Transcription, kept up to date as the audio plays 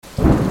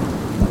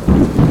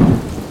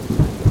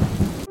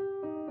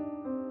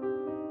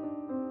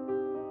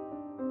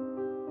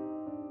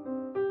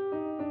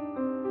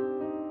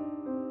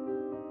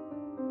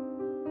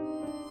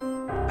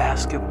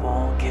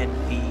basketball can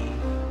be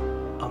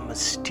a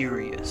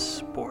mysterious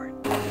sport.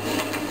 The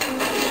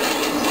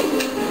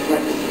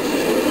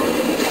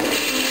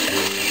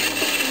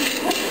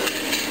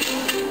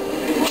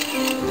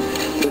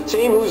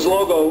team whose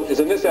logo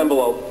is in this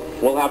envelope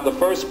will have the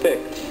first pick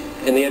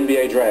in the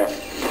NBA draft.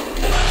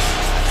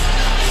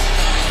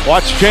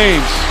 Watch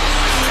James.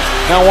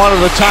 Now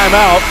wanted a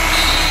timeout,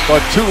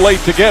 but too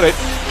late to get it.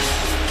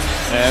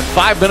 And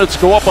 5 minutes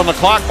go up on the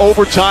clock.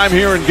 Overtime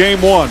here in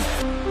game one.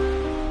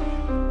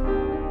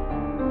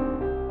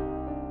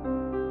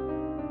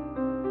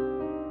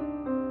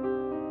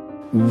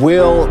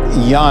 Will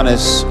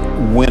Giannis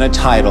win a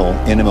title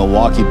in a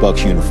Milwaukee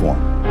Bucks uniform?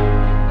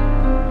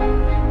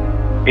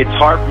 It's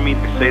hard for me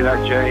to say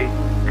that, Jay,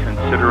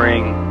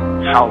 considering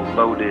how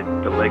loaded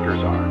the Lakers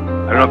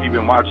are. I don't know if you've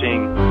been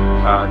watching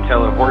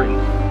Taylor Horton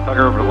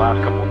Tucker over the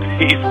last couple of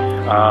days.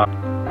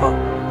 But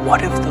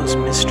what if those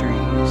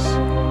mysteries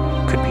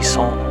could be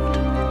solved?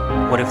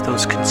 What if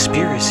those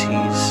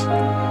conspiracies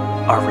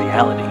are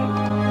reality?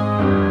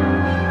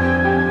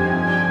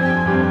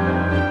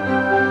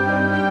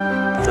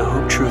 The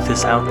hoop truth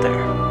is out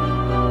there.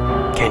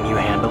 Can you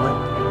handle it?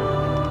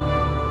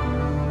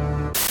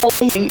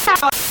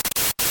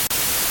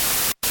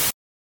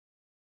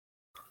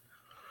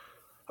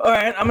 All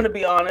right, I'm going to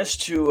be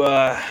honest to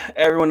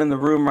everyone in the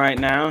room right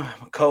now,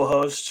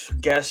 co-host,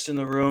 guest in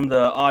the room,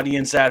 the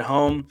audience at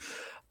home.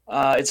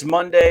 It's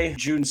Monday,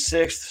 June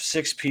 6th,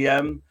 6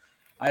 p.m.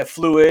 I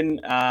flew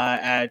in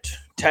at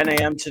 10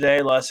 a.m.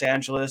 today, Los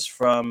Angeles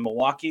from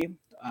Milwaukee,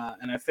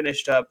 and I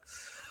finished up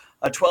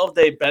a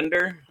 12-day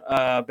bender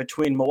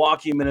between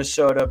Milwaukee,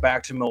 Minnesota,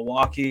 back to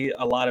Milwaukee.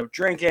 A lot of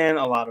drinking,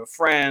 a lot of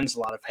friends, a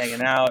lot of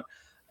hanging out.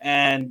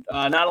 And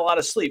not a lot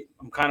of sleep.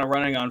 I'm kind of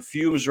running on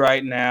fumes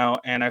right now,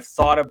 and I've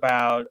thought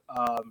about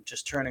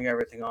just turning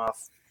everything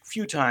off a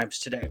few times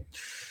today.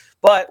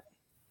 But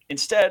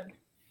instead,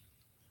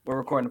 we're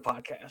recording a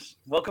podcast.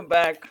 Welcome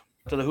back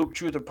to the Hoop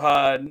Truther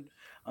Pod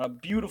on a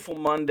beautiful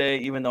Monday,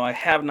 even though I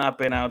have not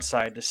been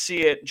outside to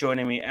see it.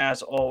 Joining me,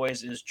 as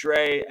always, is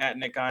Dre at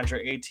Nick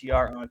Andre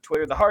ATR on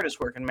Twitter, the hardest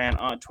working man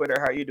on Twitter.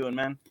 How are you doing,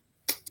 man?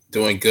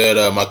 Doing good.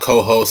 My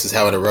co-host is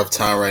having a rough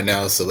time right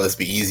now, so let's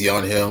be easy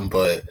on him,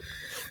 but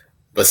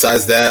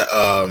besides that,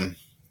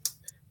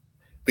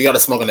 we got to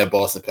smoke on that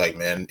Boston pack,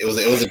 man. It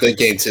was a good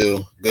game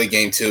too. Good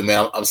game too,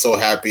 man. I'm so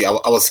happy. I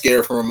was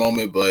scared for a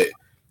moment, but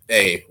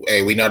hey,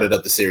 we knotted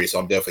up the series, so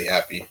I'm definitely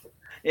happy.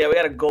 Yeah, we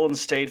got a Golden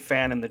State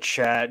fan in the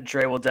chat.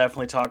 Dre will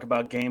definitely talk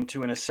about Game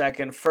 2 in a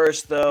second.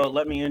 First, though,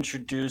 let me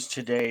introduce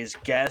today's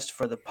guest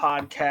for the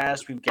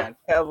podcast. We've got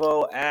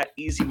Kevo at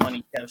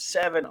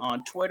EasyMoneyKev7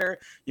 on Twitter.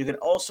 You can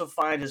also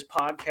find his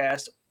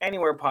podcast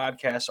anywhere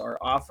podcasts are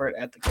offered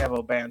at the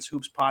Kevo Bands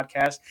Hoops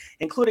podcast,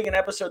 including an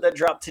episode that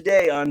dropped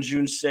today on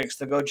June 6th.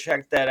 So go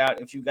check that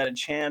out if you've got a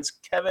chance.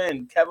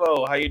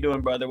 Kevo, how you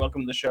doing, brother?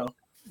 Welcome to the show.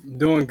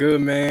 Doing good,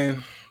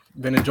 man.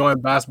 Been enjoying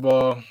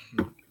basketball.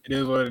 It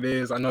is what it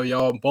is. I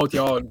know both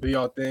y'all do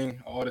y'all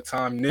thing all the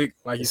time. Nick,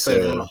 like you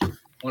said,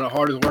 one of the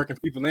hardest working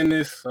people in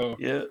this. So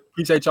yeah,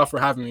 appreciate y'all for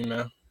having me,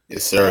 man.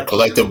 Yes, sir.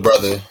 Collective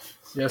brother.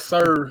 Yes,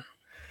 sir.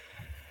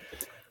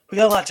 We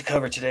got a lot to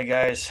cover today,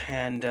 guys,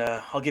 and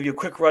I'll give you a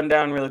quick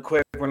rundown really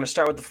quick. We're going to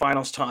start with the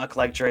finals talk.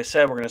 Like Dre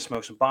said, we're going to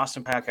smoke some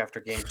Boston Pack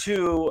after Game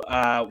 2.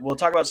 We'll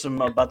talk about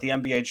the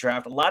NBA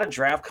draft. A lot of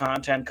draft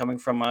content coming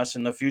from us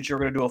in the future.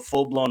 We're going to do a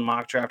full-blown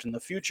mock draft in the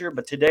future.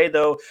 But today,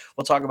 though,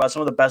 we'll talk about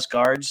some of the best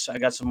guards. I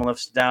got some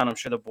lifts down. I'm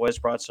sure the boys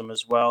brought some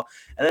as well.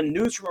 And then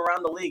news from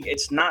around the league.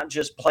 It's not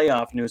just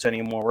playoff news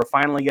anymore. We're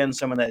finally getting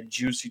some of that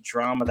juicy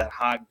drama, that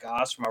hot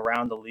goss from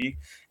around the league.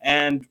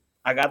 And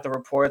I got the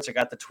reports, I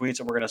got the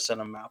tweets, and we're going to send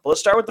them out. But let's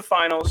start with the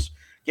finals,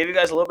 give you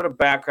guys a little bit of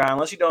background.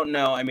 Unless you don't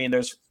know, I mean,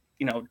 there's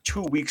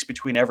 2 weeks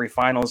between every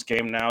finals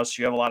game now, so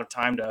you have a lot of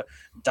time to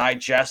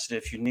digest it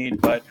if you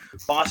need. But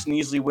Boston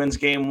easily wins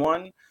Game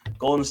 1.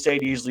 Golden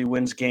State easily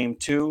wins Game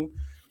 2.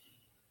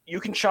 You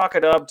can chalk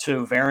it up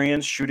to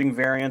shooting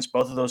variance.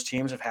 Both of those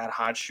teams have had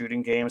hot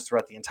shooting games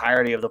throughout the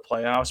entirety of the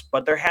playoffs,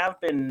 but there have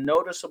been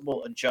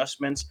noticeable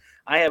adjustments.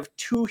 I have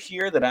 2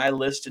 here that I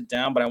listed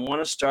down, but I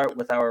want to start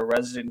with our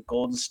resident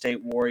Golden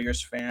State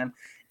Warriors fan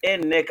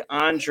and Nick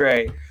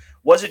Andre.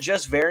 Was it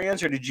just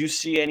variance, or did you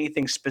see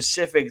anything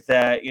specific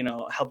that,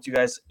 helped you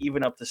guys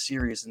even up the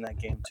series in that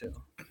game too?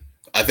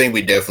 I think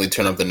we definitely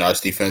turned up the notch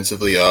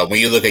defensively.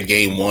 When you look at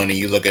Game 1 and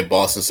you look at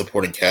Boston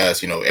supporting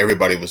cast,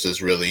 everybody was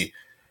just really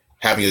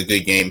having a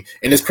good game.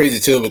 And it's crazy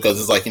too, because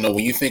it's like, when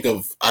you think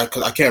of, I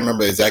can't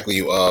remember exactly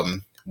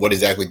what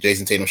exactly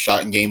Jason Tatum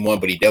shot in Game 1,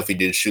 but he definitely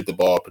did shoot the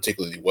ball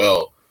particularly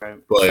well. Right.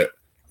 But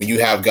when you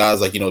have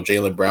guys like,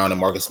 Jaylen Brown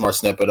and Marcus Smart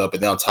step it up,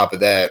 and then on top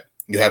of that,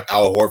 you have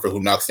Al Horford,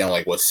 who knocks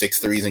down 6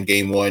 threes in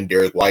Game 1.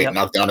 Derek White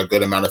knocked down a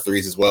good amount of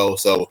threes as well.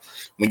 So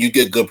when you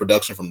get good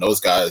production from those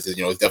guys, it's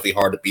definitely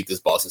hard to beat this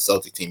Boston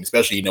Celtics team,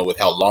 especially, with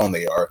how long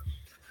they are.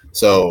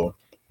 So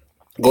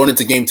going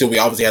into Game 2, we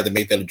obviously had to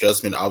make that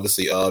adjustment.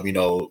 Obviously,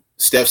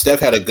 Steph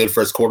had a good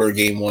first quarter in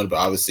Game 1, but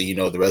obviously,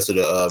 the rest of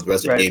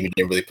the game he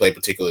didn't really play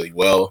particularly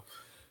well.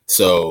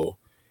 So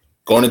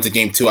going into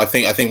game 2, I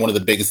think one of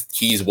the biggest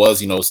keys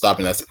was,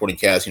 stopping that supporting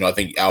cast. I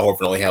think Al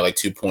Horford only had like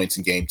 2 points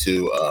in game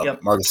 2.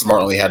 Marcus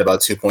Smart only had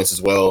about 2 points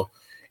as well.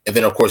 And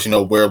then, of course,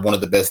 we're one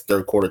of the best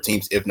third quarter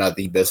teams, if not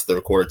the best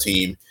third quarter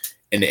team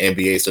in the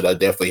NBA. So that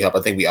definitely helped.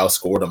 I think we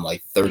outscored them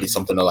like 30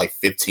 something to like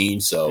 15.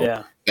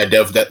 So that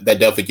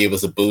definitely gave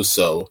us a boost.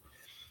 So,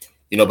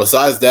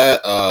 besides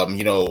that,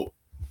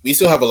 we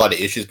still have a lot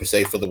of issues per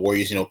se for the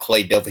Warriors.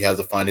 Clay definitely has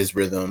to find his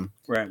rhythm.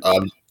 Right.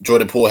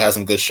 Jordan Poole had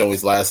some good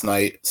showings last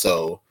night.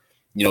 So,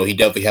 he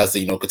definitely has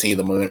to, continue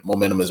the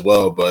momentum as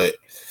well. But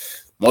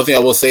one thing I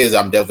will say is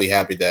I'm definitely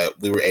happy that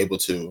we were able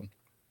to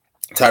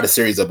tie the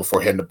series up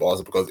before heading to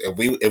Boston, because if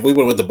we would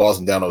have went to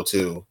Boston down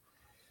 0-2,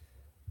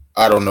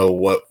 I don't know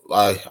what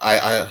I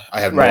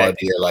have no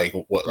idea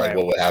what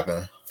would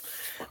happen.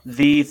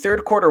 The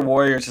third quarter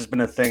Warriors has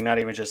been a thing, not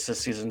even just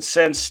this season.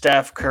 Since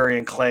Steph, Curry,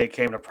 and Clay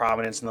came to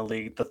prominence in the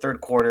league, the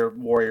third quarter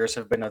Warriors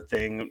have been a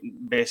thing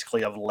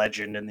basically of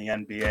legend in the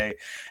NBA.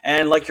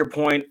 And like your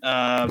point,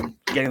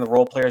 getting the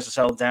role players to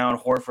settle down,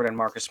 Horford and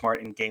Marcus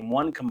Smart in game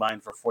 1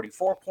 combined for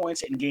 44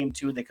 points. In game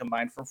 2, they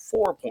combined for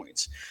 4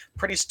 points.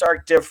 Pretty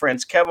stark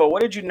difference. Kevo,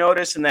 what did you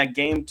notice in that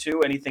game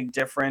 2? Anything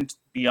different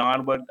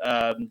beyond what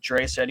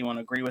Dre said? You want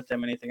to agree with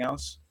him? Anything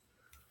else?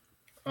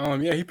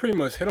 Yeah, he pretty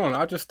much hit on it.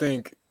 I just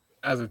think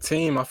as a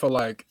team, I feel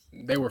like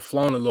they were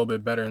flowing a little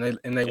bit better,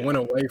 and they went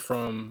away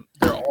from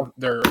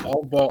their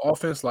off ball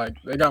offense. Like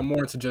they got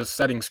more into just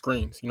setting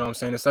screens. You know what I'm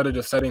saying? Instead of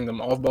just setting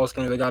them off ball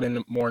screens, they got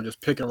into more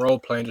just pick and roll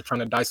play and just trying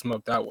to dice them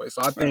up that way.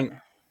 So I think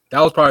that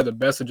was probably the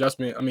best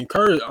adjustment. I mean,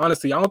 Kerr,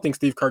 honestly, I don't think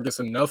Steve Kerr gets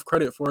enough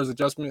credit for his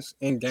adjustments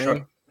in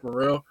game for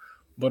real.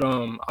 But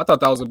I thought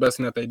that was the best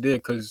thing that they did,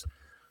 because,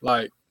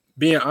 like,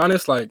 being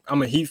honest, like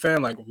I'm a Heat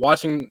fan. Like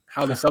watching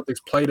how the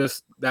Celtics played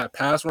us that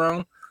pass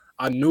round,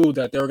 I knew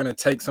that they were going to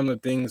take some of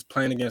the things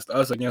playing against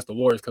us against the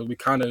Warriors, because we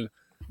kind of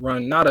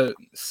run not a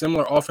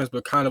similar offense,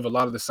 but kind of a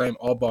lot of the same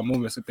all-ball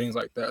movements and things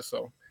like that.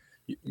 So,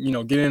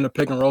 getting into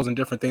pick and rolls and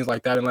different things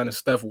like that and letting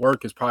Steph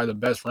work is probably the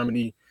best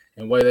remedy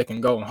and way they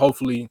can go. And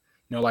hopefully,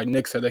 like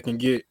Nick said, they can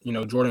get,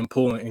 Jordan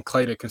Poole and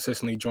Clay to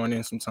consistently join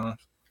in sometimes.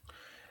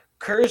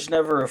 Kerr's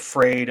never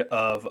afraid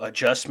of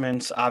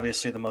adjustments.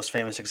 Obviously, the most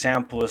famous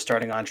example is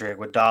starting Andre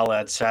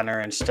Iguodala at center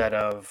instead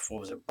of,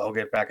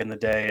 Bogut back in the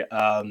day,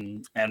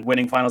 and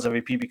winning Finals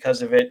MVP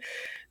because of it.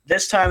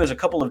 This time, there's a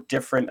couple of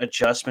different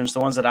adjustments.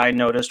 The ones that I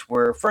noticed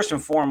were, first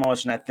and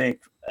foremost, and I think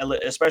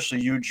especially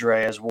you,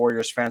 Dre, as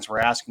Warriors fans, were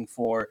asking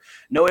for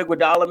no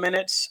Iguodala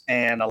minutes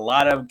and a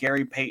lot of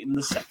Gary Payton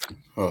II.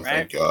 Oh, right?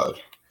 Thank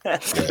God.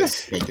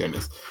 Yes, thank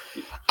goodness.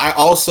 I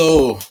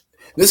also...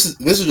 This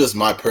is just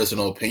my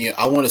personal opinion.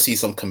 I want to see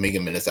some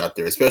Kuminga minutes out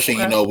there, especially,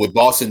 with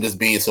Boston just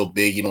being so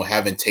big,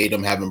 having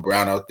Tatum, having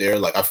Brown out there.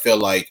 Like, I feel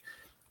like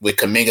with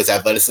Kuminga's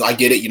athleticism, I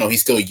get it,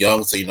 he's still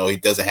young, so, he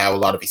doesn't have a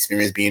lot of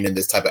experience being in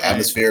this type of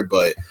atmosphere.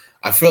 But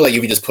I feel like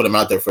if you just put him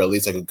out there for at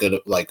least like a good,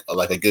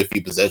 a good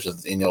few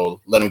possessions,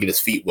 let him get his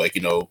feet wet,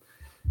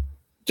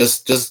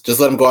 just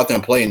let him go out there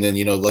and play, and then,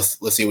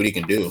 let's see what he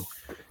can do.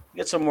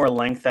 Get some more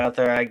length out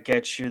there. I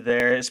get you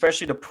there,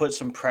 especially to put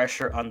some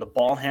pressure on the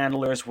ball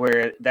handlers,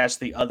 where that's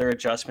the other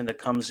adjustment that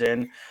comes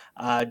in.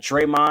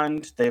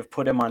 Draymond, they've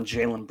put him on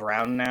Jaylen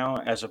Brown now,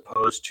 as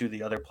opposed to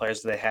the other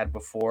players that they had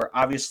before.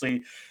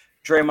 Obviously,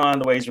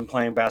 Draymond, the way he's been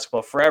playing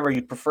basketball forever,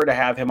 you'd prefer to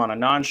have him on a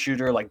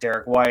non-shooter like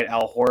Derek White,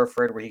 Al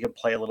Horford, where he could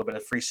play a little bit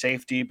of free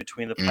safety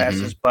between the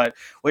passes. But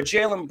with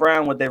Jaylen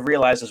Brown, what they've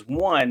realized is,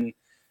 one,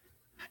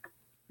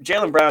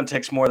 Jaylen Brown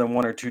takes more than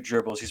 1 or 2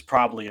 dribbles, he's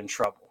probably in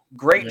trouble.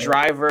 Great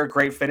driver,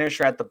 great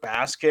finisher at the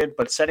basket,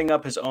 but setting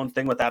up his own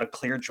thing without a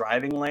clear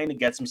driving lane, he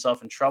gets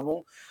himself in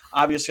trouble.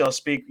 Obviously, I'll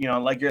speak,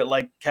 like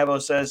Kevo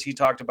says, he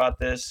talked about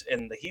this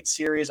in the Heat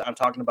series. I'm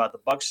talking about the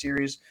Bucks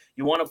series.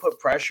 You want to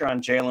put pressure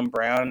on Jaylen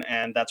Brown,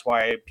 and that's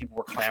why people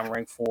were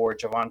clamoring for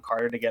Javon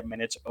Carter to get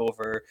minutes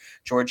over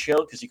George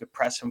Hill, because you could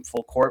press him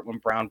full court when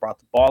Brown brought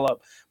the ball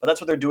up. But that's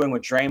what they're doing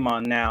with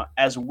Draymond now,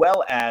 as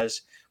well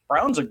as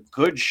Brown's a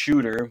good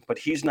shooter, but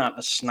he's not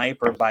a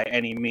sniper by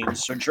any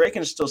means. So Dre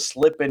can still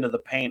slip into the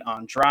paint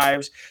on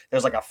drives.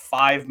 There's like a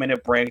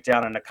 5-minute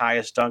breakdown on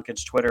Nekias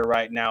Duncan's Twitter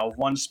right now of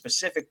one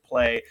specific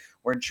play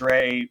where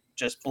Dre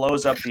just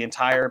blows up the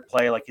entire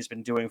play like he's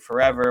been doing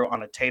forever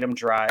on a Tatum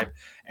drive,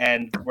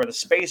 and where the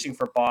spacing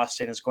for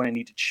Boston is going to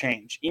need to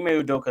change. Ime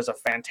Udoka is a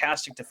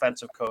fantastic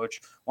defensive coach,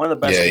 one of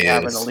the best we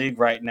have in the league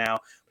right now,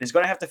 but he's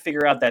going to have to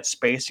figure out that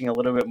spacing a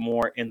little bit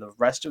more in the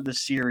rest of the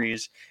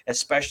series,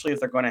 especially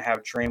if they're going to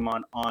have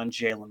Draymond on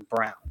Jaylen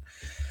Brown.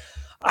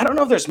 I don't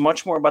know if there's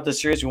much more about the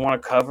series we want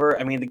to cover.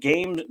 I mean,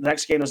 the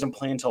next game doesn't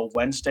play until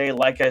Wednesday.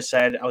 Like I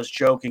said, I was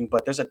joking,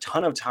 but there's a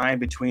ton of time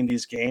between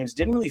these games.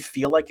 Didn't really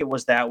feel like it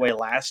was that way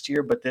last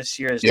year, but this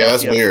year is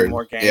that's weird.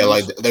 More games. Yeah,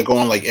 like they're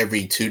going like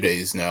every 2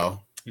 days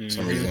now for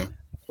some reason.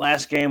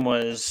 Last game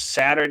was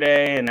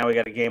Saturday, and now we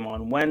got a game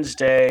on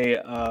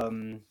Wednesday.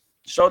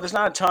 So there's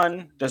not a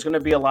ton. There's going to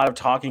be a lot of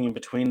talking in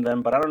between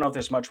them, but I don't know if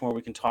there's much more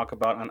we can talk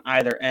about on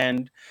either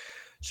end.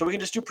 So we can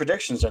just do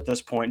predictions at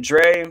this point.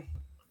 Dre,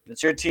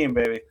 it's your team,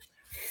 baby.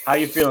 How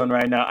you feeling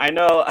right now? I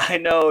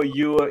know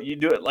you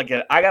do it like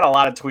I got a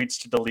lot of tweets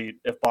to delete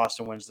if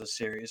Boston wins this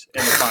series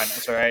in the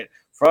finals. All right,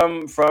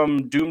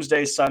 from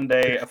Doomsday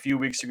Sunday a few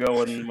weeks ago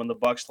when the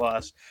Bucks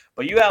lost,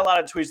 but you got a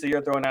lot of tweets that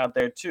you're throwing out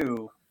there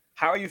too.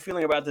 How are you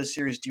feeling about this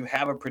series? Do you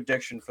have a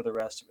prediction for the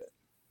rest of it?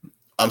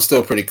 I'm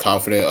still pretty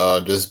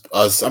confident. Just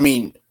us. I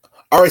mean,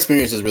 our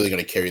experience is really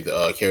going to carry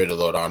the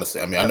load. Honestly,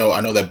 I mean, I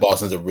know that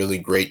Boston's a really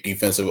great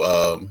defensive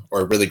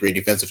or a really great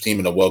defensive team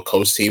and a well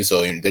coached team,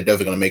 so they're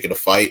definitely going to make it a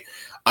fight.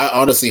 I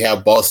honestly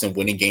have Boston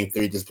winning Game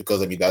 3 just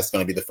because I mean that's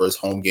going to be the first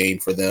home game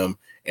for them,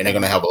 and they're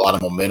going to have a lot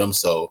of momentum.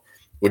 So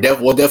we'll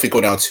definitely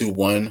go down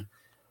 2-1.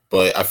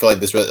 But I feel like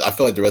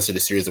the rest of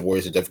the series, the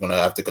Warriors are definitely going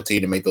to have to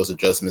continue to make those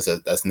adjustments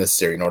that's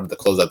necessary in order to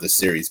close out this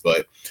series.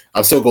 But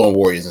I'm still going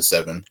Warriors in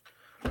 7.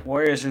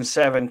 Warriors in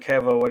 7.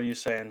 Kevo, what are you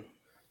saying?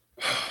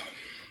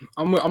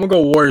 I'm gonna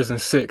go Warriors in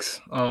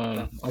 6.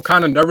 I'm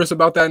kind of nervous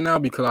about that now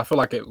because I feel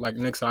like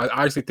Nick said,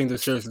 I actually think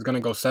this series is gonna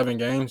go 7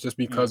 games just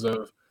because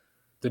of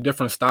the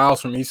different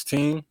styles from each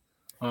team.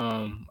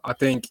 I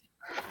think,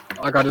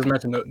 like I just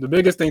mentioned, the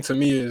biggest thing to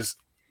me is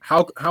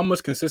how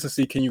much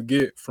consistency can you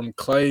get from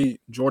Klay,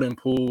 Jordan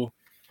Poole,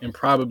 and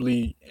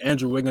probably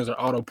Andrew Wiggins or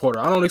Otto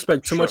Porter. I don't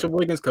expect too much of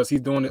Wiggins because he's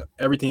doing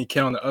everything he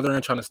can on the other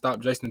end trying to stop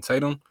Jason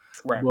Tatum.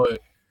 Right. But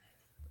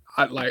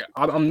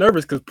I'm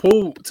nervous because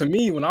Poole, to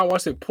me, when I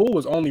watched it, Poole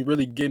was only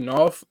really getting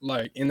off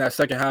like in that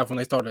second half when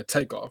they started to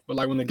take off. But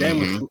like when the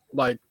game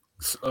was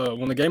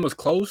when the game was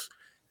close,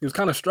 he was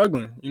kind of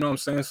struggling. You know what I'm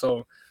saying?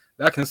 So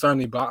that concerned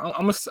me. But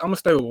I'm gonna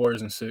stay with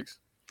Warriors in 6.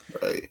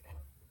 Right.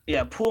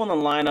 Yeah, Poole in the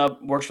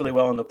lineup works really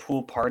well in the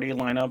Poole party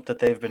lineup that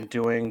they've been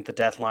doing, the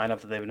death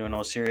lineup that they've been doing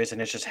all series,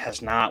 and it just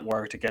has not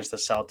worked against the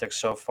Celtics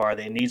so far.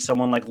 They need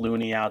someone like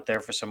Looney out there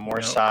for some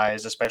more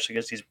size, especially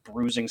against these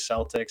bruising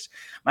Celtics.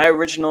 My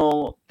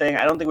original thing,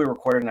 I don't think we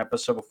recorded an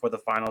episode before the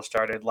finals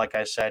started, like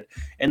I said,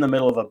 in the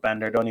middle of a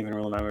bender. Don't even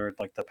remember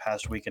like the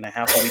past week and a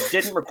half, but we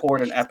didn't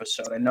record an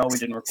episode. I know we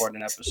didn't record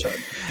an episode.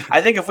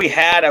 I think if we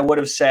had, I would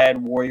have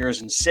said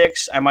Warriors in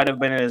 6. I might have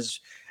been as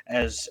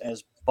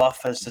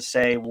buff as to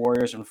say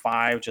Warriors in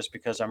 5 just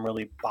because I'm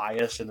really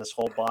biased in this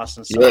whole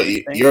Boston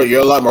thing. You're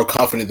a lot more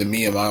confident than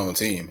me in my own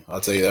team. I'll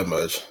tell you that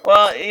much.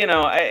 Well, you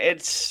know,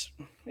 it's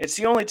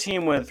the only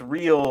team with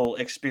real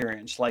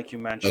experience, like you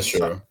mentioned. That's true.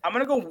 So I'm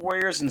going to go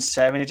Warriors in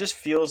 7. It just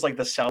feels like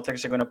the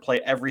Celtics are going to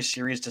play every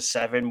series to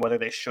 7, whether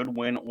they should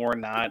win or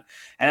not.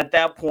 And at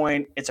that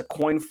point, it's a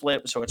coin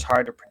flip, so it's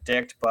hard to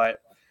predict. But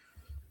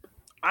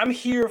I'm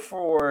here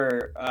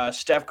for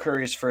Steph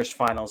Curry's first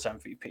Finals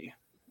MVP.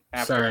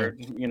 After,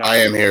 you know, I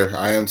am here.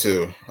 I am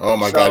too. Oh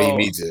my God, he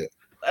needs it.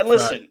 And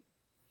listen,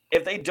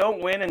 if they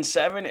don't win in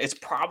 7, it's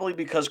probably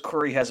because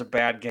Curry has a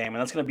bad game, and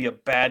that's going to be a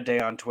bad day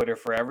on Twitter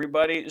for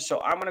everybody.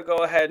 So I'm going to go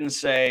ahead and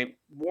say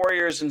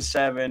Warriors in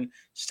 7.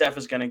 Steph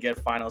is going to get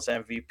Finals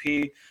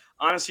MVP.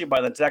 Honestly, by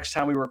the next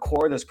time we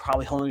record, there's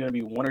probably only going to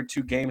be 1 or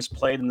 2 games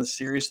played in the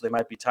series, so they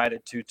might be tied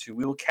at 2-2.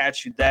 We will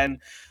catch you then.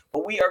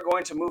 But we are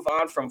going to move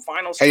on from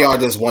finals. Hey, y'all,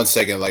 just 1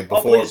 second. Like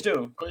before, please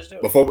do.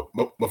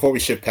 Before we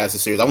shift past the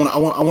series, I want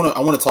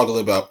to talk a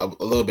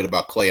little bit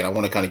about Klay, and I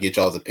want to kind of get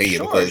y'all's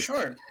opinion because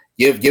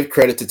give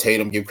credit to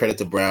Tatum, give credit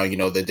to Brown. You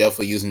know, they're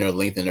definitely using their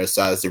length and their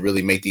size to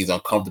really make these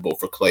uncomfortable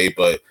for Klay.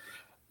 But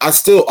I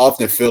still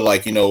often feel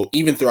like, you know,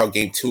 even throughout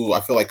Game 2,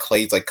 I feel like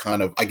Klay's like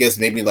kind of, I guess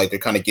maybe like they're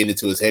kind of getting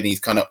into his head and he's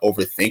kind of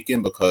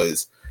overthinking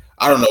because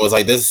I don't know. It's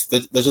like there's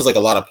just like a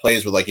lot of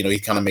plays where like, you know,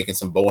 he's kind of making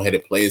some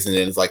boneheaded plays, and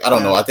then it's like I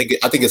don't know. I think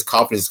his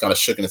confidence is kind of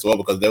shooken as well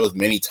because there was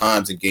many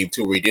times in Game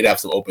 2 where he did have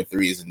some open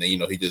threes, and then you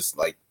know he just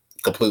like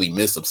completely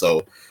missed them.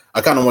 So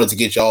I kind of wanted to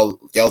get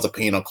y'all's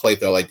opinion on Klay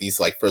throughout like these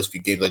like first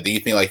few games. Like, do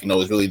you think like, you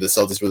know, is really the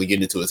Celtics really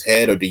getting into his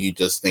head, or do you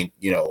just think,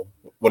 you know,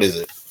 what is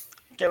it?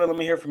 Kevin, let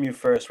me hear from you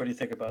first. What do you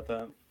think about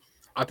that?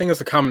 I think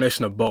it's a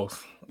combination of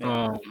both.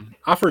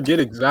 I forget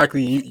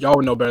exactly. Y'all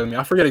would know better than me.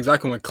 I forget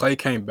exactly when Klay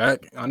came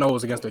back. I know it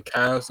was against the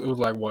Cavs. It was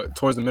like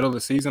towards the middle of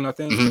the season, I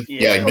think. Mm-hmm.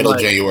 Yeah, like middle of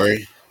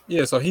January.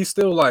 Yeah, so he's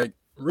still like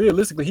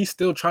realistically, he's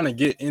still trying to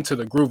get into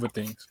the groove of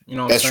things. You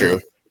know what I'm saying?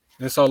 That's true.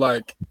 And so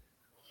like,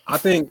 I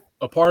think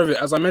a part of it,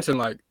 as I mentioned,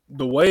 like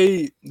the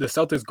way the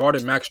Celtics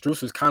guarded Max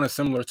Strus is kind of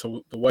similar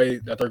to the way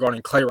that they're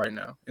guarding Klay right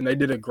now, and they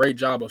did a great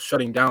job of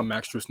shutting down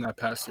Max Strus in that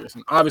past series.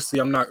 And obviously,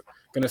 I'm not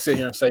going to sit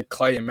here and say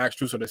Klay and Max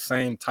Strus are the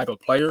same type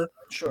of player,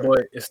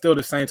 but it's still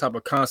the same type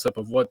of concept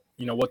of what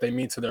they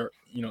mean to their,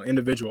 you know,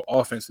 individual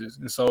offenses.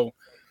 And so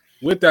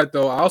with that,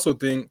 though, I also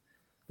think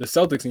the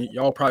Celtics, and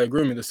y'all probably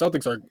agree with me, the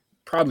Celtics are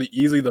probably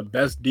easily the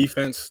best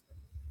defense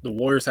the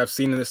Warriors have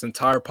seen in this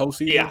entire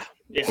postseason. Yeah.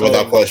 So,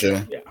 without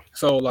question. Yeah.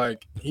 So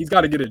like he's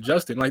got to get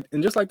adjusted, like,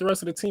 and just like the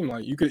rest of the team,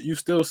 like you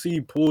still see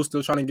Poole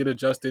still trying to get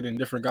adjusted, and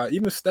different guys,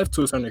 even Steph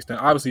to a certain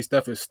extent. Obviously,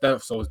 Steph is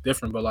Steph, so it's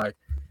different, but like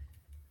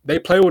they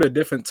play with a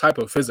different type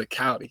of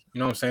physicality. You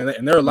know what I'm saying?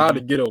 And they're allowed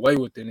to get away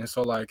with it. And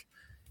so like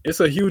it's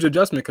a huge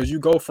adjustment because you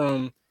go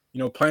from, you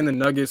know, playing the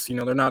Nuggets, you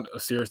know, they're not a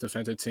serious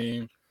defensive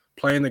team.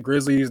 Playing the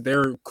Grizzlies,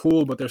 they're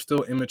cool, but they're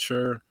still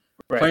immature.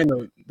 Right. Playing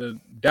the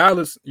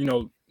Dallas, you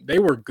know, they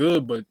were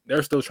good, but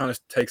they're still trying to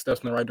take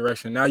steps in the right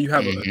direction. Now you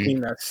have a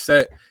team that's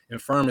set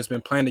and firm, has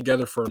been playing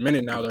together for a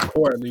minute now, their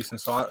core at least.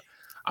 And so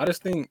I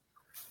just think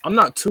I'm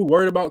not too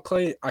worried about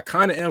Klay. I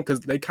kind of am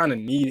because they kind of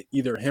need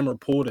either him or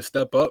Poole to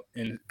step up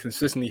and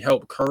consistently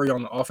help Curry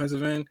on the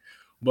offensive end.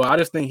 But I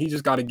just think he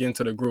just got to get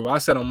into the groove. I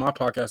said on my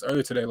podcast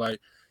earlier today, like,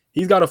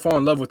 he's got to fall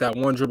in love with that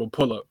one dribble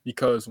pull-up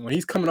because when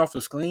he's coming off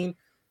the screen,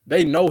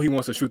 they know he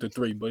wants to shoot the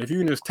three. But if you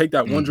can just take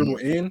that one dribble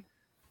in,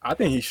 I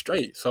think he's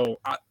straight. So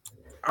I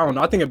don't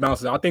know. I think it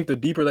bounces. I think the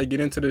deeper they get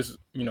into this,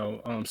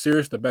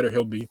 series, the better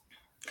he'll be.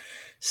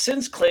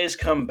 Since Klay's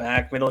come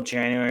back middle of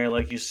January,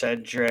 like you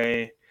said,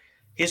 Dre,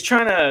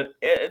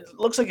 it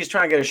looks like he's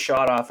trying to get a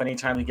shot off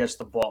anytime he gets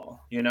the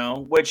ball,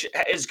 which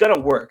is going to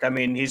work. I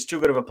mean, he's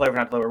too good of a player for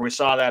not to play. We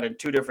saw that in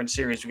 2 different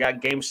series. We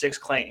got Game 6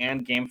 Klay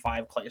and Game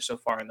 5 Klay so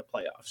far in the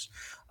playoffs.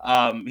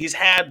 He's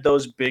had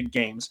those big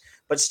games,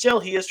 but still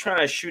he is trying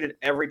to shoot it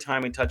every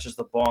time he touches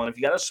the ball. And if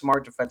you got a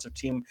smart defensive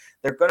team,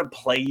 they're going to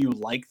play you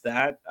like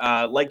that.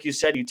 Like you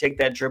said, you take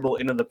that dribble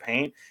into the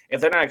paint. If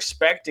they're not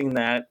expecting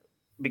that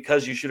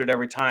because you shoot it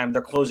every time,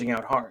 they're closing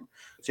out hard.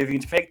 So if you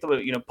can take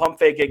pump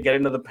fake it, get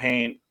into the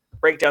paint,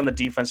 break down the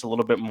defense a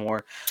little bit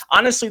more.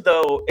 Honestly,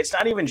 though, it's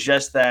not even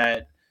just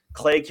that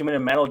Klay came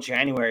in middle of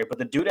January, but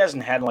the dude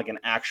hasn't had like an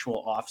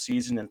actual off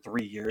season in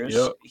 3 years.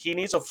 Yep. He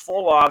needs a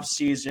full off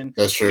season.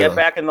 That's true. Get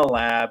back in the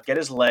lab, get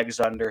his legs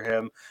under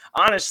him.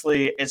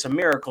 Honestly, it's a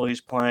miracle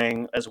he's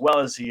playing as well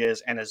as he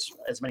is and as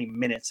many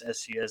minutes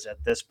as he is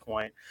at this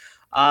point.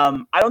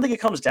 I don't think it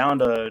comes down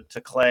to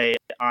Klay,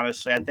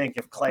 honestly. I think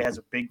if Klay has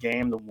a big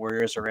game, the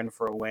Warriors are in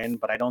for a win,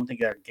 but I don't think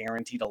they're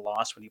guaranteed a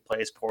loss when he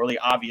plays poorly.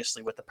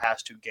 Obviously, with the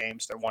past 2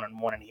 games, they're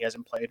 1-1, and he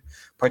hasn't played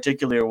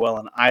particularly well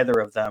in either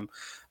of them.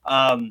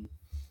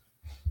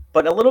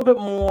 But a little bit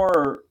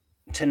more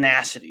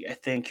tenacity, I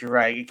think you're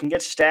right. You can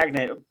get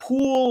stagnant.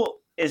 Poole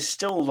is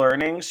still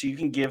learning, so you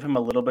can give him a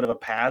little bit of a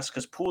pass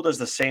because Poole does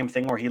the same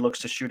thing where he looks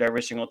to shoot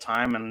every single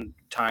time, and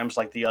times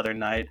like the other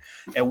night,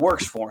 it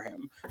works for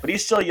him. But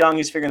he's still young.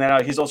 He's figuring that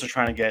out. He's also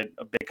trying to get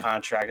a big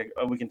contract.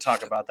 We can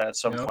talk about that at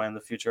some point in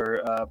the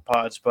future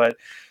pods. But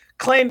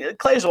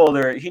Klay's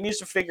older. He needs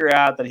to figure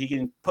out that he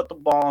can put the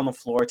ball on the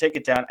floor, take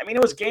it down. I mean,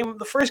 it was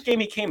the first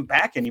game he came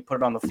back and he put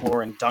it on the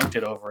floor and dunked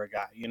it over a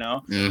guy,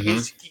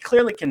 He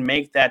clearly can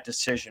make that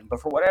decision.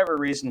 But for whatever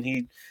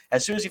reason,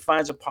 as soon as he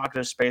finds a pocket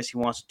of space, he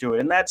wants to do it.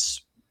 And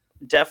that's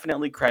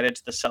definitely credit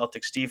to the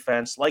Celtics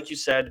defense. Like you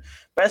said,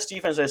 best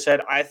defense,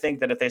 I think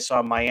that if they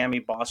saw Miami,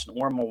 Boston,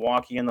 or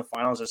Milwaukee in the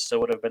finals, it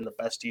still would have been the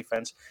best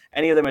defense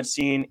any of them had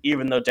seen,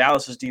 even though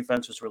Dallas's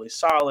defense was really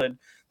solid.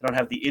 They don't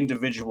have the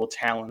individual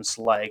talents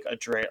like a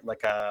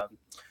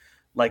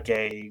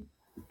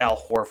Al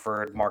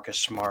Horford, Marcus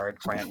Smart,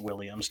 Grant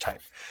Williams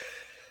type.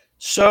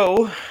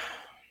 So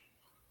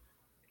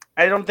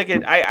I don't think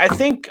it. I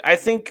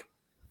think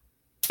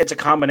it's a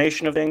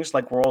combination of things,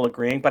 like we're all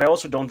agreeing, but I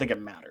also don't think it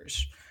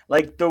matters.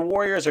 Like the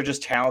Warriors are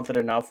just talented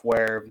enough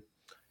where,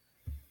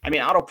 I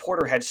mean, Otto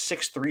Porter had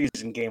 6 threes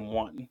in game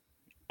 1,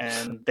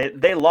 and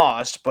they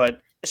lost, but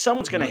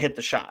someone's going to hit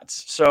the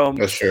shots. So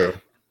that's true.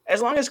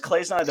 As long as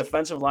Klay's not a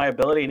defensive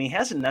liability, and he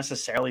hasn't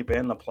necessarily been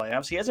in the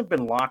playoffs, he hasn't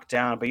been locked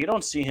down, but you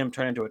don't see him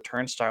turn into a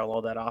turnstile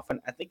all that often.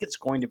 I think it's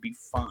going to be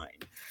fine.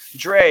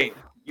 Dre,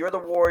 you're the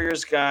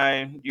Warriors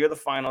guy. You're the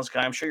finals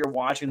guy. I'm sure you're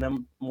watching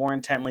them more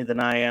intently than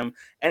I am.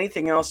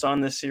 Anything else on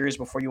this series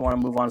before you want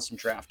to move on to some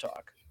draft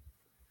talk?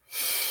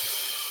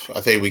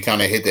 I think we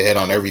kind of hit the head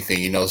on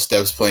everything.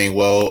 Steph's playing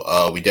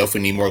well. We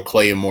definitely need more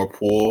Klay and more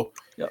Poole.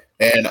 Yep.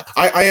 And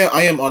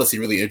I am honestly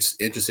really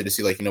interested to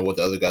see, what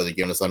the other guys are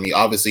giving us. I mean,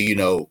 obviously,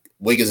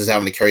 Wiggins is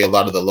having to carry a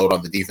lot of the load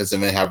on the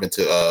defensive end, having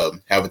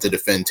to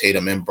defend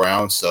Tatum and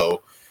Brown.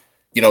 So,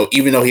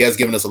 even though he has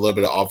given us a little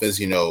bit of offense,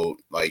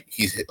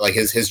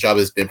 his job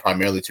has been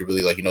primarily to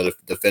really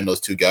defend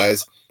those 2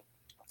 guys.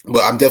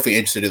 But I'm definitely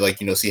interested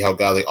to see how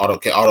guys like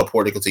Otto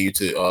Porter continue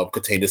to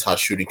contain this hot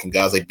shooting. Can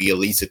guys like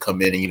Bielitsa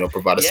come in and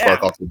provide a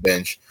spark off the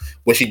bench,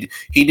 which he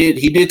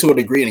did to a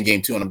degree in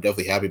game 2, and I'm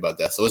definitely happy about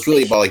that. So it's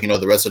really about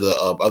the rest of the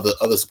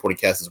other supporting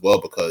cast as well,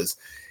 because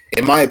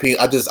in my opinion,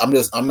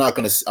 I'm not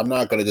gonna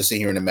just sit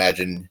here and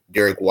imagine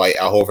Derek White,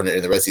 Al Horford,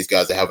 and the rest of these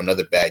guys to have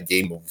another bad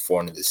game moving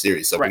forward in this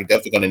series. So we're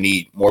definitely gonna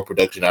need more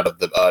production out of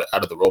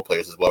the role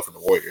players as well from the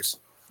Warriors.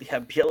 Yeah,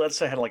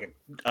 Bielitsa had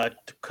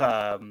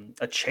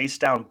a chase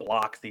down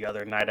block the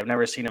other night. I've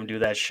never seen him do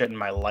that shit in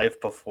my life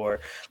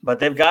before. But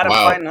they've got him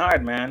fighting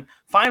hard, man.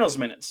 Finals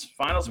minutes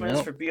for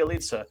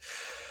Bielitsa.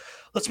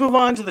 Let's move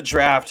on to the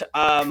draft.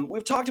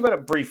 We've talked about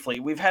it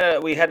briefly. We had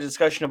a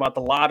discussion about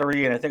the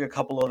lottery, and I think a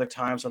couple other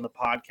times on the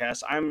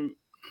podcast.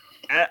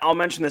 I'll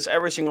mention this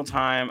every single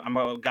time. I'm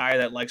a guy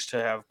that likes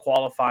to have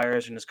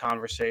qualifiers in his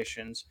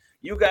conversations.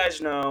 You guys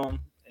know.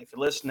 If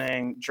you're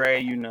listening,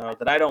 Dre, you know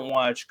that I don't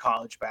watch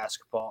college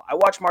basketball. I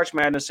watch March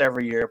Madness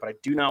every year, but I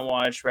do not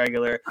watch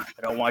regular.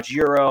 I don't watch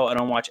Euro. I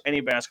don't watch any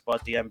basketball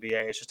at the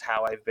NBA. It's just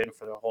how I've been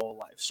for the whole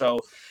life. So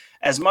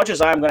as much as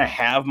I'm going to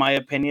have my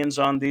opinions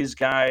on these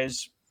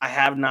guys, I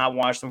have not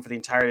watched them for the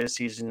entirety of the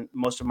season.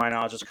 Most of my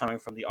knowledge is coming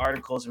from the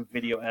articles and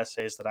video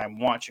essays that I'm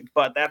watching.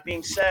 But that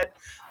being said,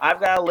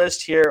 I've got a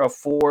list here of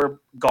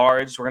 4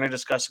 guards. We're going to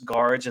discuss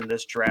guards in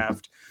this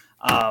draft.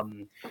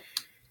 And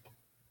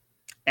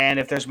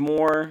if there's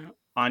more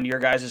on your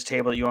guys'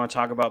 table that you want to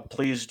talk about,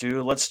 please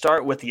do. Let's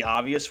start with the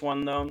obvious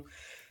one, though.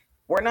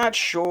 We're not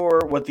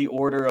sure what the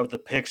order of the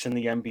picks in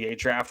the NBA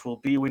draft will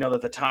be. We know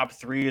that the top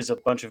 3 is a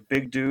bunch of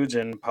big dudes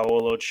in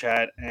Paolo,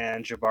 Chet,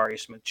 and Jabari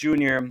Smith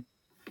Jr.,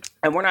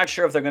 and we're not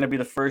sure if they're going to be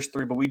the first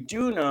 3, but we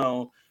do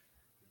know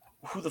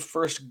who the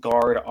first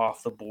guard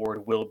off the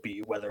board will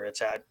be, whether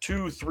it's at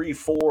 2, 3,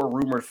 4,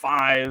 rumored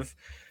 5.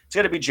 It's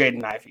going to be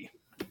Jaden Ivey.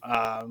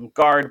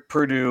 Guard,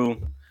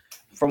 Purdue.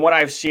 From what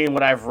I've seen,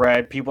 what I've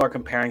read, people are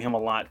comparing him a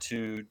lot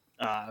to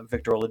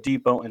Victor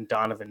Oladipo and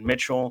Donovan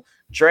Mitchell.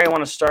 Dre, I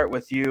want to start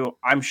with you.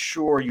 I'm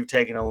sure you've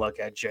taken a look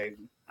at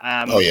Jaden.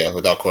 Oh, yeah,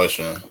 without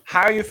question.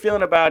 How are you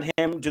feeling about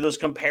him? Do those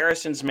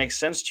comparisons make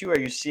sense to you? Are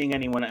you seeing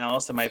anyone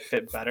else that might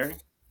fit better?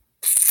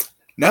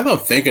 Now that I'm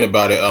thinking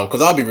about it,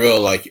 because I'll be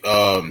real,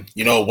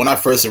 when I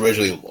first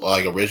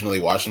originally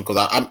watched him,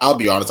 because I'll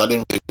be honest, I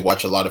didn't really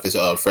watch a lot of his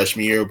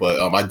freshman year, but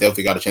I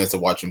definitely got a chance to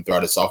watch him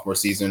throughout his sophomore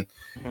season.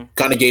 Mm-hmm.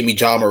 Kind of gave me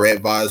Ja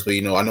Morant vibes, but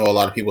I know a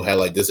lot of people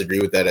had disagree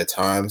with that at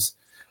times.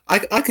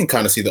 I can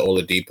kind of see the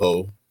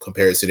Oladipo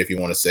comparison if you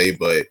want to say,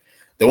 but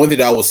the one thing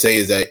that I will say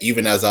is that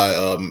even as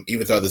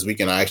even throughout this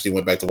weekend, I actually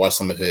went back to watch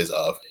some of his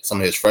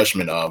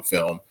freshman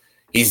film.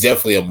 He's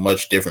definitely a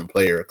much different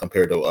player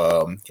compared to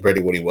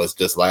what he was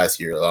just last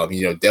year.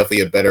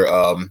 Definitely a better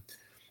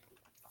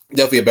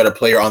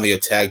player on the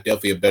attack,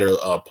 definitely a better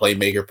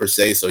playmaker per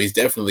se. So he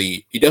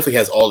definitely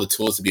has all the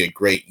tools to be a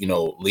great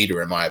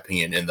leader in my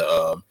opinion in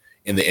the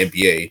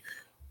NBA.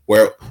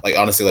 Where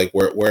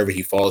wherever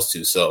he falls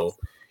to. So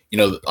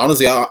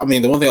honestly,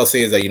 the one thing I'll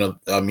say is that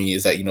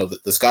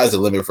the sky's the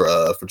limit for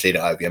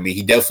Jaden Ivey.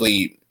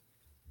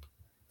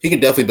 He can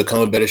definitely become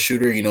a better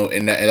shooter,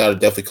 and that'll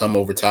definitely come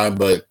over time,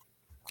 but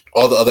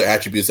all the other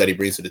attributes that he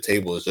brings to the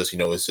table is just,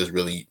 it's just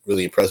really,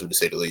 really impressive to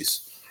say the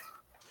least.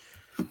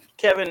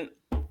 Kevin,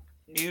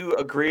 do you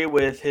agree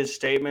with his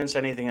statements?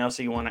 Anything else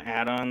that you want to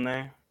add on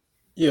there?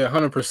 Yeah,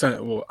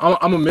 100%. Well,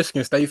 I'm a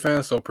Michigan State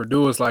fan, so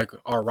Purdue is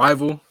our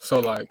rival.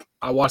 So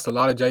I watched a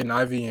lot of Jaden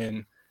Ivey,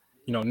 and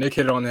Nick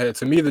hit it on the head.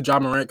 To me, the Ja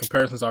Morant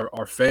comparisons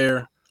are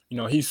fair.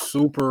 He's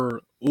super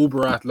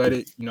uber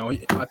athletic.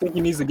 I think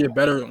he needs to get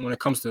better when it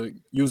comes to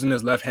using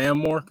his left hand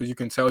more, because you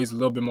can tell he's a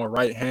little bit more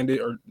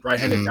right-handed or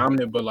right-handed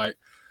dominant. But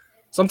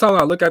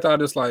sometimes I look at that,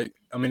 just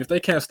if they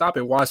can't stop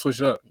it, why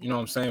switch up? You know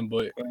what I'm saying?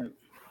 But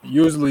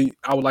usually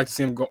I would like to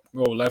see him go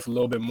left a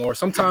little bit more.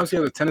 Sometimes he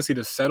has a tendency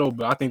to settle,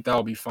 but I think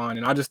that'll be fine.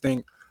 And I just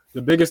think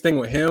the biggest thing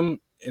with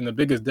him and the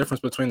biggest difference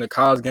between the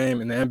college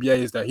game and the NBA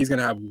is that he's going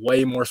to have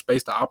way more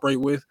space to operate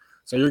with.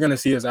 So you're going to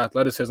see his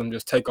athleticism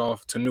just take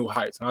off to new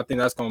heights. And I think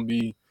that's going to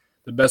be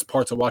the best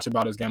part to watch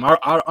about his game. I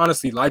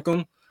honestly like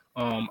him.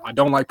 I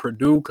don't like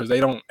Purdue because they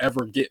don't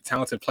ever get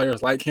talented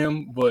players like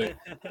him. But,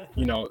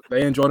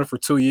 they enjoyed him for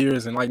 2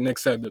 years. And like Nick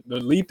said, the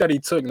leap that he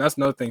took, and that's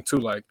another thing too,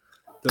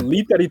 the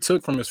leap that he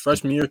took from his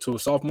freshman year to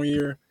his sophomore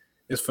year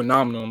is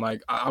phenomenal.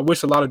 And I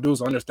wish a lot of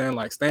dudes understand,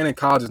 staying in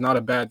college is not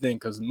a bad thing,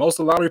 because most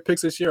of the lottery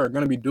picks this year are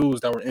going to be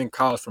dudes that were in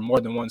college for more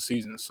than one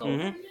season.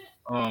 So,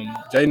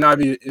 Jaden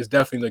Ivey is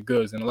definitely the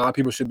goods, and a lot of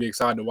people should be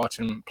excited to watch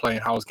him play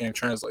and how his game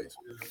translates.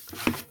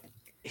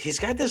 He's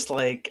got this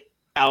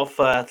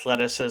alpha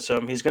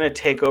athleticism. He's going to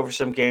take over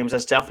some games.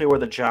 That's definitely where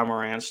the Ja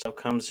Morant stuff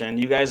comes in.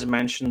 You guys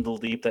mentioned the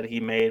leap that he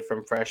made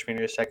from freshman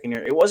year to second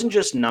year. It wasn't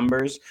just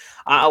numbers.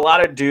 A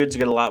lot of dudes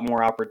get a lot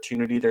more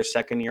opportunity their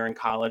second year in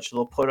college.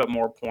 They'll put up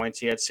more points.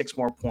 He had 6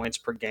 more points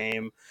per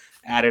game,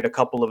 added a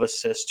couple of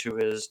assists to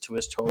his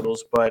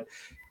totals, but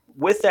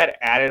with that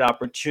added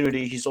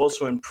opportunity, he's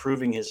also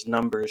improving his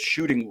numbers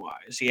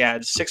shooting-wise. He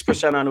had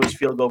 6% on his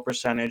field goal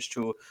percentage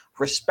to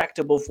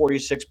respectable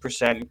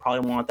 46%. You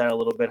probably want that a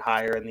little bit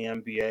higher in the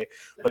NBA.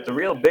 But the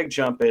real big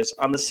jump is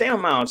on the same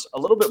amounts, a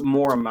little bit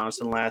more amounts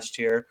than last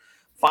year.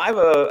 5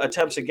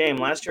 attempts a game.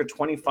 Last year,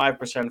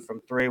 25% from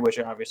 3, which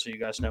obviously you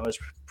guys know is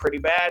pretty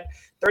bad.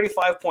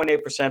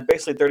 35.8%,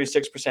 basically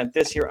 36%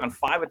 this year on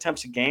 5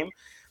 attempts a game.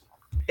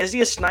 Is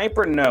he a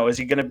sniper? No. Is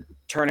he going to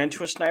turn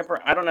into a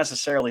sniper? I don't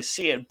necessarily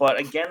see it. But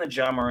again, the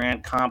Ja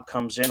Morant comp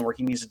comes in where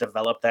he needs to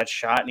develop that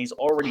shot, and he's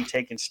already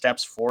taken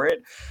steps for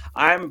it.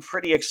 I'm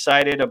pretty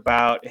excited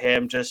about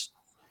him just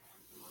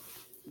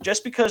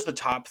because the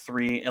top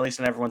 3, at least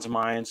in everyone's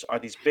minds, are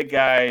these big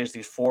guys,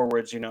 these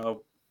forwards. You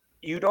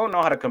don't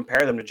know how to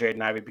compare them to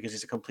Jaden Ivey because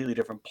he's a completely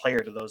different player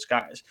to those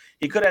guys.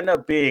 He could end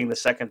up being the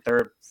second,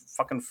 third,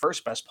 fucking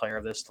first best player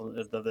of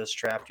this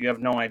draft. You have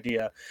no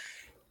idea.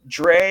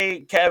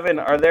 Dre, Kevin,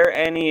 are there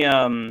any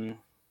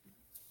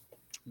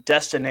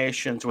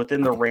destinations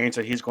within the range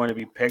that he's going to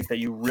be picked that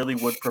you really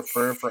would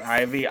prefer for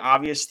Ivy?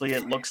 Obviously,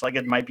 it looks like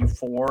it might be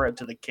 4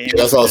 to the Kings.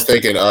 That's what I was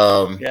thinking.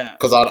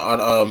 Because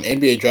on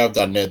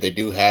NBADraft.net, they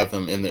do have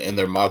him in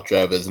their mock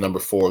draft as number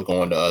 4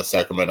 going to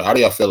Sacramento. How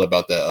do y'all feel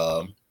about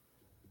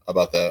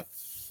that?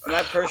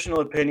 My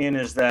personal opinion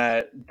is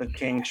that the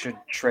Kings should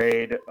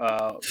trade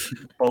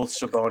both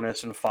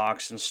Sabonis and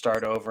Fox and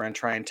start over and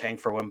try and tank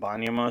for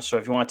Wembanyama. So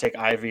if you want to take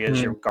Ivy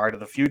as your guard of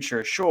the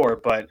future,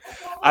 sure, but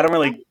I don't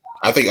really.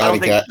 I think Ivy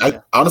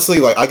can. Honestly,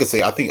 like I could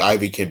say, I think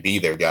Ivy can be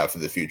their guy for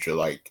the future.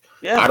 Like,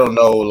 I don't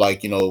know,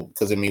 like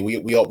because I mean,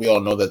 we all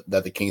know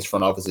that the Kings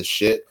front office is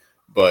shit.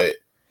 But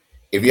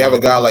if you have a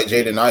guy like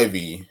Jaden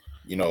Ivey,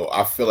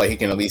 I feel like he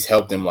can at least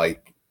help them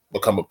like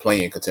become a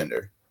playing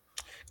contender.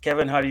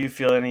 Kevin, how do you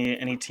feel?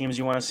 Any teams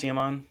you want to see him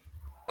on?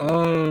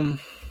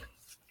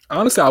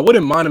 Honestly, I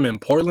wouldn't mind him in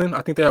Portland.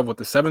 I think they have the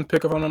 7th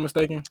pick, if I'm not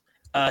mistaken.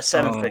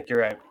 7th pick,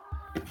 you're right.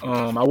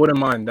 I wouldn't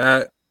mind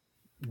that.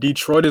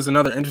 Detroit is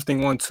another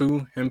interesting one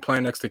too. Him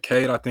playing next to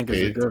Cade, I think,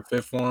 is a good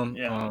fit for him.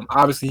 Yeah.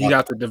 Obviously, he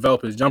got to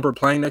develop his jumper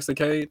playing next to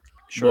Cade,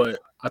 but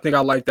I think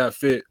I like that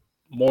fit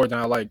more than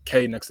I like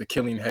Cade next to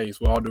Killian Hayes.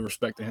 With all due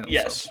respect to him.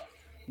 Yes. So.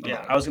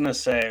 Yeah, I was gonna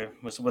say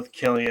with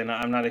Killian,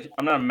 I'm not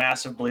a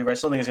massive believer. I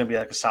still think he's gonna be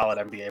like a solid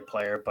NBA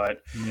player,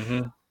 but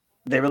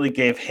they really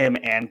gave him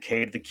and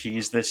Cade the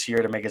keys this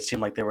year to make it seem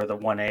like they were the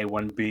 1A,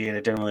 1B, and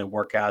it didn't really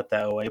work out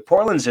that way.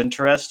 Portland's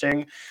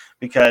interesting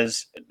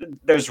because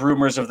there's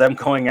rumors of them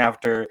going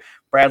after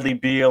Bradley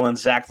Beal and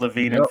Zach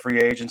LaVine in free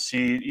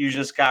agency. You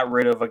just got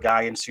rid of a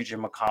guy in CJ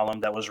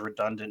McCollum that was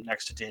redundant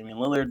next to Damian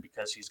Lillard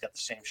because he's got the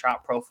same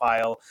shot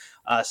profile,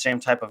 same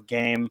type of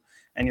game,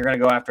 and you're going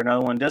to go after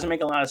another one. Doesn't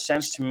make a lot of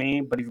sense to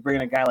me, but if you bring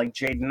in a guy like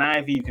Jaden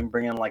Ivey, you can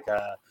bring in like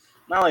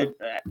not only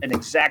an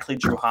exactly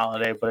Drew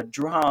Holiday, but a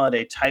Drew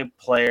Holiday type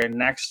player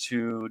next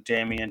to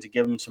Damian to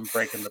give him some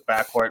break in the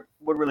backcourt.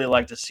 Would really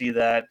like to see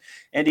that.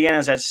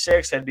 Indiana's at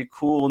 6. That'd be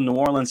cool. New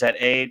Orleans at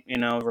 8,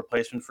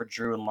 replacement for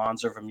Drew and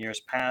Lonzo from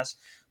years past.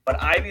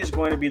 But Ivy is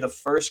going to be the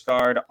first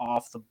guard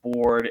off the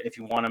board. If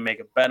you want to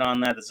make a bet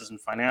on that, this isn't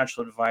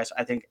financial advice.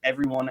 I think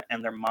everyone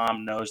and their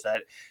mom knows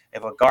that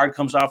if a guard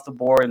comes off the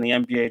board in the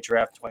NBA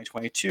draft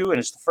 2022 and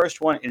it's the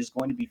first one, it is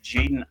going to be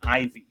Jaden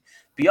Ivey.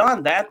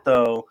 Beyond that,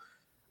 though,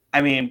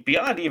 I mean,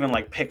 beyond even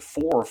like pick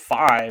 4 or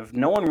 5,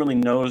 no one really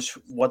knows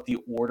what the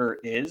order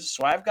is.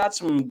 So I've got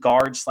some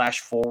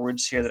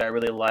guard/forwards here that I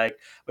really like.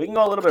 We can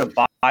go a little bit of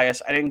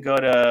bias. I didn't go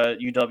to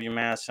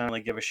UW-Mass. I don't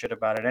really give a shit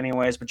about it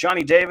anyways. But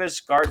Johnny Davis,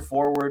 guard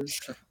forward,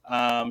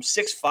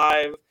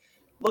 6'5",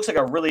 looks like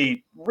a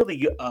really,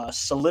 really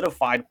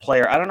solidified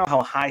player. I don't know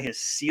how high his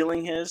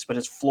ceiling is, but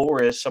his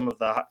floor is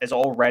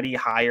already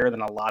higher than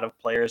a lot of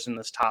players in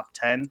this top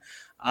 10.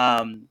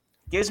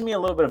 Gives me a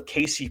little bit of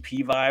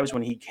KCP vibes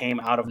when he came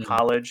out of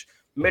college.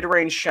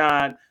 Mid-range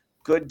shot,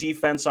 good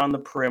defense on the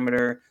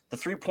perimeter. The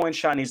three-point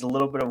shot needs a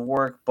little bit of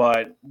work,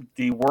 but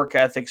the work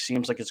ethic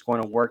seems like it's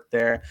going to work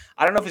there.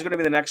 I don't know if he's going to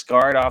be the next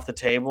guard off the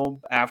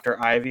table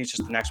after Ivy. It's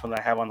just the next one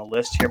that I have on the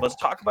list here. But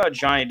let's talk about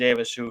Johnny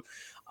Davis, who,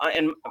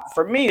 and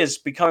for me, is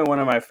becoming one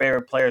of my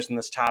favorite players in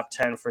this top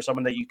 10 for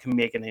someone that you can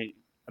make an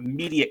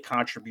immediate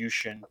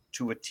contribution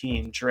to a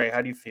team. Dre,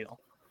 how do you feel?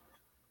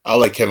 I'll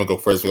let Kevin go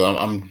first because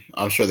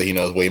I'm sure that he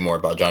knows way more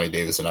about Johnny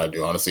Davis than I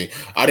do. Honestly,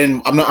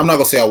 I'm not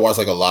gonna say I watched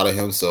like a lot of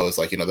him, so it's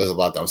like there's a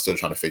lot that I'm still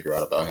trying to figure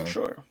out about him.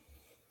 Sure.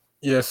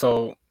 Yeah.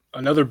 So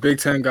another Big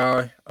Ten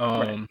guy.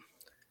 Right.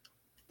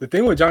 The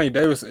thing with Johnny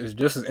Davis is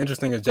just as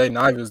interesting as Jaden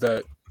Ivey is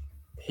that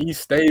he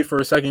stayed for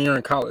a second year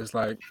in college.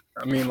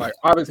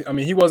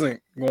 Obviously, he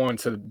wasn't going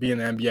to be in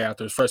the NBA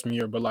after his freshman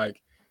year, but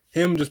like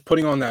him just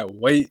putting on that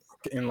weight.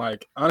 And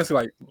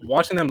honestly,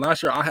 watching him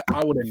last year, I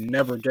would have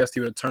never guessed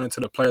he would have turned into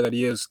the player that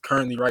he is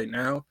currently right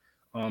now.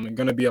 And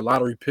going to be a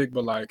lottery pick.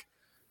 But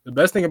the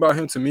best thing about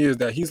him to me is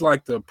that he's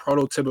like the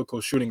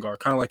prototypical shooting guard,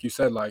 kind of like you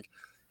said.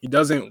 He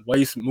doesn't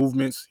waste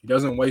movements, he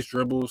doesn't waste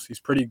dribbles.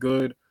 He's pretty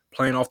good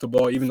playing off the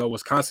ball, even though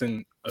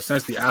Wisconsin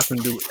essentially asked him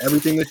to do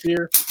everything this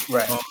year.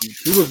 Right.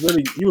 He was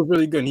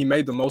really good. And he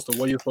made the most of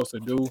what he was supposed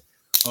to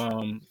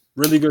do.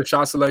 Really good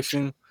shot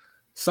selection.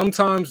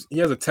 Sometimes he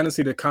has a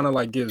tendency to kind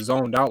of get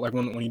zoned out,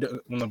 when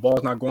the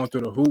ball's not going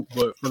through the hoop.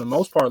 But for the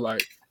most part,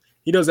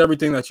 he does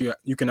everything that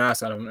you can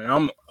ask out of him. And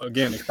I'm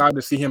again excited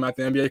to see him at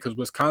the NBA because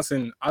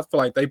Wisconsin, I feel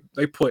like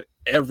they put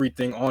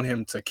everything on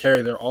him to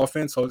carry their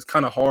offense. So it's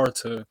kind of hard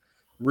to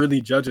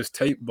really judge his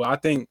tape. But I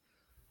think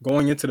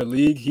going into the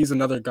league, he's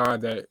another guy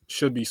that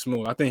should be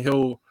smooth. I think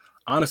he'll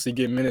honestly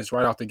get minutes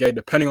right out the gate,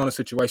 depending on the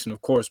situation,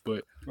 of course.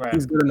 But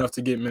he's good enough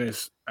to get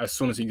minutes as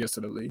soon as he gets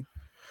to the league.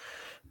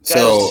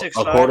 So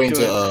according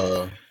to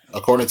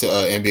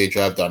NBA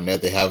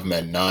Draft.net, they have him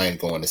at 9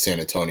 going to San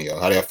Antonio.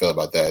 How do y'all feel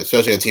about that?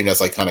 Especially a team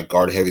that's kind of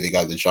guard heavy. They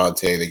got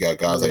DeJounte, they got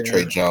guys like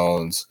Trey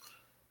Jones.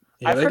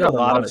 Yeah, I've heard a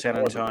lot of San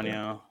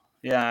Antonio.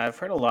 Yeah, I've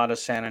heard a lot of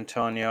San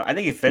Antonio. I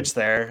think he fits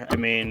there. I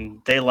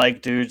mean, they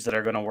like dudes that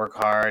are going to work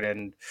hard,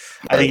 and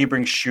I think he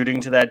brings shooting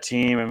to that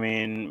team. I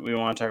mean, we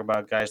want to talk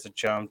about guys that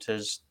jumped.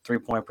 His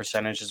three-point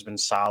percentage has been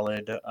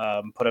solid,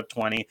 put up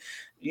 20.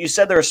 You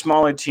said they're a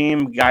smaller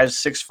team. Guy's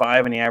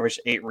 6'5", and he averaged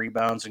 8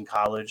 rebounds in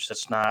college.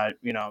 That's not,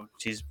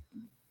 he's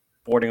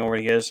boarding over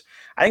he is.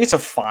 I think it's a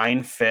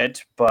fine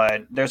fit,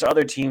 but there's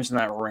other teams in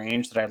that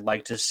range that I'd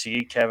like to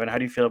see. Kevin, how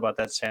do you feel about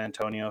that San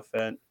Antonio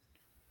fit?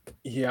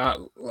 Yeah,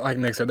 like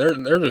Nick said,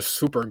 they're just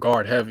super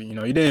guard heavy. You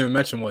didn't even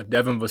mention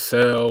Devin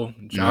Vassell,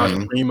 Josh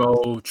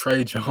Primo,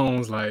 Trey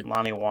Jones, like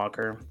Lonnie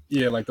Walker.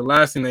 Yeah, like the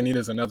last thing they need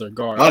is another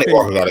guard. Lonnie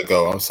Walker got to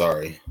go. I'm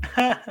sorry.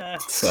 You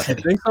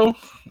think so?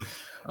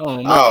 I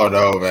don't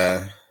know,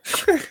 man.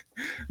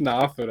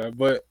 Nah, I feel that,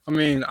 but I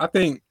mean, I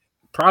think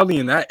probably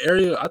in that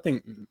area, I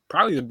think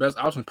probably the best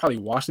option is probably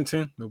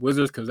Washington, the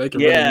Wizards, because they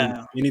can really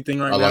do anything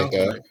right now. Like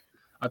that. Like,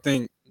 I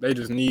think they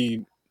just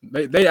need.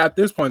 They at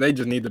this point they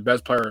just need the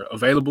best player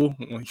available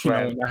when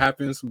that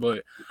happens.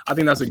 But I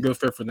think that's a good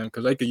fit for them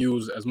because they could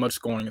use as much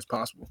scoring as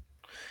possible.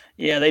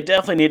 Yeah, they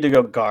definitely need to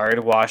go guard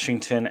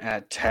Washington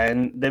at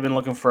 10. They've been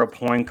looking for a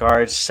point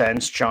guard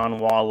since John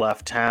Wall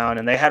left town,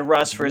 and they had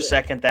Russ for a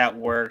second. That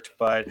worked,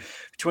 but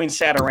between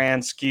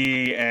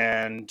Satoransky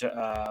and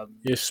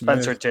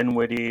Spencer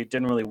Dinwiddie,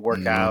 didn't really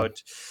work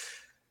out.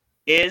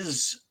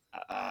 Is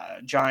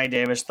Johnny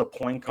Davis the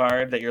point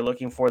guard that you're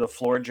looking for, the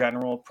floor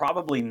general?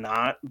 Probably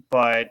not,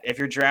 but if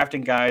you're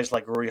drafting guys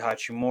like Rui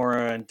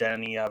Hachimura and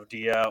Denny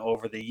Avdia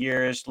over the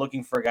years,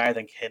 looking for a guy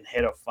that can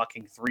hit a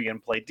fucking three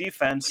and play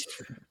defense,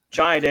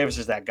 Johnny Davis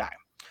is that guy.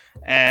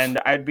 And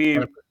I'd be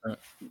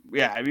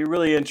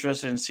really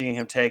interested in seeing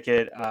him take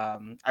it.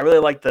 I really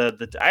like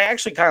I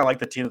actually kind of like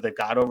the team that they've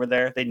got over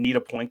there. They need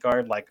a point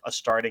guard, like a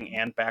starting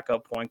and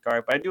backup point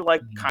guard, but I do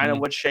like kind of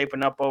what's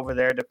shaping up over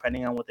there,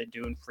 depending on what they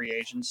do in free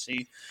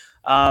agency.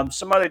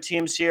 Some other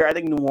teams here, I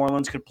think New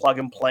Orleans could plug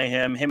and play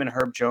him. Him and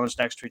Herb Jones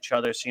next to each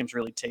other seems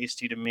really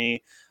tasty to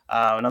me.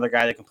 Another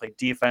guy that can play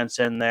defense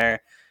in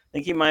there. I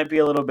think he might be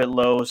a little bit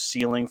low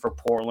ceiling for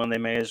Portland. They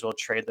may as well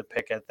trade the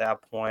pick at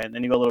that point. And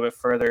then you go a little bit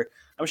further.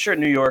 I'm sure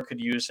New York could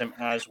use him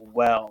as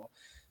well.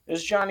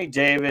 There's Johnny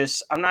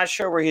Davis. I'm not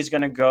sure where he's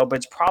going to go, but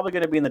it's probably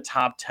going to be in the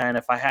top 10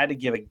 if I had to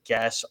give a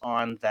guess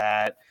on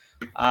that.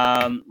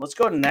 Let's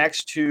go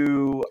next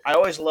to. I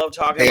always love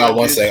talking. Hang on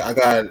one sec. I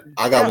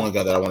got one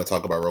guy that I want to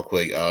talk about real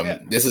quick.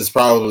 This is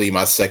probably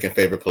my second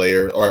favorite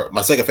player, or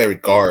my second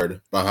favorite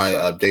guard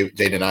behind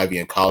Jaden Ivey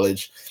in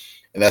college.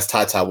 And that's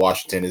Ty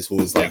Washington, who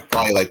is like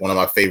probably like one of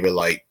my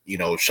favorite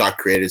shot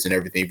creators and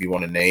everything if you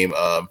want to name.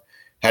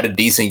 Had a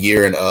decent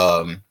year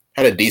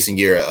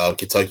at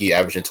Kentucky,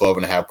 averaging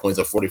 12.5 points,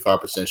 at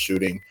 45%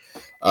 shooting.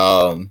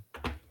 How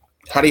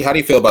do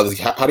you feel about this?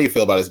 How do you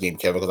feel about his game,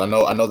 Kevin? Because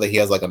I know that he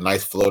has like a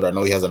nice floater. I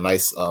know he has a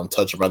nice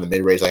touch around the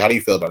mid range. Like, how do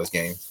you feel about his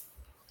game?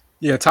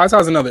 Yeah, Ty's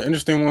another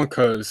interesting one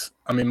because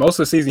I mean most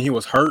of the season he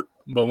was hurt,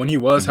 but when he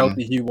was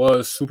healthy, he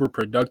was super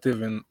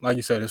productive. And like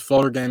you said, his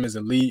floater game is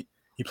elite.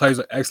 He plays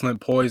with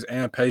excellent poise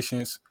and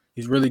patience.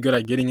 He's really good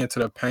at getting into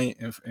the paint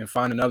and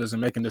finding others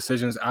and making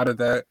decisions out of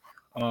that.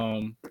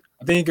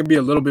 I think he can be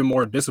a little bit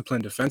more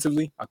disciplined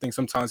defensively. I think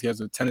sometimes he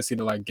has a tendency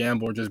to like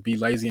gamble or just be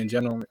lazy in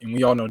general. And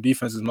we all know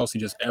defense is mostly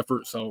just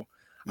effort. So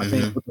I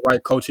think with the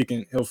right coach,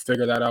 he'll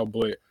figure that out.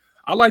 But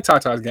I like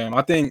Ty's game.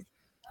 I think,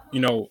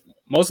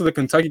 most of the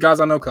Kentucky guys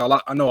I know, because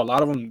I know a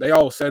lot of them, they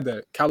all said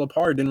that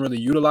Calipari didn't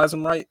really utilize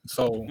him right.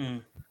 So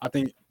I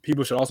think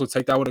people should also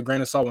take that with a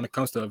grain of salt when it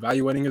comes to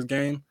evaluating his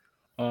game.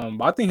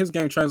 But I think his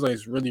game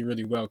translates really,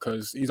 really well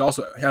because he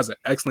has an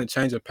excellent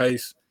change of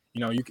pace.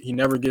 He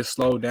never gets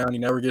slowed down. He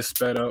never gets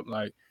sped up.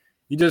 Like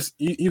he's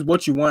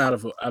what you want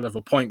out of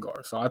a point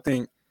guard. So I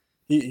think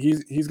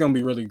he's going to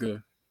be really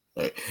good.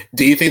 Right.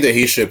 Do you think that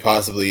he should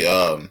possibly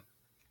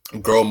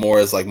grow more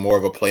as like more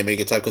of a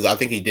playmaker type? Because I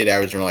think he did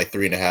average around like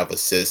 3.5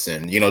 assists,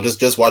 and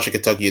just watching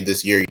Kentucky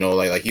this year,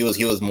 like he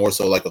was more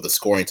so like of the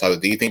scoring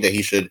type. Do you think that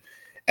he should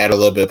add a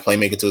little bit of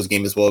playmaker to his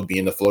game as well,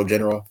 being the floor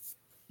general?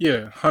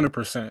 Yeah,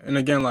 100%. And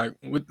again, like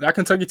with that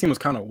Kentucky team was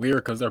kind of weird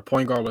because their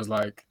point guard was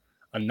like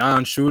a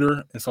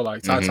non-shooter, and so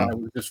like Ty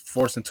was just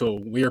forced into a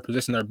weird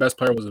position. Their best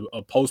player was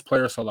a post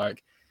player, so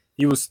like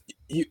he was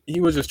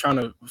just trying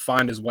to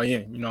find his way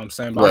in. You know what I'm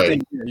saying? But I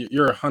think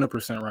you're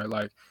 100% right.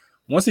 Like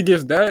once he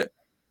gets that,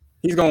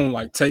 he's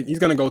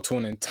gonna go to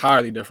an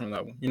entirely different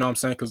level. You know what I'm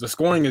saying? Because the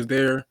scoring is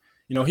there.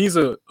 He's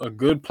a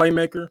good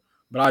playmaker,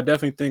 but I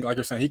definitely think, like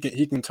you're saying,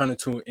 he can turn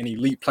into an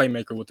elite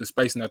playmaker with the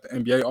spacing that the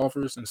NBA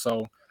offers, and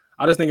so.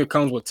 I just think it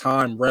comes with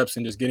time, reps,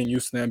 and just getting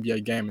used to the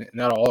NBA game, and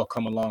that'll all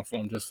come along for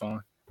him just fine.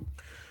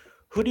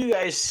 Who do you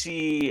guys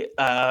see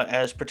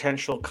as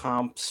potential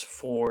comps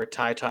for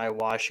Ty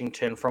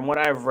Washington? From what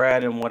I've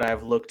read and what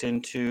I've looked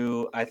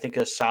into, I think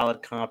a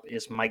solid comp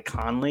is Mike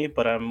Conley,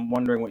 but I'm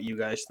wondering what you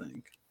guys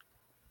think.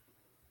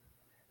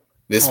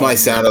 This might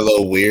sound a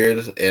little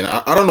weird, and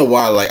I don't know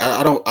why. Like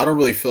I don't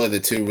really feel like the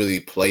two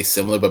really play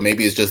similar, but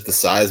maybe it's just the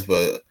size.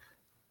 But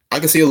I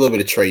can see a little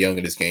bit of Trae Young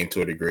in this game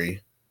to a degree.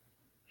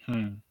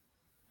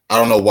 I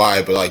don't know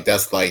why, but like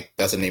that's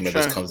a name that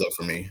just comes up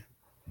for me.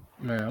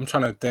 Man, I'm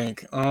trying to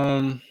think.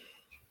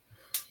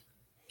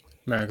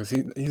 Because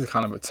he's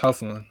kind of a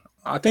tough one.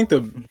 I think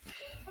the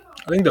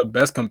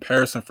best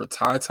comparison for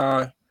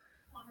Ty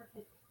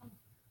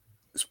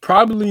is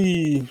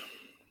probably.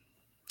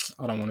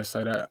 I don't want to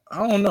say that.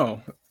 I don't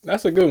know.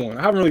 That's a good one.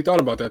 I haven't really thought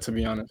about that, to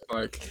be honest.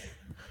 Like,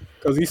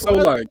 because he's so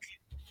like.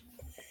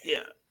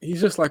 Yeah.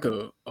 He's just like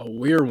a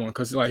weird one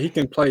because like he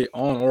can play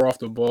on or off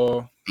the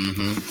ball.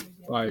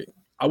 Like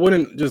I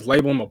wouldn't just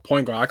label him a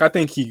point guard. Like I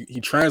think he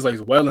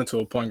translates well into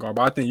a point guard,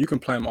 but I think you can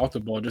play him off the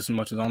ball just as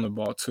much as on the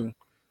ball too.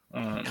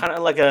 Kind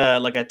of like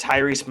a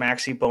Tyrese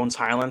Maxey, Bones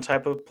Highland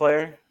type of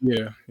player.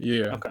 Yeah.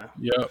 Okay.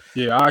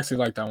 Yeah. I actually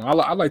like that one.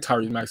 I like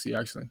Tyrese Maxey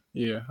actually.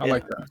 Yeah, I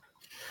like that.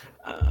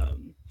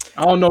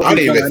 I don't know. I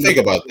didn't even think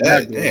about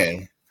that.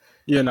 Man.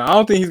 Yeah, no, I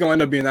don't think he's gonna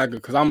end up being that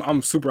good because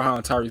I'm super high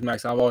on Tyrese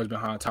Maxey. I've always been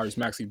high on Tyrese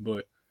Maxey,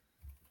 but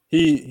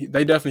they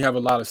definitely have a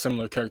lot of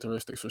similar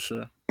characteristics for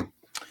sure.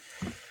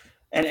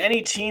 And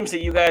any teams that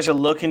you guys are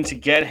looking to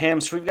get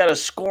him, so we've got a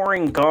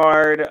scoring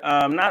guard,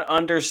 not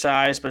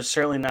undersized, but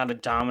certainly not a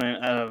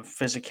dominant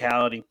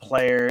physicality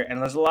player.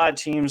 And there's a lot of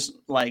teams,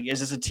 like, is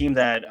this a team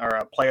that, or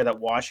a player that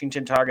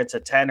Washington targets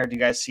at 10, or do you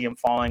guys see him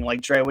falling?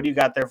 Like, Dre, what do you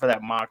got there for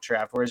that mock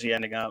draft? Where's he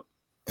ending up?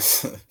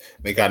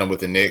 They got him with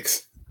the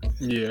Knicks.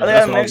 Yeah. Are they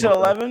got Knicks at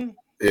 11?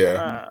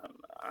 Yeah.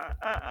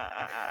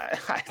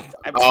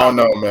 I don't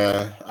know,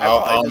 man. I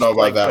don't know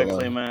about that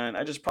quickly, one. Man.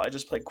 I just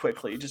play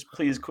quickly. Just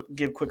please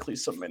give quickly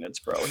some minutes,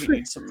 bro. He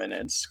needs some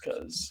minutes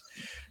because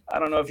I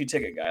don't know if you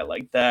take a guy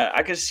like that.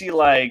 I could see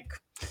like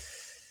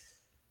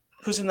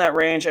who's in that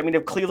range. I mean,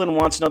 if Cleveland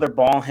wants another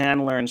ball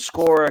handler and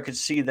scorer, I could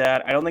see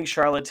that. I don't think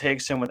Charlotte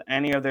takes him with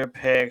any of their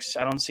picks.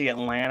 I don't see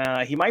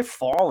Atlanta. He might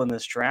fall in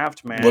this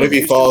draft, man. What if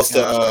he falls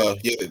to?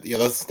 Yeah,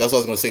 that's what I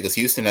was going to say because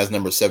Houston has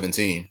number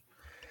 17.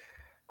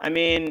 I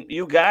mean,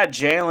 you got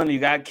Jalen, you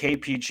got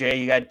KPJ,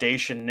 you got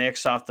Dacian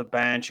Nix off the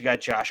bench, you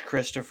got Josh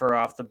Christopher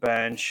off the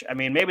bench. I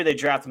mean, maybe they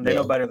draft him. They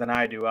know better than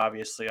I do.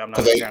 Obviously, I'm not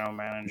a general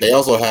manager. They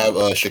also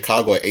have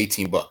Chicago at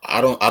 18, but I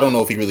don't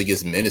know if he really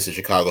gets minutes in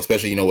Chicago,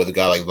 especially with a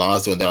guy like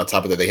Lonzo, and then on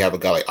top of that, they have a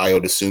guy like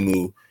Ayo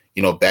Dosunmu,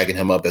 backing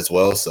him up as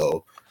well.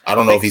 So I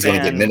don't know if he's going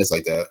to get minutes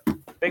like that.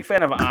 Big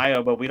fan of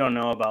Ayo, but we don't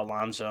know about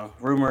Lonzo.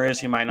 Rumor is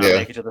he might not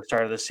make it to the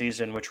start of the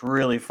season, which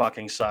really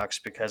fucking sucks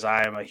because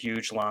I am a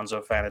huge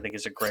Lonzo fan. I think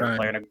he's a great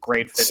player and a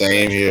great fit for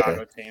the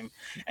Chicago team.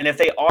 And if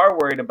they are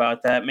worried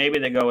about that, maybe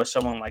they go with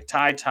someone like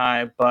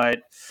Ty.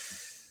 But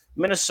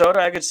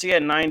Minnesota, I could see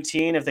at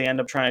 19 if they end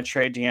up trying to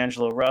trade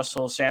D'Angelo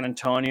Russell. San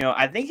Antonio,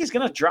 I think he's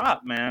going to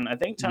drop, man. I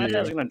think Ty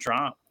is going to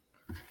drop.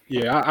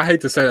 Yeah, I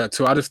hate to say that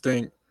too. I just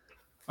think,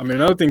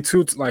 another thing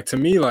too, like to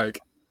me, like,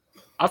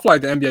 I feel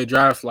like the NBA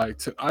draft,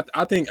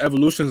 I think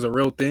evolution is a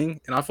real thing,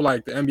 and I feel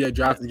like the NBA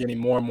draft is getting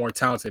more and more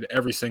talented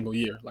every single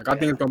year. Like, I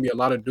think it's going to be a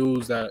lot of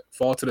dudes that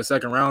fall to the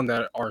second round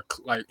that are,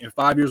 like, in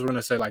 5 years, we're going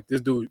to say, like, this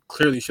dude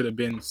clearly should have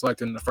been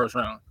selected in the first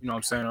round. You know what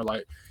I'm saying? Or,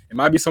 like, it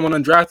might be someone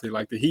undrafted.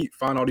 Like, the Heat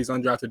find all these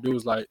undrafted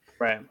dudes. Like,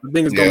 I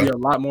think it's going to be a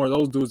lot more of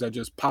those dudes that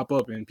just pop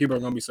up, and people are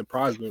going to be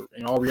surprised. But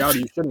in all reality,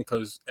 you shouldn't,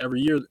 because every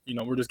year,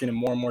 we're just getting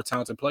more and more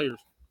talented players.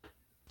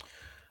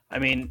 I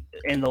mean,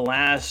 in the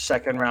last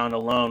second round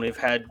alone, we've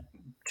had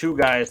two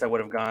guys that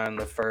would have gone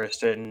the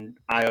first, and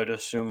Ayo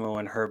Dosunmu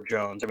and Herb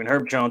Jones. I mean,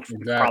 Herb Jones is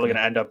probably going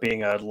to end up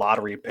being a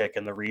lottery pick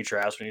in the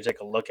redraft when you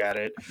take a look at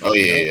it. Oh,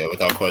 yeah,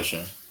 without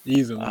question.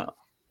 Easily.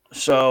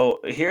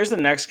 So here's the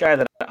next guy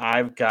that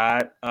I've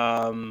got,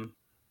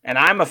 and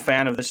I'm a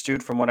fan of this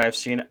dude from what I've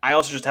seen. I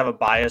also just have a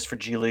bias for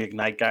G League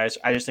Ignite guys.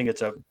 I just think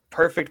it's a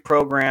perfect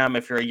program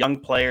if you're a young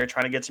player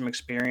trying to get some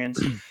experience.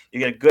 You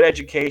get a good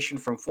education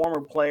from former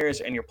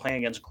players, and you're playing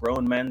against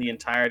grown men the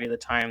entirety of the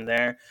time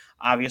there.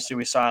 Obviously,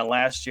 we saw it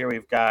last year.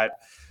 We've got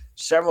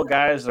several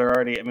guys that are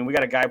already – we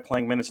got a guy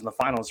playing minutes in the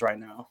finals right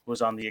now who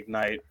was on the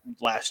Ignite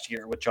last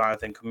year with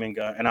Jonathan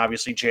Kuminga, and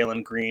obviously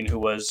Jalen Green, who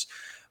was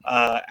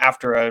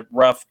after a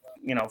rough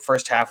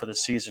first half of the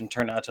season,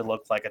 turned out to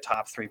look like a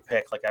top 3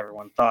 pick like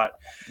everyone thought.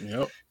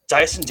 Yep.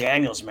 Dyson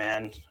Daniels,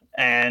 man.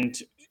 And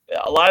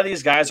a lot of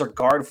these guys are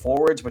guard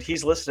forwards, but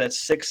he's listed at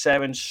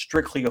 6'7",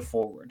 strictly a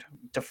forward.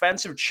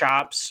 Defensive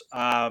chops,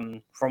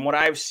 from what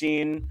I've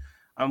seen,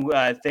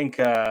 I think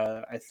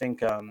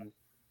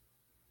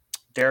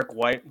Derek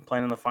White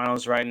playing in the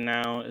finals right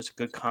now is a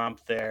good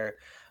comp there.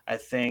 I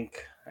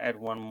think I had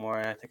one more.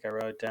 I think I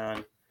wrote it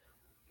down.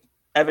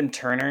 Evan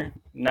Turner,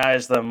 not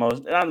the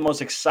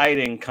most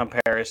exciting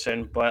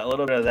comparison, but a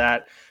little bit of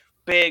that.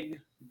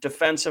 Big,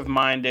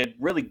 defensive-minded,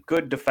 really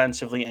good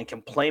defensively, and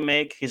can play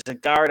make. He's a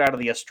guard out of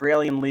the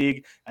Australian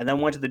League and then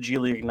went to the G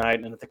League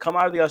Ignite. And if they come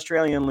out of the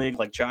Australian League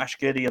like Josh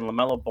Giddey and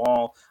LaMelo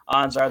Ball,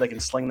 odds are they can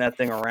sling that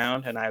thing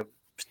around. And I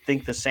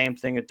think the same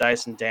thing with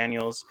Dyson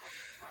Daniels.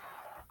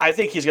 I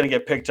think he's going to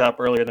get picked up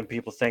earlier than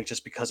people think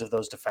just because of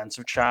those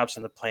defensive chops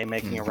and the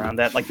playmaking around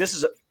that. Like, this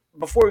is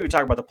before we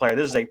talk about the player,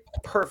 this is a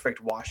perfect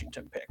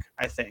Washington pick,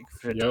 I think,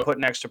 to put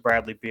next to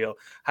Bradley Beal.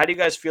 How do you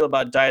guys feel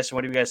about Dyson?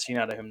 What have you guys seen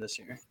out of him this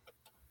year?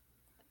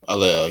 I'll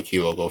let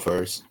Kiwo go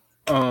first.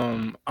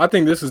 I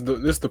think this is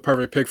the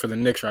perfect pick for the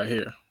Knicks right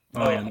here.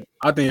 I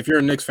think if you're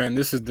a Knicks fan,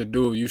 this is the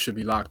dude you should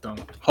be locked on.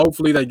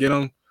 Hopefully they get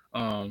him.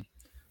 I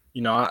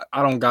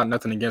don't got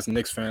nothing against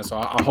Knicks fans, so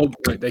I hope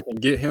that they can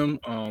get him.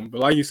 But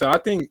like you said, I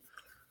think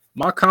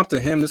my comp to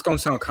him, this is going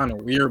to sound kind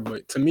of weird,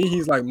 but to me,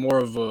 he's like more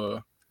of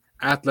a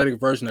athletic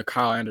version of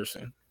Kyle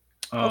Anderson.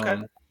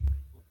 I'm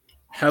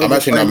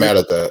actually not mad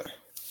at that.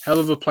 Hell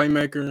of a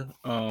playmaker.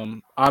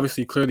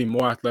 Obviously, clearly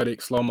more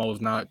athletic. Slow-mo is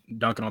not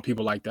dunking on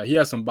people like that. He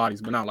has some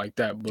bodies, but not like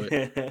that.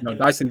 But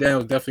Dyson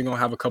Daniels definitely gonna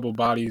have a couple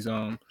bodies.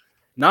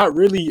 not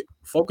really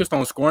focused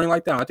on scoring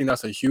like that. I think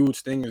that's a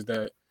huge thing is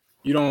that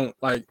you don't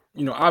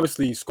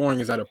obviously scoring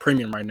is at a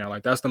premium right now.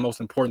 Like that's the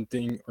most important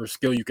thing or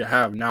skill you can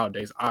have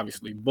nowadays,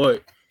 obviously.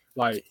 But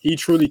like he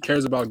truly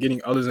cares about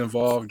getting others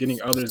involved,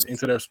 getting others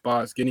into their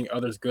spots, getting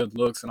others good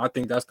looks. And I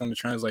think that's going to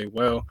translate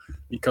well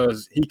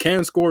because he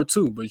can score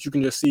too, but you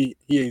can just see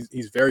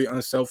he's very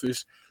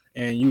unselfish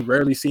and you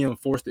rarely see him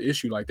force the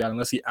issue like that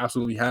unless he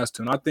absolutely has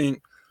to. And I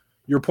think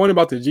your point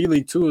about the G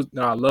League too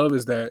that I love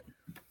is that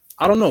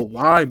I don't know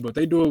why, but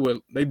they've done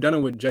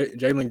it with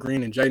Jalen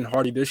Green and Jaden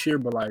Hardy this year.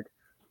 But like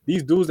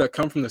these dudes that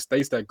come from the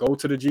states that go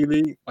to the G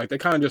League, like they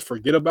kind of just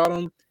forget about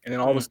them, and then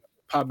all of a sudden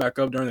pop back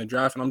up during the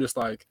draft. And I'm just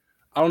like,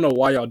 I don't know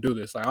why y'all do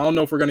this. Like I don't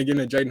know if we're gonna get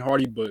into Jaden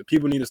Hardy, but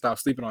people need to stop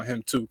sleeping on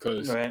him too,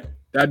 because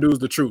that dude's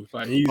the truth.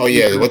 Like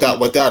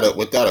without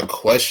a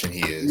question,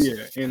 he is.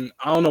 Yeah, and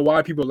I don't know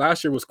why people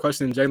last year was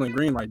questioning Jalen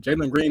Green. Like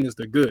Jalen Green is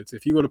the goods.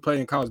 If he would have played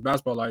in college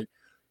basketball, like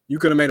you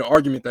could have made an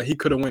argument that he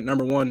could have went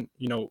number one,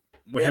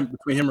 with him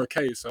between him or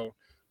K. So,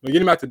 but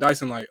getting back to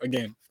Dyson, like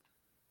again,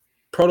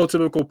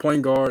 prototypical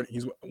point guard.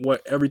 He's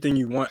everything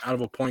you want out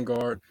of a point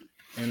guard.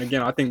 And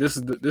again, I think this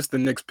is the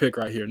Knicks pick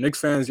right here. Knicks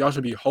fans, y'all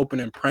should be hoping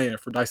and praying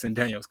for Dyson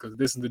Daniels because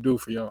this is the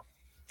dude for y'all.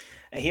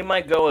 And he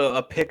might go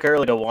a pick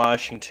early to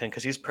Washington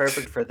because he's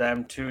perfect for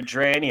them too.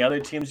 Dre, any other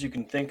teams you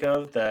can think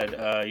of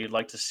that you'd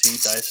like to see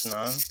Dyson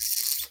on?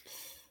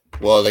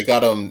 Well, they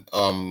got him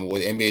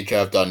with NBA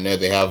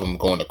Draft.net. They have him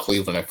going to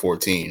Cleveland at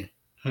 14.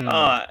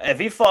 If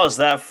he falls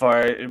that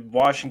far,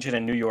 Washington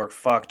and New York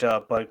fucked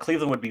up, but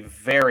Cleveland would be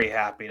very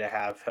happy to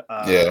have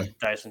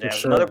Dyson Daniels.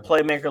 Sure. Another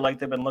playmaker like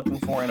they've been looking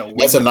for in a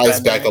That's a nice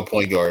backup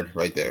point guard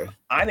right there.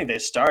 I think they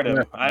start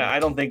him. I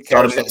don't think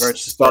start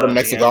him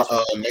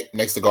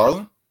next to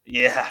Garland.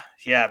 Yeah,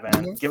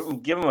 man.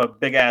 Give him a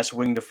big ass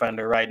wing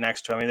defender right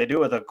next to him. I mean, they do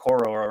it with a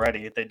Coro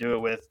already. They do it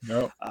with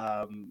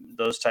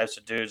those types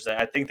of dudes.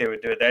 I think they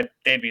would do it.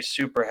 They'd be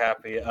super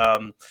happy.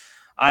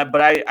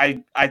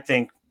 I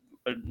think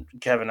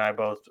Kevin and I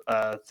both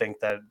think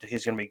that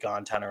he's going to be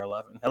gone 10 or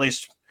 11. At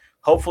least,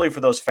 hopefully for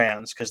those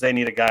fans, because they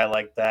need a guy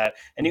like that.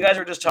 And you guys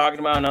were just talking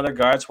about another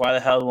guards. Why the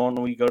hell won't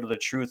we go to the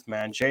truth,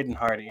 man? Jaden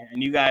Hardy.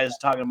 And you guys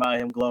talking about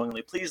him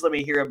glowingly. Please let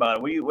me hear about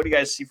it. What do you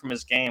guys see from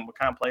his game? What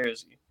kind of player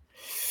is he?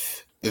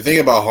 The thing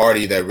about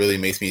Hardy that really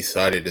makes me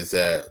excited is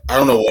that I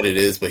don't know what it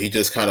is, but he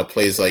just kind of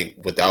plays like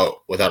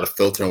without a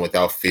filter and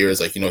without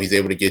fears. Like, he's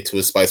able to get to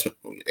his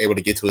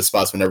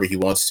spots whenever he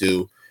wants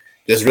to.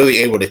 Just really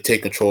able to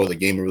take control of the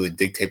game and really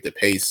dictate the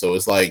pace. So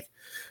it's like,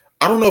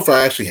 I don't know if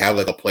I actually have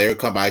like a player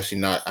come. I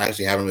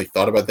actually haven't really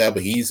thought about that.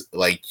 But he's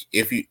like,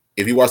 if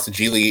you watch the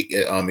G League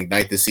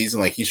Ignite this season,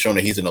 like he's shown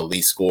that he's an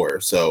elite scorer.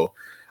 So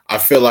I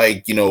feel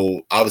like,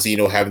 obviously,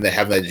 having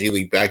that G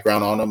League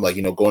background on him, like,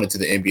 going into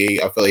the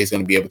NBA, I feel like he's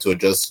going to be able to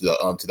adjust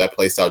to that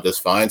play style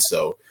just fine.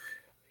 So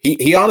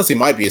he honestly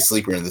might be a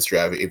sleeper in this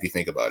draft if you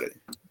think about it.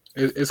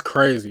 It's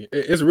crazy.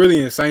 It's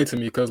really insane to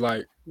me because,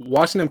 like,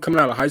 watching him coming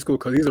out of high school,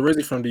 because he's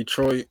originally from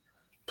Detroit,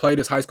 played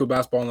his high school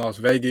basketball in Las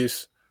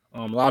Vegas. A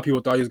lot of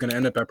people thought he was going to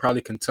end up at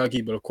probably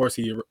Kentucky, but of course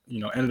he,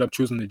 ended up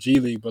choosing the G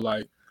League. But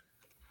like,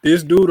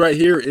 this dude right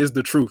here is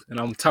the truth, and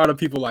I'm tired of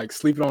people like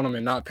sleeping on him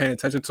and not paying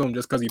attention to him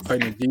just because he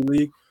played in the G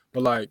League.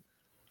 But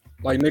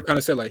like Nick kind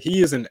of said, like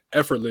he is an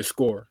effortless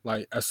scorer.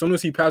 Like as soon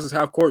as he passes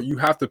half court, you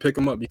have to pick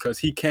him up because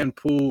he can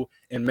pull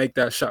and make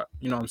that shot.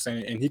 You know what I'm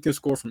saying? And he can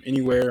score from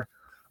anywhere.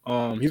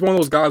 He's one of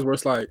those guys where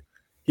it's like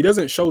he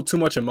doesn't show too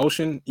much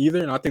emotion either,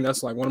 and I think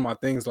that's like one of my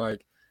things.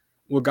 Like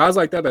with guys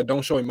like that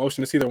don't show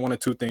emotion, it's either one of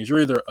two things: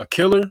 you're either a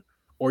killer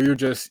or you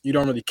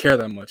don't really care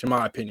that much, in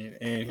my opinion.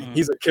 And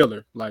he's a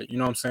killer. Like, you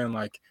know what I'm saying?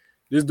 Like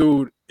this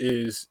dude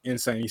is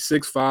insane. He's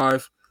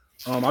 6'5".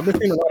 I've been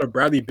seeing a lot of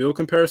Bradley Beal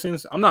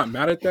comparisons. I'm not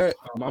mad at that.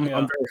 I'm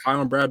very high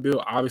on Brad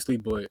Beal, obviously,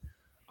 but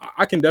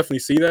I can definitely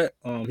see that.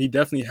 He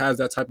definitely has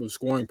that type of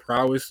scoring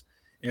prowess,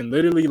 and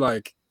literally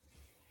like.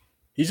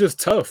 He's just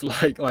tough.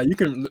 Like you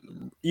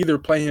can either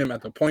play him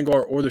at the point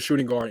guard or the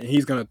shooting guard, and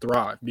he's gonna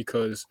thrive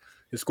because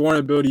his scoring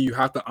ability you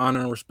have to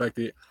honor and respect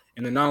it.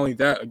 And then not only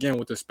that, again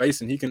with the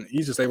spacing,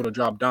 he's just able to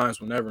drop dimes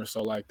whenever.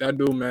 So like that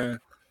dude, man,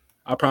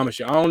 I promise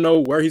you, I don't know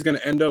where he's gonna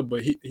end up,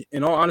 but he,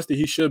 in all honesty,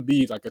 he should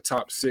be like a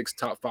top 6,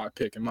 top 5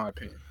 pick in my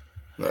opinion.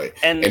 Right,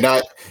 and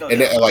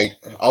like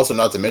also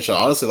not to mention,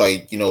 honestly,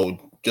 like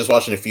just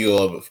watching a few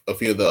of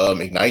the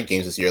Ignite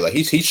games this year, like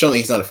he's shown that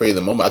he's not afraid of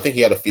the moment. I think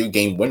he had a few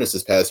game winners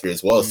this past year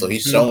as well. So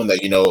he's shown that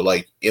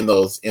like in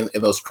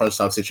those crunch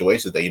time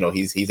situations that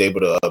he's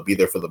able to be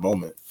there for the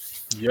moment.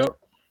 Yep.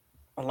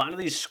 A lot of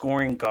these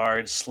scoring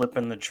guards slip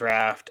in the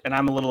draft, and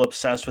I'm a little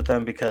obsessed with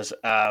them because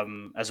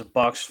as a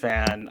Bucks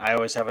fan, I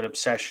always have an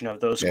obsession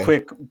of those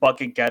quick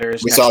bucket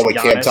getters. We saw it with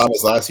Cam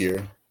Thomas last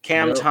year.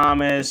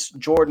 Thomas,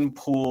 Jordan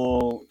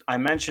Poole. I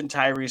mentioned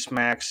Tyrese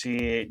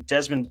Maxey.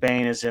 Desmond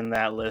Bane is in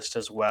that list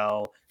as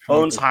well.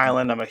 Bones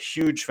Highland. I'm a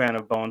huge fan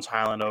of Bones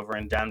Highland over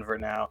in Denver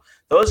now.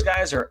 Those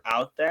guys are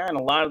out there, and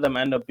a lot of them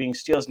end up being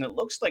steals. And it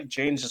looks like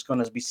Jaden's just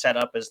going to be set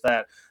up as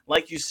that.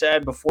 Like you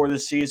said, before the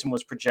season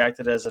was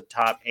projected as a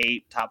top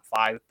 8, top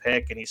 5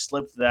 pick, and he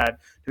slipped that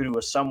due to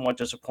a somewhat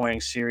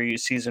disappointing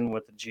season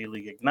with the G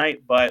League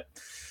Ignite. But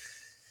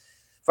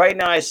Right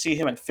now, I see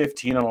him at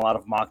 15 on a lot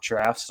of mock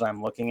drafts that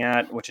I'm looking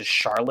at, which is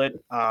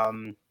Charlotte.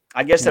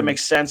 I guess that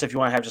makes sense if you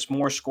want to have just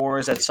more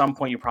scores. At some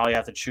point, you probably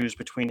have to choose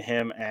between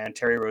him and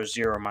Terry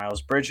Rozier or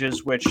Miles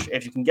Bridges, which,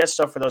 if you can get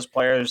stuff for those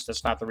players,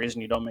 that's not the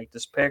reason you don't make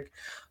this pick.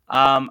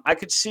 I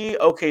could see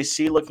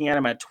OKC looking at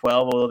him at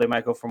 12, although they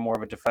might go for more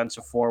of a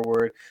defensive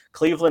forward.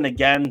 Cleveland,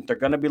 again, they're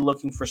going to be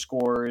looking for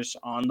scores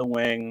on the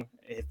wing.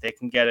 If they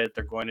can get it,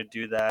 they're going to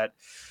do that.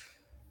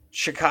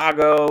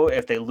 Chicago,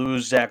 if they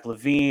lose Zach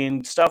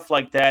LaVine, stuff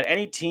like that.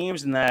 Any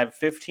teams in that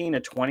 15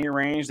 to 20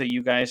 range that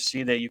you guys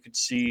see that you could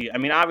see? I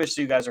mean,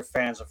 obviously, you guys are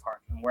fans of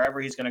Harden.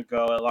 Wherever he's going to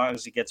go, as long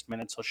as he gets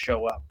minutes, he'll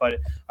show up. But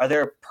are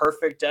there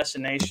perfect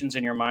destinations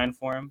in your mind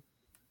for him?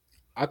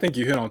 I think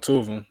you hit on two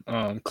of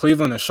them,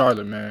 Cleveland and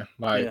Charlotte, man.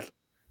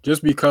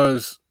 Just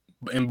because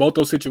in both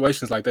those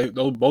situations, like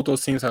both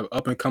those teams have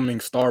up and coming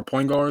star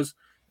point guards.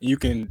 You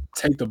can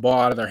take the ball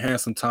out of their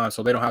hands sometimes,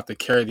 so they don't have to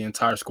carry the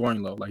entire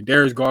scoring load. Like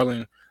Darius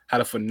Garland had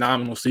a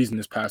phenomenal season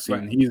this past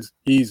season. Right.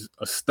 He's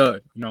a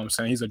stud. You know what I'm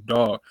saying? He's a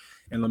dog.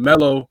 And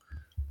LaMelo,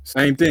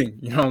 same thing.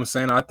 You know what I'm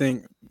saying? I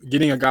think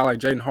getting a guy like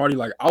Jaden Hardy,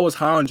 like I was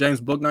high on James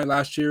Bouknight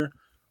last year.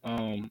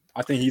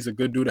 I think he's a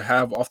good dude to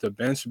have off the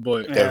bench,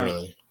 but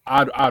definitely.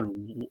 I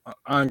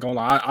ain't gonna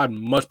lie. I'd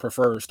much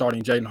prefer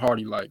starting Jaden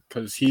Hardy, like,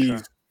 because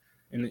he's,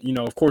 and you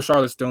know, of course,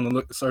 Charlotte's still in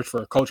the search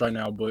for a coach right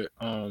now, but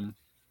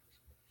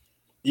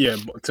yeah,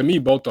 to me,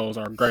 both those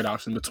are a great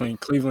options between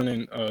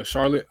Cleveland and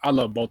Charlotte. I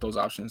love both those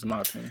options, in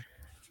my opinion.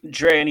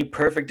 Dre, any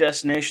perfect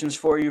destinations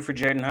for you for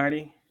Jaden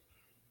Hardy?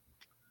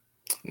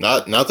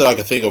 Not that I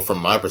can think of from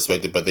my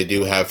perspective, but they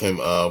do have him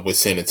with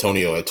San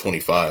Antonio at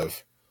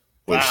 25,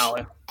 which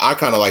I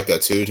kind of like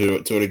that too,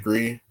 to a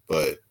degree.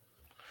 But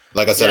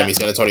like I said, I mean,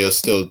 San Antonio is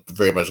still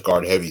very much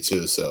guard heavy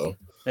too, so.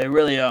 They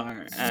really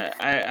are.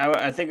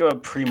 I think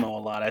about Primo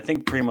a lot. I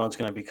think Primo's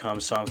going to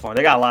become some form.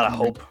 They got a lot of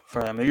hope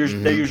for them. They're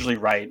usually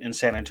right in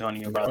San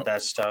Antonio about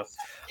that stuff.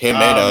 Him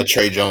and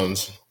Trey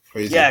Jones.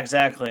 Crazy. Yeah,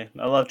 exactly.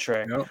 I love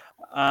Trey.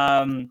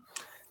 Yep.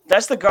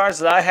 That's the guards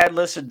that I had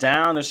listed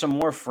down. There's some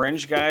more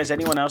fringe guys.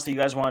 Anyone else that you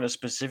guys wanted to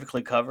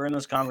specifically cover in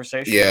this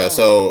conversation? Yeah,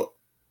 so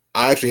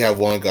I actually have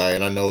one guy,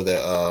 and I know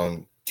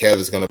that Kev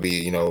is going to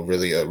be,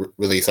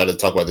 really excited to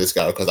talk about this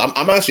guy because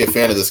I'm actually a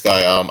fan of this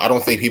guy. I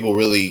don't think people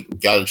really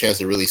got a chance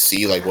to really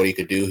see like what he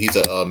could do. He's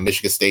a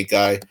Michigan State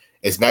guy.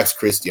 It's Max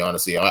Christie,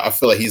 honestly. I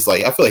feel like he's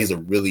a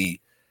really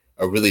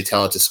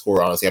talented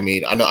scorer. Honestly, I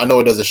mean, I know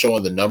it doesn't show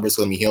in the numbers.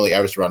 So I mean, he only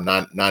averaged around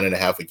nine and a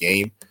half a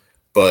game,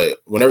 but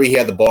whenever he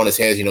had the ball in his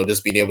hands,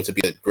 just being able to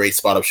be a great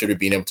spot up shooter,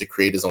 being able to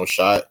create his own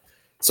shot.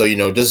 So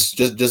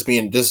just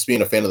being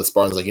a fan of the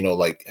Spartans,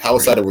 like how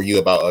excited were you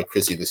about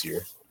Christie this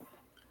year?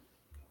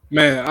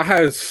 Man, I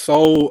had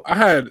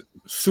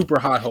super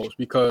high hopes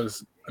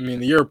because I mean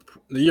the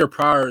year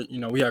prior,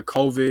 we had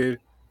COVID,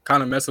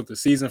 kind of messed up the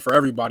season for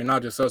everybody,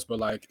 not just us, but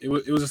like it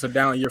was just a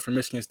down year for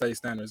Michigan State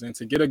standards. And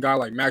to get a guy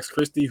like Max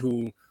Christie,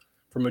 who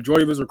for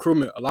majority of his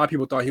recruitment, a lot of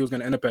people thought he was going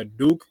to end up at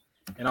Duke,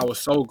 and I was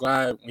so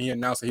glad when he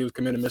announced that he was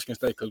committed to Michigan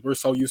State because we're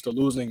so used to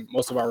losing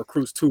most of our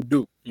recruits to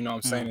Duke. You know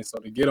what I'm saying? And so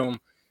to get him,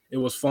 it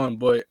was fun.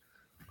 But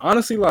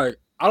honestly, like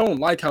I don't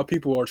like how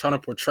people are trying to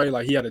portray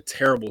like he had a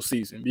terrible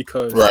season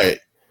because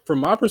from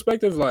my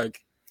perspective, like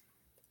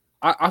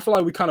I feel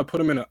like we kind of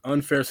put him in an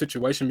unfair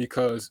situation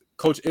because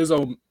Coach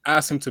Izzo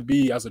asked him to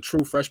be, as a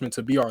true freshman,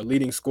 to be our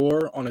leading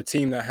scorer on a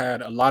team that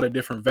had a lot of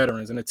different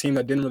veterans and a team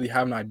that didn't really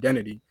have an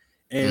identity.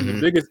 And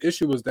the biggest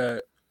issue was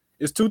that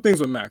it's two things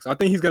with Max. I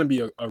think he's going to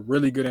be a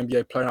really good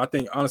NBA player. And I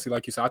think, honestly,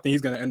 like you said, I think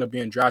he's going to end up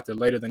being drafted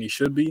later than he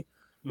should be.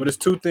 But it's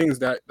two things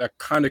that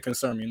kind of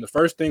concern me. And the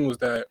first thing was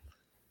that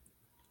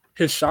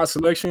his shot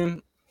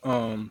selection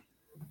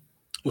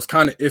was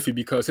kind of iffy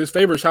because his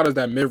favorite shot is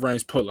that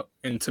mid-range pull-up.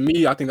 And to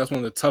me, I think that's one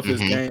of the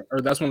toughest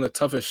that's one of the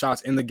toughest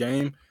shots in the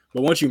game.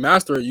 But once you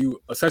master it, you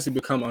essentially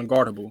become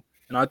unguardable.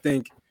 And I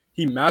think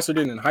he mastered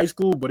it in high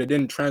school, but it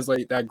didn't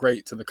translate that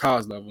great to the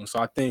college level. And so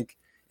I think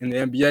in the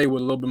NBA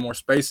with a little bit more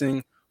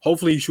spacing,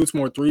 hopefully he shoots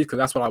more threes because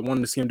that's what I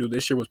wanted to see him do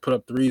this year was put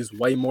up threes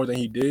way more than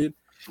he did.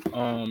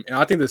 And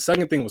I think the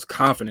second thing was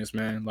confidence,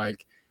 man.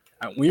 Like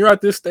when you're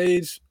at this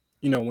stage,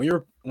 when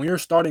you're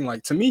starting,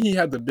 like to me, he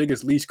had the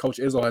biggest leash Coach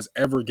Izzo has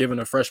ever given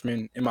a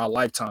freshman in my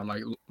lifetime,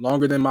 like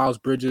longer than Miles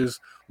Bridges,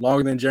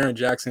 longer than Jaren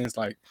Jackson's,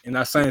 like, and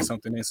that's saying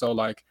something. And so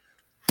like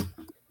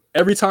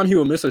every time he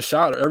would miss a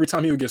shot or every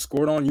time he would get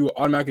scored on, you would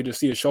automatically just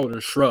see his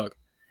shoulders shrug.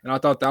 And I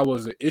thought that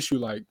was an issue.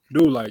 Like,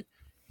 dude, like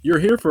you're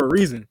here for a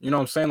reason. You know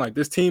what I'm saying? Like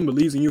this team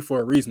believes in you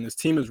for a reason. This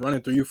team is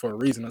running through you for a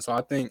reason. And so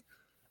I think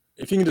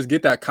if you can just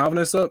get that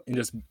confidence up and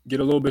just get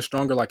a little bit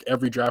stronger, like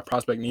every draft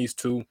prospect needs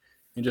to,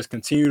 and just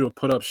continue to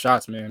put up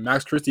shots, man.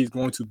 Max Christie is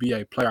going to be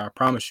a player, I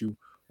promise you.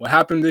 What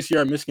happened this year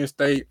at Michigan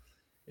State,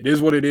 it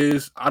is what it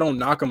is. I don't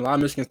knock him. A lot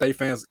of Michigan State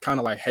fans kind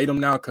of like hate him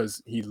now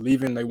because he's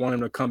leaving. They want him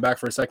to come back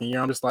for a second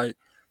year. I'm just like,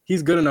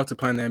 he's good enough to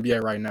play in the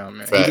NBA right now,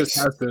 man. He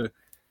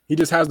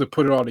just has to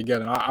put it all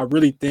together. And I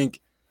really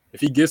think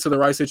if he gets to the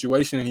right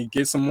situation and he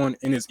gets someone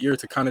in his ear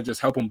to kind of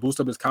just help him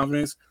boost up his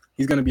confidence,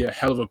 he's going to be a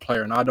hell of a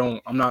player. And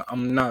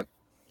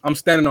I'm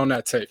standing on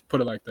that tape. Put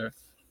it like that.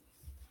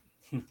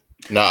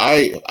 No,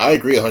 I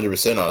agree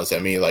 100%. Honestly, I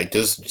mean, like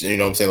just what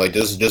I'm saying, like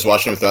just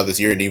watching him throughout this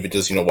year, and even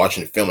just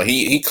watching the film, like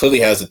he clearly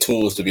has the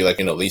tools to be like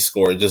an elite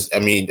scorer. Just I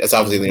mean, that's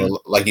obviously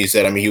like you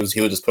said. I mean, he was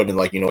just put in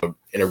like in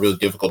a really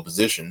difficult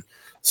position.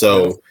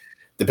 So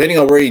depending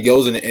on where he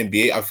goes in the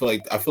NBA, I feel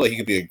like he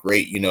could be a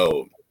great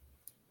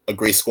a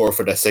great scorer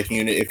for that second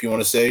unit, if you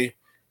want to say,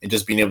 and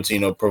just being able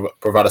to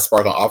provide a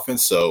spark on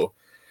offense. So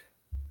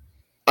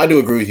I do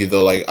agree with you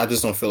though. Like I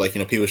just don't feel like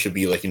people should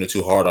be like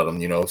too hard on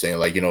him. You know what I'm saying?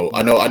 Like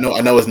I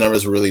know his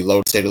numbers were really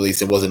low to say the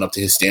least. It wasn't up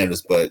to his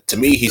standards, but to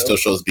me, he still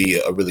shows to be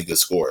a really good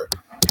scorer.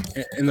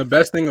 And the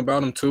best thing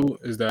about him too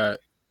is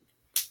that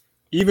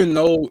even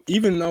though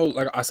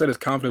like I said, his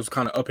confidence was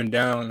kind of up and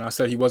down, and I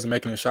said he wasn't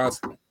making the shots,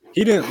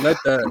 he didn't let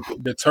that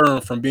deter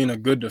him from being a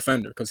good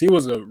defender, because he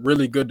was a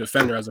really good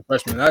defender as a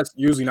freshman. That's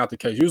usually not the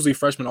case. Usually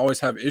freshmen always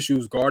have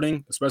issues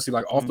guarding, especially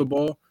like off the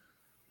ball.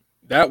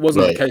 That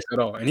wasn't the case at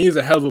all. And he's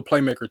a hell of a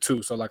playmaker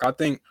too. So like I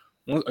think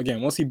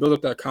once he builds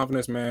up that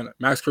confidence, man,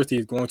 Max Christie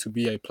is going to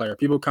be a player.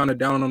 People kind of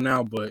down on him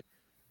now, but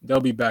they'll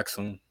be back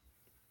soon.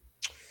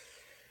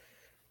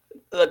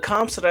 The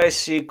comps that I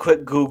see,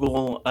 quick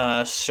Google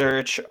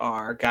search,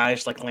 are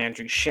guys like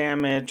Landry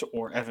Shamet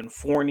or Evan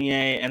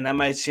Fournier, and that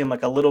might seem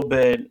like a little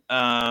bit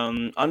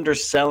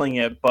underselling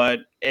it, but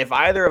if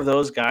either of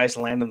those guys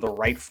land in the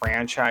right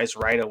franchise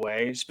right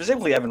away,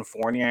 specifically Evan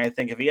Fournier, I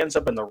think if he ends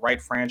up in the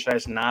right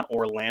franchise, not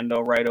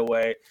Orlando right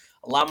away,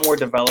 a lot more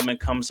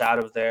development comes out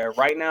of there.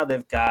 Right now,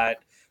 they've got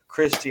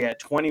Christie at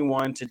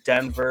 21 to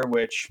Denver,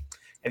 which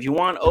if you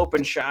want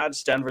open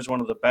shots, Denver's one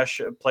of the best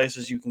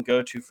places you can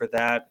go to for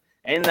that.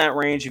 In that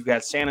range, you've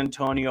got San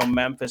Antonio,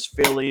 Memphis,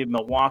 Philly,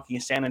 Milwaukee,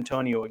 San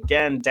Antonio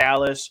again,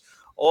 Dallas,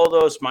 all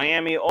those,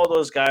 Miami, all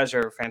those guys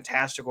are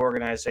fantastic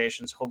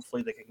organizations.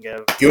 Hopefully they can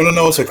give. You want to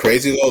know what's so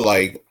crazy though?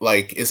 Like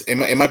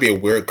it might be a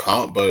weird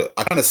comp, but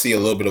I kind of see a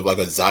little bit of like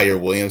a Zaire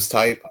Williams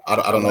type. I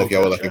don't know if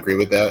y'all would like agree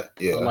with that.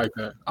 Yeah, I like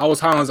that. I was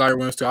high on Zaire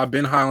Williams too. I've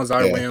been high on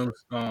Zaire Williams.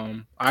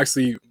 I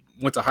actually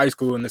went to high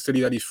school in the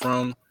city that he's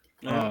from.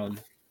 I'm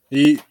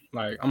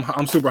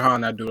super high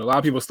on that dude. A lot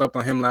of people slept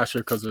on him last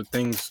year because of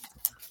things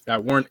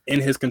that weren't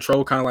in his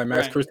control, kind of like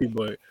Max Christie,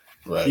 but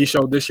he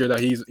showed this year that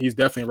he's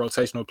definitely a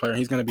rotational player.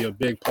 He's going to be a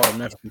big part of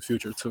Memphis in the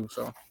future too.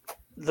 So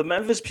the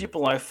Memphis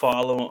people I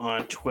follow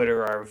on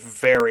Twitter are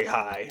very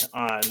high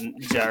on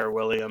Zaire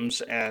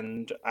Williams,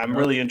 and I'm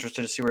really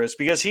interested to see where it's,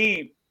 because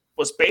he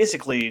was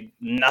basically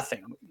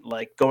nothing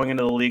like going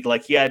into the league.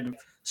 Like he had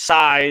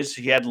size,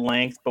 he had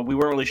length, but we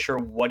weren't really sure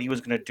what he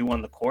was going to do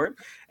on the court.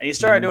 And he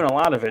started doing a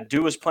lot of it.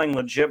 Dude was playing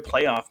legit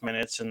playoff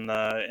minutes in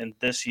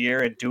this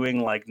year and doing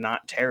like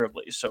not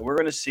terribly. So we're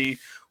going to see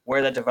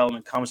where that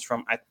development comes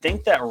from. I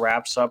think that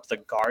wraps up the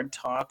guard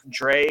talk.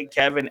 Dre,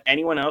 Kevin,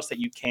 anyone else that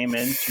you came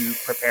in to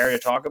prepare to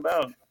talk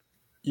about?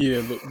 Yeah,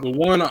 the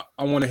one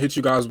I want to hit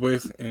you guys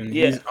with,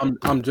 and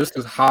I'm just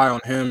as high on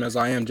him as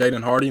I am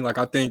Jaden Hardy. Like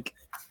I think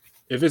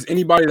if it's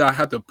anybody that I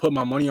had to put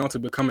my money on to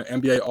become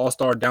an NBA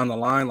All-Star down the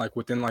line, like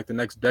within like the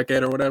next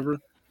decade or whatever,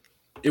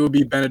 it would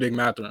be Benedict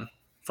Mathurin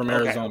from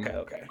Arizona.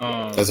 Okay.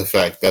 That's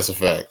a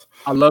fact.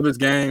 I love his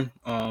game.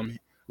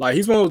 Like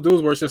he's one of those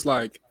dudes where it's just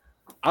like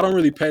I don't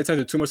really pay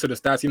attention too much to the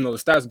stats, even though the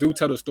stats do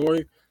tell the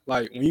story.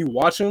 Like when you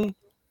watch him,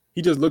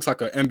 he just looks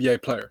like an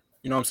NBA player.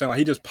 You know what I'm saying? Like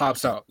he just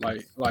pops out.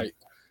 Like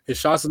his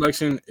shot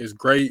selection is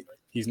great.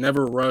 He's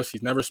never rushed.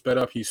 He's never sped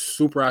up. He's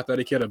super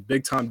athletic. He had a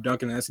big-time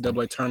dunk in the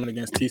NCAA tournament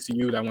against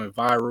TCU that went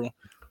viral.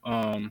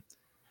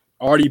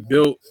 Already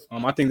built.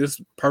 I think this is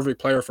a perfect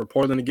player for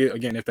Portland to get.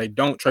 Again, if they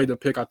don't trade the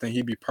pick, I think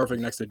he'd be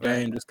perfect next to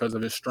Dame just because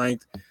of his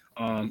strength.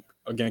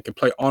 Again, can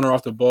play on or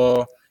off the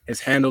ball. His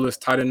handle is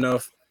tight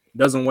enough.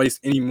 Doesn't waste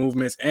any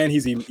movements, and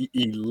he's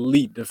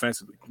elite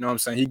defensively. You know what I'm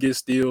saying? He gets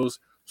steals,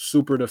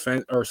 super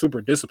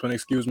disciplined.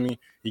 Excuse me.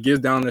 He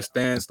gets down the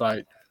stance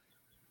like.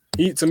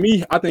 To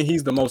me, I think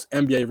he's the most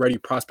NBA ready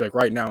prospect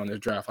right now in this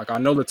draft. Like I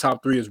know the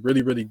top 3 is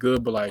really, really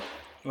good, but like,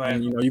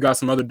 and, you got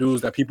some other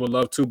dudes that people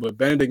love too. But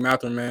Benedict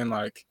Mathurin, man,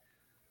 like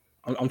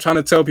I'm trying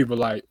to tell people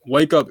like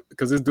wake up,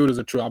 because this dude is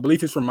a true. I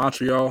believe he's from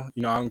Montreal,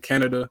 out in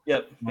Canada.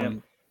 Yep.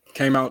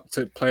 Came out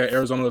to play at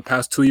Arizona the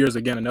past 2 years.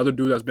 Again, another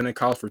dude that's been in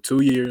college for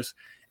 2 years,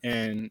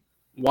 and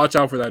watch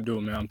out for that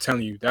dude, man. I'm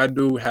telling you, that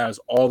dude has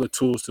all the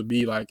tools to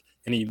be like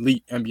an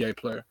elite NBA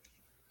player.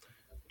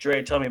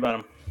 Dre, tell me about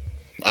him.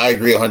 I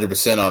agree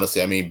 100%.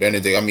 Honestly, I mean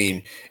Benedict. I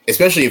mean,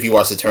 especially if you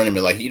watch the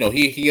tournament, like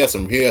he has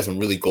some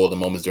really golden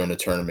moments during the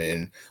tournament.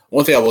 And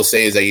one thing I will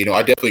say is that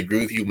I definitely agree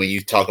with you when you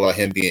talk about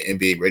him being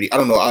NBA ready. I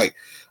don't know. I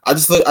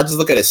just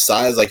look at his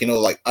size, like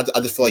I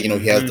just feel like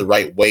he has the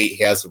right weight,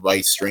 he has the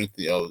right strength.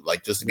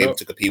 Like just to be able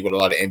to compete with a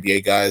lot of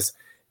NBA guys.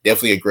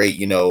 Definitely a great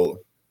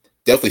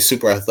definitely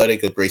super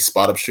athletic, a great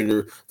spot up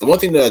shooter. The one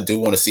thing that I do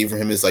want to see from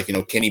him is like,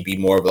 can he be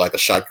more of like a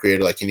shot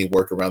creator? Like, can he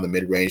work around the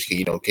mid range? Can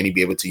he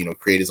be able to,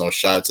 create his own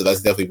shot? So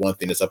that's definitely one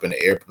thing that's up in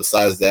the air. But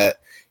besides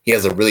that, he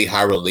has a really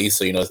high release.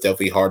 So, it's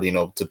definitely hard,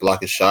 to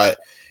block his shot.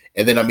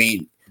 And then, I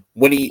mean,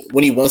 when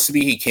he wants to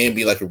be, he can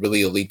be like a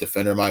really elite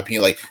defender, in my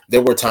opinion. Like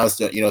there were times,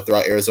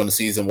 throughout Arizona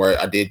season where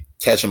I did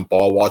catch him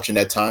ball watching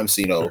at times.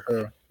 So,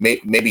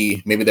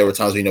 maybe there were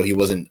times where, he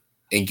wasn't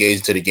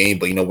engaged to the game,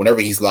 but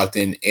whenever he's locked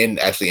in and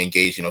actually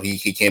engaged,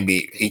 he can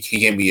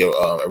be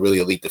a really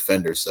elite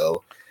defender.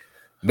 So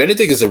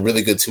Benedict is a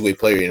really good two-way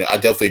player, and I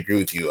definitely agree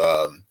with you.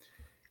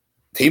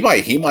 He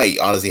might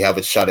honestly have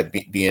a shot at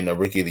being a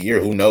rookie of the year.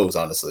 Who knows?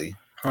 Honestly,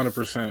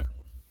 100%.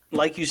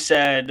 Like you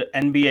said,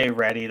 NBA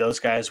ready. Those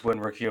guys win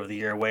Rookie of the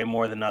Year way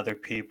more than other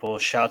people.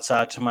 Shouts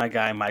out to my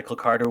guy Michael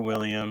Carter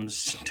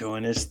Williams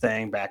doing his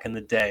thing back in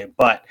the day.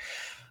 But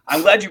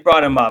I'm glad you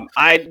brought him up.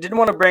 I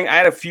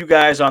had a few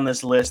guys on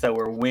this list that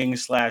were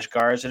wings /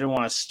 guards. I didn't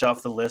want to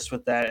stuff the list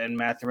with that, and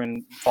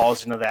Mathurin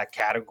falls into that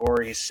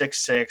category. He's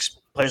 6'6",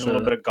 plays a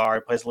little bit of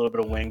guard, plays a little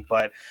bit of wing,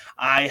 but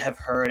I have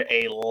heard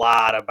a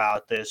lot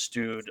about this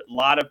dude. A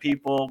lot of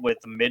people with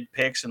the mid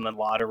picks in the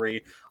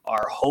lottery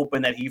are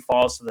hoping that he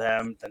falls to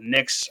them. The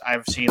Knicks,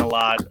 I've seen a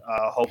lot,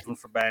 hoping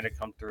for Ben to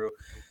come through.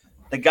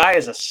 The guy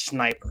is a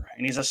sniper,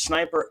 and he's a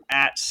sniper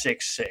at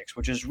 6'6",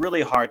 which is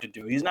really hard to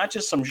do. He's not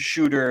just some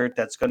shooter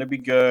that's going to be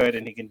good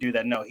and he can do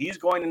that. No, he's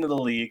going into the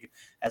league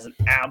as an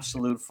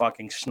absolute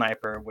fucking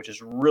sniper, which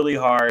is really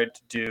hard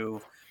to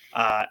do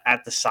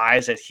at the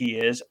size that he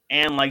is.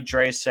 And like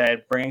Dre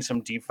said, bringing some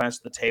defense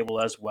to the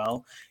table as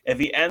well. If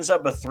he ends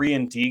up a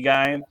 3-and-D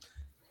guy,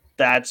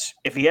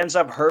 if he ends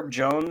up Herb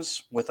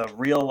Jones with a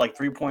real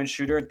three-point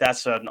shooter,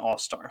 that's an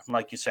all-star.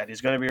 Like you said,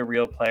 he's going to be a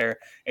real player.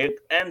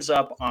 It ends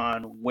up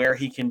on where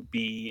he can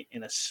be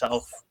in a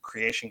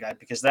self-creation guy,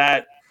 because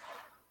that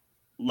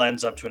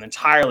lends up to an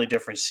entirely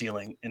different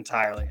ceiling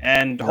entirely.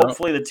 And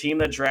hopefully the team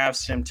that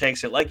drafts him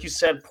takes it. Like you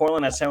said,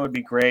 Portland at 10 would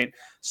be great.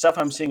 Stuff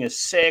I'm seeing is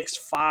 6,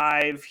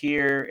 5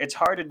 here. It's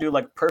hard to do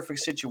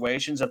perfect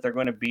situations that they're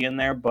going to be in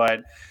there,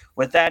 but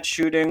with that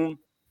shooting,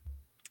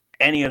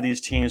 any of these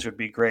teams would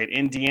be great.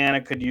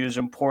 Indiana could use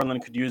him.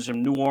 Portland could use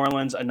him. New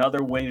Orleans,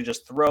 another wing to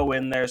just throw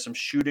in there, some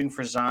shooting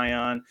for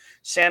Zion.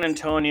 San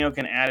Antonio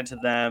can add it to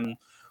them.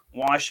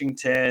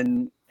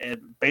 Washington,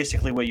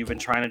 basically what you've been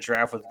trying to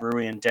draft with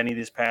Rui and Denny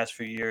these past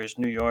few years.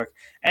 New York.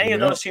 Any of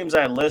those teams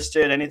I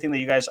listed, anything that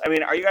you guys –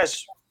 are you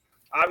guys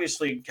 –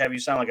 obviously, Kev, you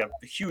sound like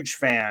a huge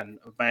fan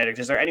of Benedict.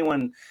 Is there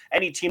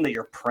any team that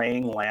you're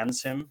praying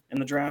lands him in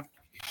the draft?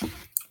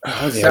 I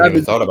haven't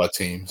even thought about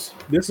teams.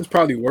 This is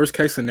probably worst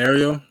case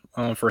scenario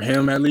for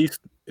him, at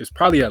least. It's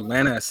probably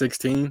Atlanta at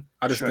 16.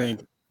 I just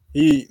think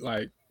he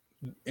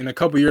in a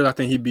couple years, I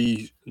think he'd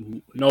be,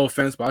 no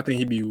offense, but I think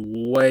he'd be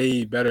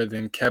way better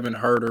than Kevin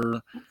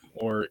Huerter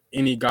or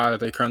any guy that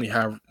they currently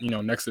have,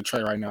 next to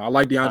Trey right now. I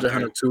like DeAndre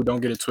Hunter too.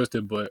 Don't get it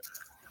twisted, but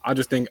I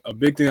just think a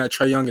big thing that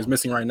Trae Young is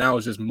missing right now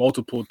is just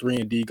multiple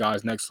 3-and-D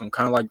guys next to him.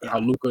 Kind of like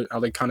how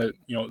they kind of,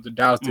 the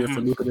Dallas did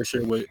for Luka this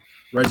year with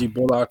Reggie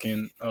Bullock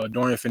and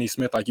Dorian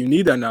Finney-Smith. You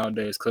need that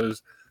nowadays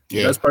because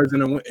the best players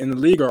in the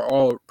league are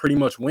all pretty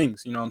much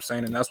wings. You know what I'm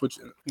saying? And that's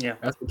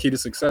that's the key to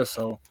success.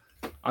 So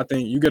I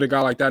think you get a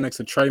guy like that next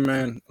to Trae,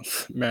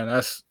 man,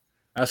 that's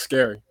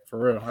scary for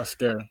real. That's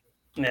scary.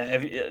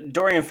 Yeah,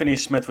 Dorian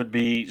Finney-Smith would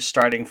be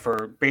starting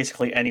for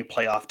basically any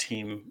playoff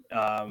team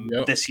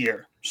this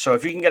year. So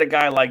if you can get a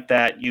guy like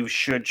that, you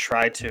should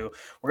try to.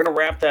 We're going to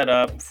wrap that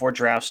up for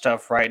draft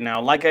stuff right now.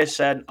 Like I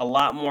said, a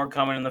lot more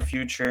coming in the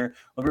future.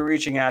 We'll be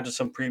reaching out to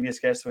some previous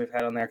guests that we've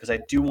had on there because I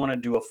do want to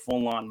do a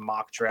full-on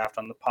mock draft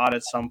on the pod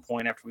at some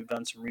point after we've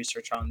done some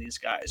research on these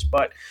guys.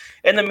 But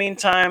in the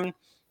meantime,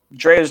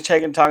 Dre is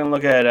talking a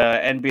look at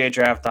NBA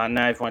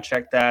Draft.net. If you want to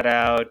check that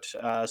out,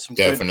 some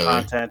good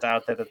content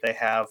out there that they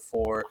have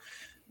for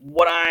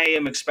what I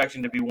am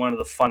expecting to be one of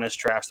the funnest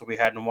drafts that we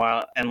had in a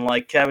while. And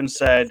like Kevin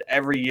said,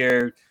 every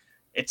year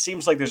it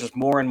seems like there's just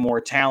more and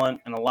more talent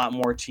and a lot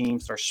more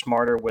teams that are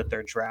smarter with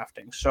their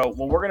drafting. So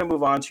what we're going to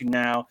move on to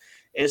now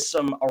is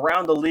some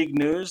around the league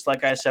news.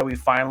 Like I said, we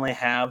finally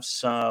have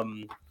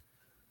some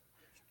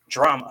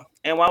drama.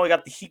 And while we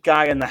got the Heat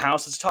guy in the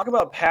house, let's talk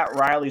about Pat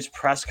Riley's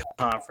press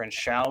conference,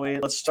 shall we?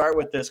 Let's start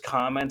with this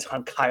comment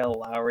on Kyle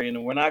Lowry.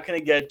 And we're not going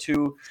to get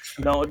too,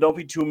 don't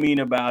be too mean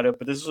about it,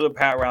 but this is what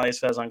Pat Riley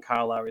says on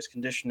Kyle Lowry's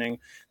conditioning.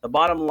 The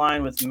bottom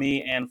line with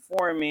me and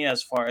for me,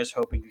 as far as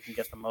hoping you can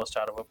get the most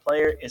out of a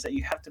player, is that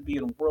you have to be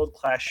in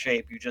world-class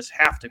shape. You just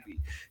have to be.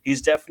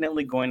 He's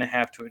definitely going to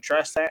have to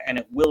address that, and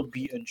it will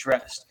be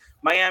addressed.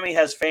 Miami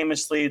has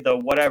famously the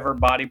whatever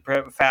body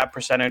fat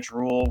percentage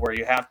rule where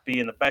you have to be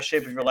in the best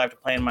shape of your life to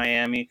play in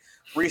Miami.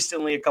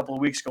 Recently, a couple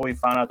of weeks ago, we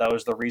found out that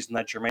was the reason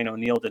that Jermaine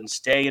O'Neal didn't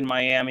stay in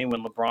Miami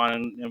when LeBron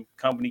and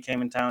company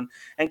came in town.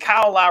 And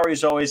Kyle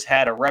Lowry's always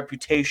had a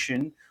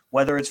reputation,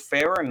 whether it's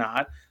fair or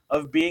not,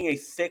 of being a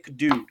thick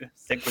dude,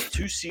 thick with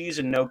 2 C's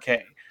and no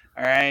K.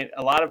 All right.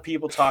 A lot of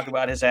people talk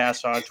about his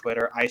ass on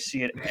Twitter. I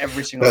see it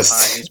every single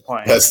time he's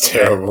playing. That's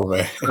terrible,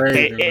 man.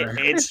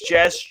 It's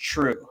just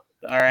true.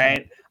 All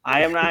right.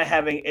 I am not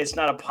it's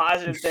not a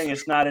positive thing.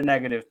 It's not a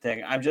negative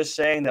thing. I'm just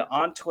saying that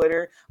on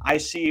Twitter, I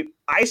see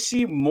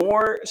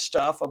more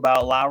stuff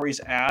about Lowry's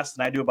ass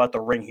than I do about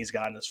the ring he's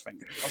got on his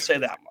finger. I'll say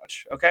that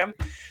much. Okay.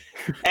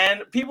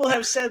 And people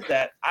have said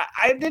that.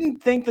 I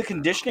didn't think the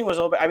conditioning was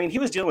over. I mean, he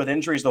was dealing with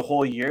injuries the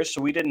whole year, so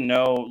we didn't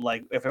know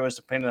if it was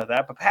dependent on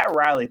that. But Pat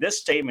Riley,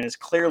 this statement is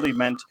clearly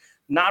meant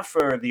not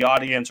for the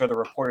audience or the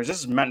reporters. This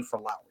is meant for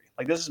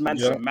Lowry. This is meant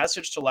as a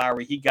message to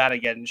Lowry. He got to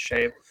get in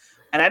shape.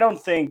 And I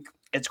don't think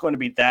it's going to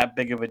be that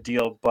big of a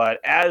deal. But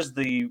as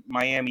the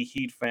Miami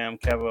Heat fan,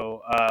 Kevo,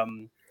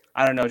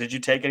 I don't know. Did you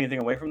take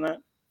anything away from that?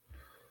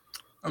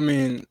 I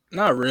mean,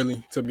 not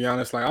really, to be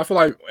honest. Like, I feel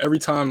like every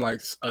time like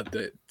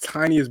the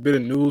tiniest bit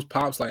of news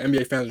pops, like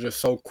NBA fans are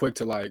just so quick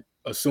to like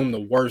assume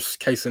the worst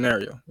case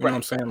scenario. You know what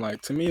I'm saying?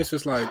 Like, to me, it's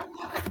just like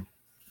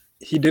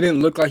he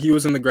didn't look like he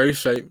was in the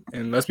greatest shape.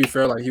 And let's be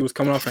fair, like he was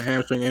coming off a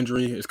hamstring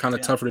injury. It's kind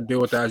of tougher to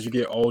deal with that as you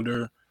get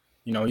older.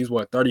 You know, he's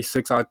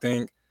 36, I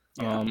think.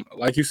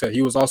 Like you said,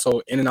 he was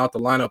also in and out the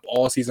lineup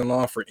all season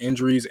long for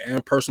injuries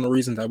and personal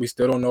reasons that we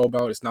still don't know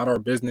about. It's not our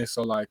business.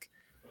 So like,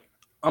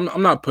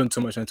 I'm not putting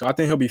too much into it. I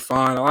think he'll be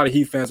fine. A lot of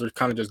Heat fans are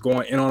kind of just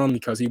going in on him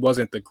because he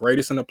wasn't the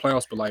greatest in the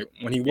playoffs. But like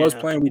when he was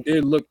playing, we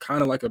did look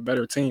kind of like a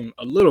better team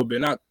a little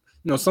bit. Not,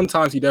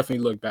 sometimes he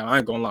definitely looked bad. I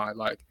ain't gonna lie.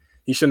 Like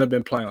he shouldn't have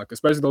been playing. Like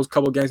especially those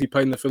couple games he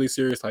played in the Philly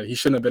series. Like he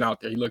shouldn't have been out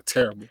there. He looked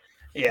terrible.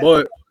 Yeah.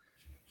 But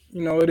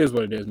it is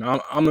what it is, man.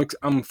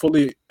 I'm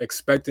fully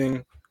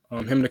expecting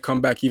him to come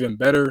back even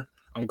better.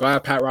 I'm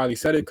glad Pat Riley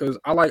said it because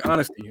I like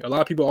honesty. A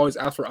lot of people always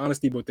ask for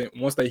honesty, but then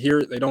once they hear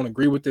it, they don't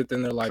agree with it.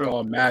 Then they're like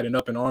all mad and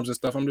up in arms and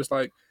stuff. I'm just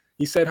like,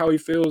 he said how he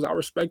feels. I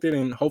respect it,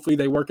 and hopefully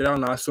they work it out,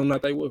 and I assume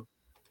that they will.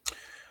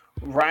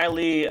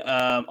 Riley,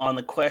 on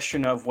the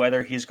question of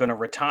whether he's going to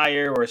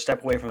retire or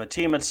step away from the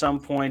team at some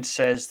point,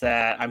 says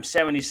that I'm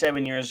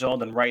 77 years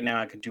old, and right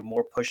now I can do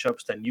more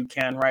push-ups than you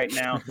can right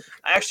now.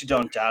 I actually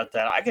don't doubt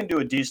that. I can do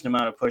a decent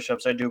amount of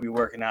push-ups. I do be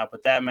working out,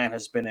 but that man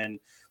has been in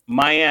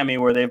Miami,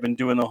 where they've been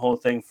doing the whole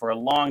thing for a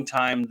long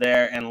time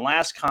there. And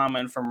last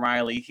comment from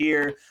Riley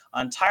here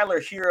on Tyler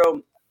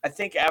Hero. I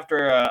think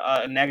after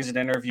an exit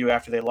interview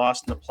after they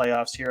lost in the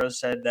playoffs, Hero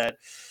said that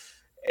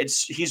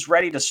he's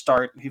ready to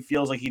start. He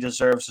feels like he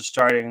deserves a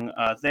starting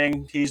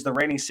thing. He's the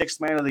reigning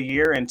sixth man of the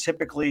year, and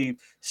typically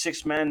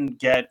six men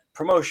get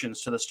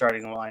promotions to the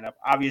starting lineup.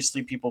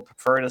 Obviously, people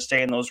prefer to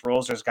stay in those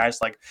roles. There's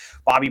guys like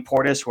Bobby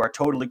Portis who are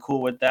totally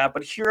cool with that,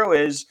 but Hero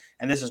is,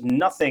 and this is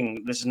not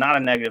a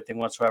negative thing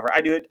whatsoever.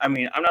 I'm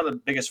not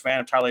the biggest fan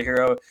of Tyler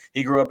Hero.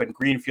 He grew up in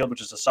Greenfield,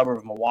 which is a suburb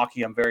of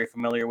Milwaukee. I'm very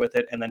familiar with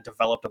it, and then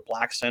developed a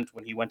black scent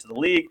when he went to the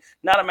league.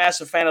 Not a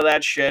massive fan of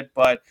that shit,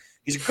 but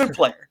he's a good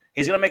player.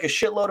 He's going to make a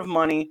shitload of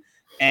money,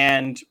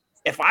 and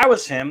if I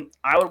was him,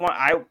 I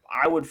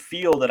would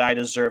feel that I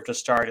deserve to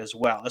start as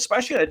well,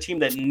 especially on a team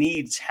that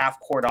needs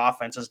half-court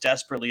offense as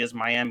desperately as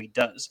Miami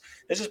does.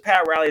 This is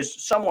Pat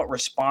Riley's somewhat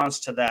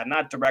response to that,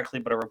 not directly,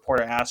 but a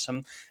reporter asked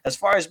him, as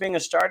far as being a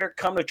starter,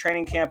 come to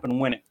training camp and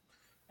win it.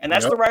 And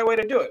that's the right way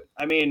to do it.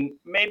 I mean,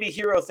 maybe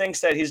Hero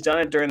thinks that he's done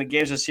it during the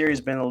games of the series,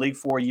 been in the league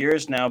 4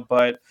 years now,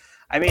 but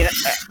I mean,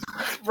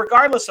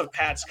 regardless of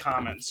Pat's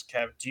comments,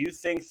 Kev, do you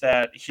think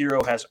that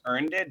Hero has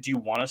earned it? Do you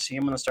want to see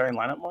him in the starting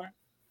lineup more?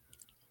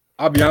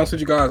 I'll be honest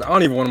with you guys. I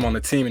don't even want him on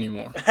the team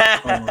anymore.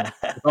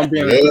 I'm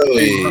being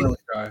really honest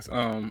with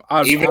you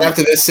guys. Even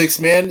after this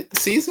 6-man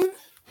season?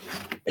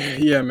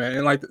 Yeah, man.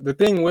 And like the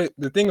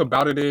thing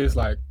about it is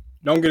like,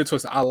 don't get it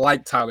twisted. I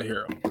like Tyler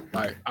Hero.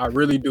 Like I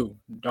really do.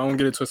 Don't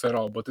get it twisted at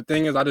all. But the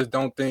thing is, I just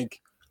don't think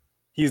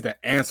he's the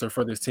answer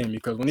for this team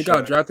because when he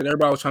got drafted,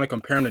 everybody was trying to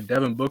compare him to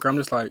Devin Booker. I'm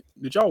just like,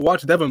 did y'all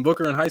watch Devin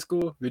Booker in high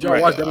school? Did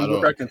y'all watch Devin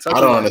Booker at Kentucky? I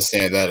don't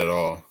understand that at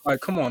all. Like,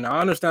 come on. Now,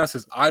 I understand it's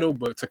his idol,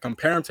 but to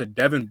compare him to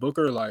Devin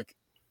Booker, like,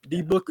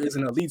 D Booker is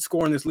an elite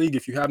scorer in this league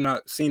if you have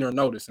not seen or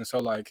noticed. And so,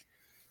 like,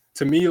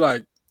 to me,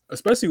 like,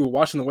 especially with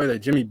watching the way that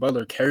Jimmy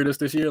Butler carried us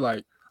this year,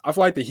 like, I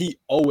feel like the Heat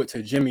owe it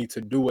to Jimmy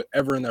to do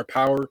whatever in their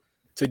power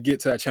to get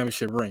to that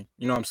championship ring.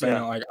 You know what I'm saying?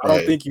 Yeah, like, I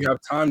don't think you have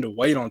time to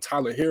wait on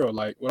Tyler Hero.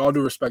 Like, with all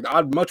due respect,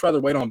 I'd much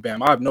rather wait on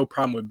Bam. I have no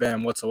problem with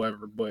Bam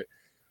whatsoever. But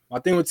my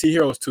thing with T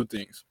Hero is two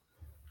things.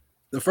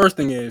 The first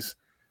thing is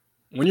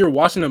when you're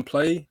watching him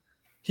play,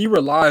 he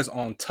relies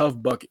on tough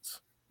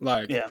buckets.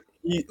 Like,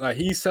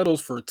 he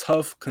settles for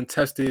tough,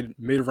 contested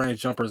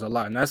mid-range jumpers a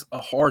lot. And that's a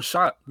hard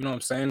shot. You know what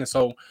I'm saying? And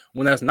so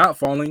when that's not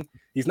falling,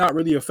 he's not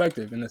really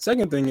effective. And the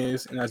second thing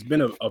is, and that's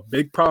been a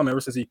big problem ever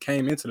since he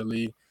came into the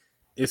league,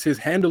 is his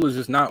handle is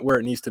just not where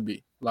it needs to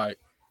be. Like,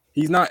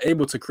 he's not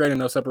able to create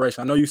enough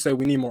separation. I know you say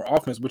we need more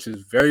offense, which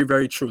is very,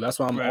 very true. That's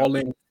why I'm all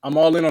in. I'm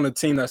all in on a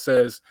team that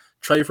says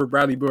trade for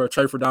Bradley Beal or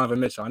trade for Donovan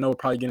Mitchell. I know we're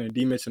probably getting a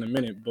D Mitch in a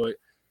minute, but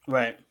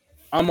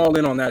I'm all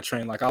in on that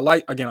train. Like, I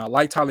like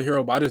Tyler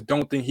Hero, but I just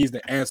don't think he's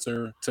the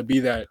answer to be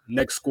that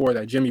next scorer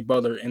that Jimmy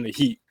Butler and the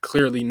Heat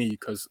clearly need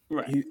because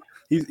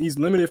he's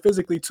limited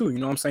physically too. You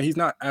know what I'm saying? He's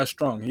not as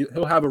strong.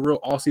 He'll have a real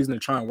all season to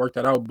try and work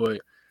that out, but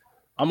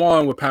I'm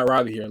on with Pat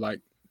Riley here.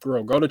 Like,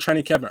 bro, go to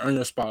training camp and earn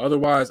your spot.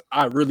 Otherwise,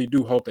 I really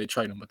do hope they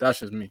trade him, but that's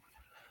just me.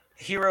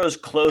 Hero's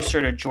closer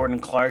to Jordan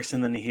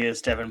Clarkson than he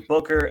is Devin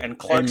Booker, and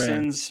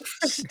Clarksons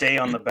stay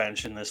on the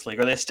bench in this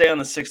league, or they stay on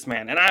the sixth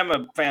man. And I'm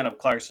a fan of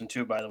Clarkson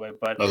too, by the way.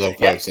 But I love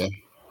Clarkson.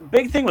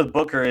 Big thing with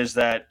Booker is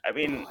that, I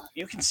mean,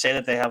 you can say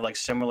that they have like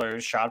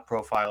similar shot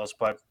profiles,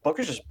 but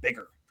Booker's just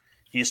bigger.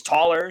 He's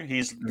taller,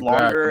 he's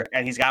longer,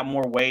 and he's got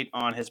more weight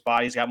on his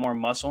body. He's got more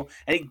muscle,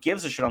 and he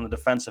gives a shit on the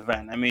defensive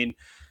end. I mean,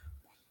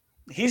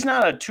 he's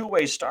not a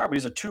two-way star, but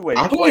he's a two-way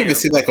player. I don't even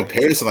see that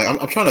comparison. Like,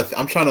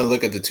 I'm trying to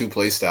look at the two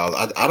play styles.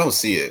 I don't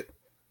see it.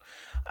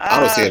 I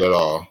don't see it at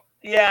all.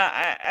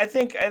 Yeah, I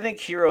think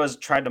Hero has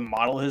tried to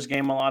model his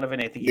game a lot of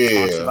it. I think he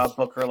talks about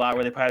Booker a lot,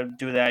 where they probably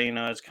do that.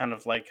 It's kind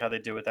of like how they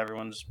do with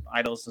everyone's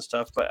idols and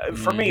stuff. But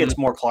for me, it's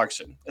more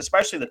Clarkson,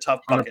 especially the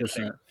tough bucket 100%.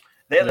 thing.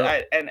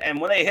 Yep. And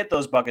when they hit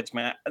those buckets,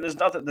 man, there's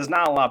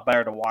not a lot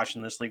better to watch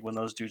in this league when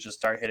those dudes just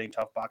start hitting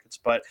tough buckets.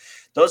 But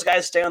those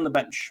guys stay on the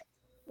bench.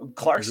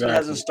 Clarkson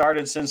hasn't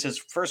started since his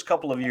first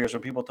couple of years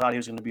when people thought he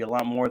was going to be a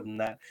lot more than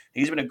that.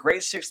 He's been a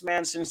great sixth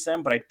man since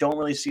then, but I don't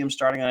really see him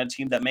starting on a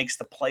team that makes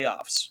the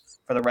playoffs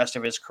for the rest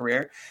of his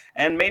career.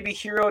 And maybe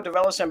Hero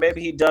develops and maybe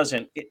he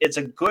doesn't. It's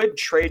a good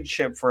trade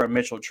chip for a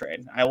Mitchell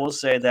trade. I will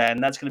say that,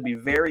 and that's going to be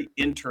very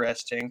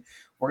interesting.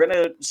 We're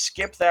going to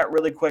skip that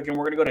really quick, and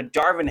we're going to go to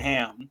Darvin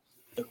Ham,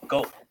 the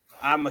GOAT.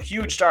 I'm a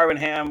huge Darvin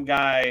Ham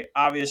guy,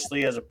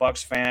 obviously, as a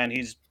Bucks fan.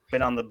 He's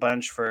been on the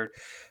bench for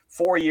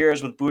 4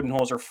 years with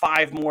Budenholzer,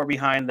 5 more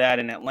behind that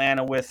in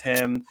Atlanta with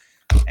him.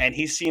 And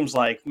he seems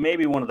like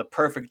maybe one of the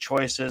perfect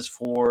choices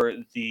for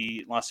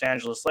the Los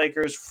Angeles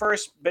Lakers.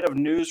 First bit of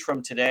news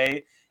from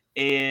today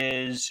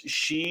is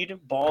Sheed,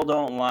 Ball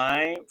Don't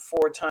Lie,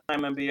 4-time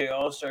NBA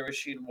All-Star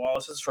Rasheed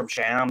Wallace. This is from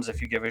Shams,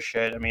 if you give a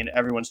shit. I mean,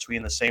 everyone's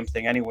tweeting the same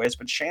thing anyways,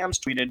 but Shams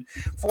tweeted,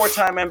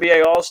 4-time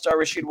NBA All-Star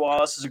Rasheed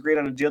Wallace has agreed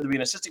on a deal to be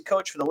an assistant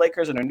coach for the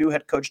Lakers and their new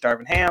head coach,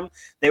 Darvin Ham.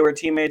 They were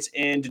teammates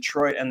in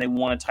Detroit, and they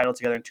won a title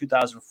together in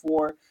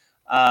 2004.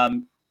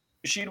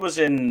 Sheed was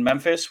in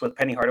Memphis with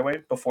Penny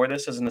Hardaway before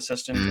this as an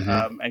assistant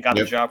and got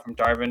the job from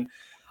Darvin.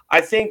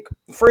 I think,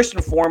 first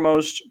and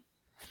foremost,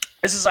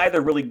 this is either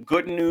really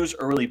good news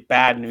or really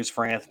bad news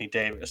for Anthony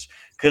Davis,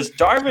 because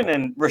Darvin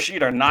and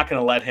Rasheed are not going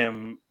to let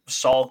him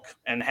sulk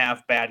and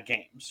have bad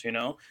games,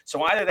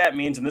 So either that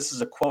means, and this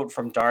is a quote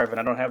from Darvin,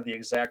 I don't have the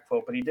exact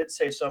quote, but he did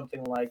say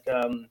something like,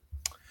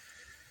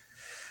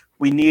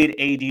 we need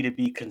AD to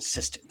be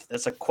consistent.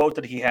 That's a quote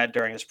that he had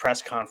during his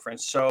press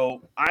conference.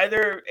 So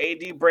either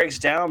AD breaks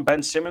down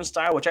Ben Simmons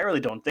style, which I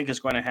really don't think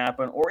is going to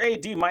happen, or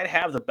AD might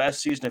have the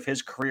best season of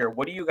his career.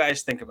 What do you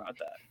guys think about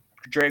that?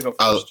 Dre, go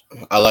first.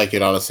 I like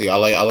it, honestly. I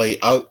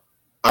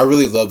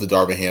really love the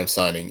Darvin Ham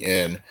signing,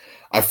 and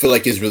I feel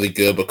like it's really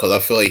good because I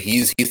feel like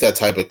he's that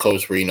type of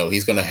coach where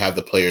he's going to have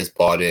the players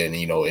bought in,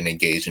 and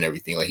engaged and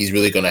everything. Like he's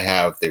really going to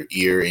have their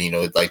ear,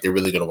 and like they're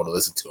really going to want to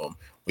listen to him.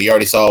 We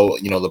already saw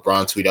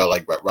LeBron tweet out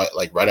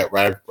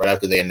right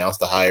after they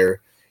announced the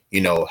hire,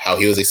 how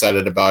he was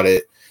excited about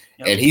it,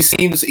 and he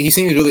seems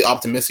really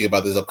optimistic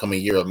about this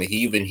upcoming year. I mean,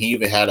 he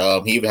even had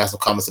some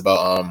comments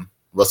about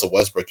Russell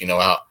Westbrook,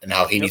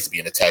 how he needs to be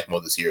in attack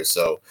mode this year.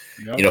 So,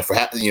 for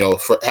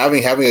having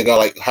a guy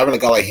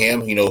like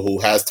him, who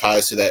has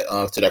ties to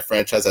that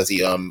franchise, as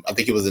he I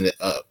think he was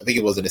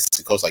an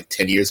assistant coach like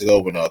 10 years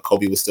ago when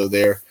Kobe was still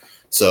there.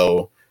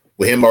 So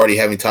with him already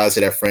having ties to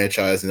that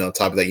franchise, and on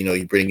top of that,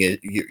 you're bringing in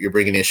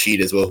Sheed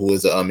as well, who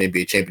is an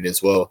NBA champion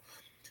as well.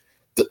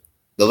 The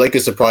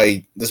Lakers this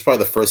is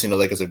probably the first thing the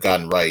Lakers have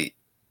gotten right.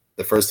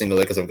 The first thing the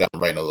Lakers have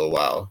gotten right in a little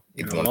while,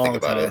 if you want to think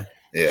about it.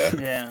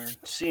 Yeah,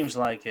 seems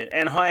like it.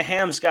 And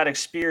Ham's got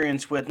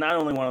experience with not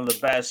only one of the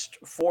best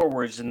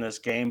forwards in this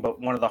game,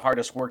 but one of the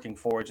hardest working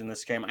forwards in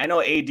this game. I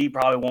know AD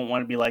probably won't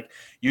want to be like,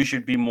 you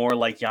should be more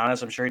like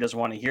Giannis. I'm sure he doesn't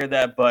want to hear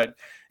that. But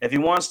if he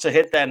wants to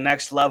hit that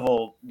next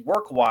level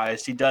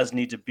work-wise, he does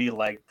need to be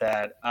like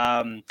that.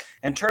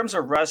 In terms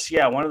of Russ,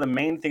 one of the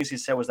main things he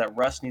said was that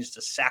Russ needs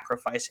to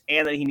sacrifice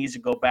and that he needs to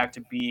go back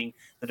to being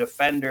the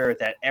defender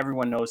that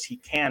everyone knows he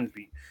can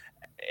be.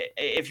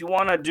 If you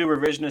want to do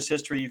revisionist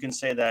history, you can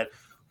say that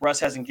Russ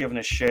hasn't given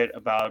a shit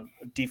about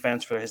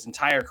defense for his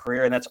entire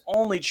career, and that's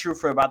only true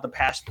for about the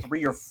past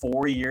 3 or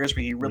 4 years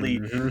where he really,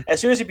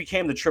 as soon as he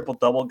became the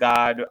triple-double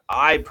god,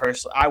 I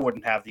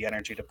wouldn't have the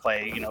energy to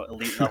play,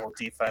 elite-level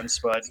defense,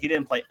 but he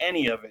didn't play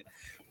any of it.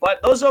 But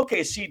those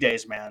OKC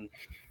days, man,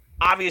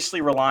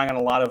 obviously relying on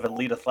a lot of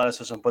elite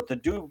athleticism, but the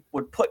dude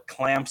would put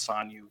clamps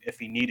on you if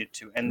he needed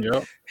to. And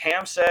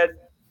Ham said,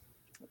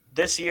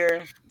 this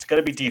year, it's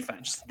going to be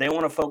defense. They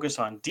want to focus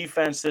on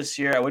defense this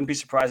year. I wouldn't be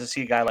surprised to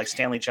see a guy like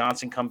Stanley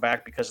Johnson come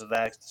back because of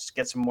that, just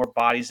get some more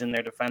bodies in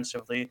there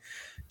defensively.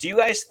 Do you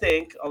guys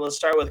think, let's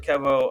start with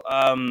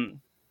Kevo,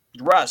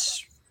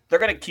 Russ, they're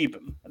going to keep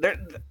him.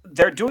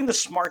 They're doing the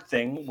smart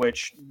thing,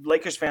 which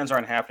Lakers fans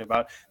aren't happy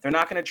about. They're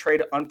not going to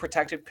trade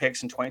unprotected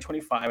picks in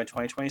 2025 and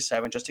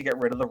 2027 just to get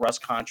rid of the Russ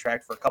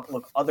contract for a couple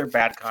of other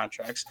bad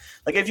contracts.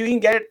 Like, if you can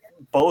get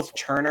both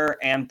Turner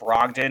and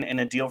Brogdon in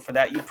a deal for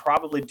that, you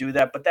probably do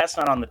that, but that's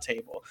not on the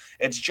table.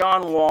 It's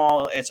John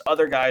Wall. It's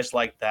other guys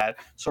like that.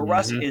 So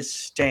Russ is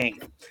staying.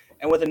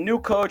 And with a new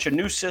coach, a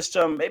new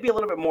system, maybe a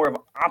little bit more of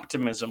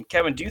optimism.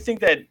 Kevin, do you think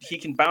that he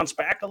can bounce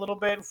back a little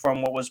bit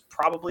from what was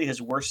probably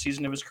his worst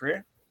season of his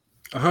career?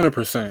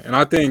 100%. And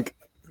I think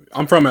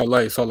I'm from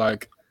LA, so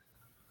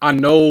I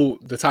know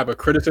the type of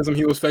criticism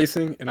he was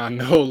facing, and I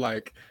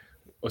know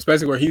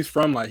especially where he's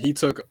from, he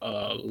took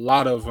a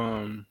lot of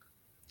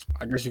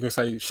I guess you can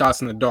say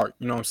shots in the dark.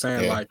 You know what I'm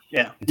saying?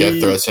 Death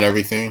threats and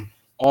everything.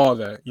 All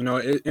that,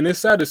 and it's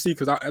sad to see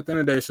because at the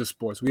end of the day, it's just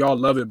sports. We all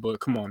love it, but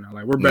come on now,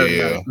 we're better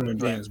than human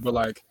beings. But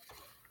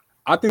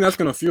I think that's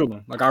gonna fuel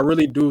him. I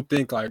really do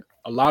think a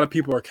lot of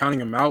people are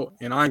counting him out,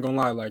 and I ain't gonna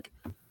lie,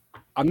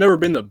 I've never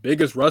been the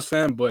biggest Russ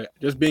fan, but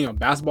just being a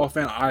basketball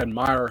fan, I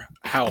admire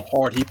how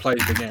hard he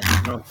plays the game.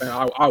 You know what I'm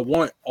saying? I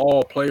want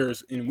all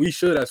players, and we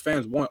should, as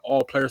fans, want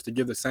all players to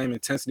give the same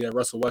intensity that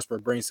Russell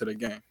Westbrook brings to the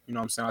game. You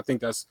know what I'm saying? I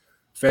think that's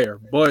fair.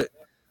 But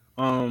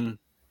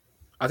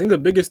I think the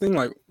biggest thing,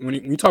 like when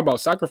you talk about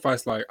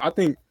sacrifice, like I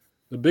think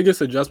the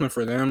biggest adjustment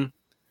for them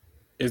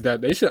is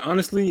that they should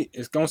honestly,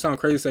 it's gonna sound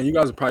crazy saying, you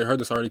guys have probably heard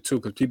this already too,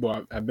 because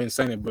people have been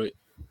saying it, but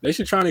they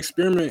should try and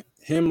experiment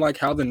him like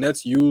how the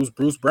Nets use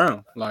Bruce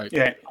Brown. Like,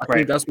 Yeah, I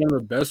think that's one of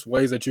the best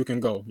ways that you can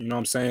go. You know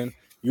what I'm saying?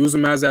 Use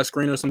him as that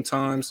screener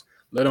sometimes.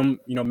 Let him,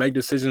 make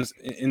decisions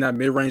in that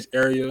mid-range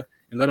area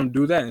and let him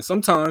do that. And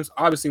sometimes,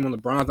 obviously, when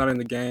LeBron's not in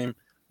the game,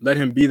 let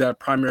him be that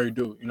primary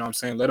dude. You know what I'm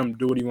saying? Let him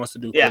do what he wants to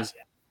do. Because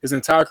his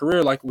entire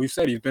career, like we've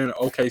said, he's been in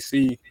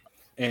OKC,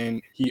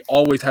 and he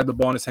always had the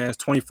ball in his hands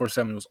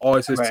 24/7. It was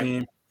always his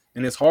team.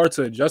 And it's hard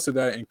to adjust to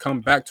that and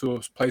come back to a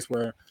place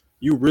where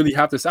you really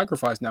have to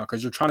sacrifice now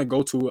because you're trying to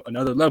go to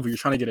another level. You're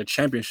trying to get a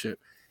championship.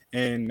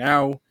 And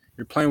now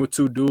you're playing with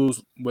two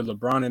dudes with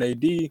LeBron and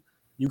AD.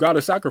 You got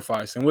to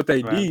sacrifice. And with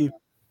AD,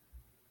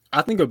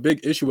 I think a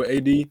big issue with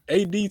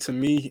AD to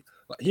me,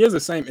 he has the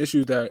same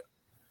issues that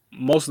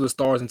most of the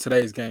stars in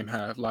today's game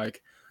have.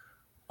 Like,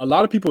 a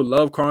lot of people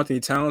love Karl-Anthony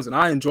Towns, and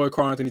I enjoy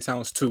Karl-Anthony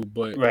Towns too,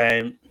 but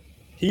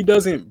he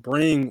doesn't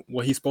bring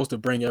what he's supposed to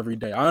bring every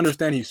day. I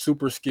understand he's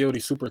super skilled,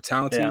 he's super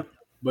talented,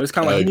 but it's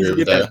kind of like he needs to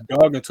get that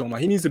dog into him.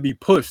 Like, he needs to be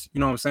pushed. You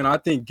know what I'm saying? I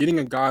think getting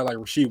a guy like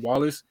Rasheed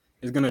Wallace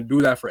is going to do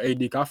that for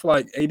AD. I feel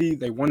like AD,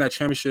 they won that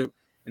championship,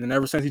 and then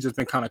ever since he's just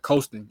been kind of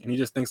coasting, and he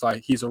just thinks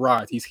like he's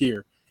arrived, he's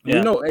here.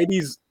 And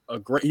AD's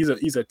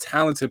he's a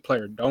talented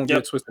player. Don't get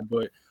it twisted,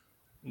 but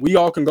we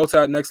all can go to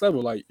that next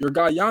level. Like your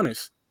guy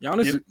Giannis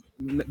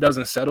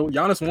doesn't settle.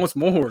 Giannis wants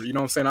more. You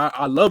know what I'm saying?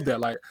 I love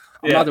that. Like,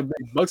 I'm not the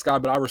big Bucks guy,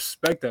 but I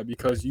respect that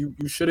because you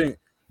shouldn't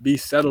be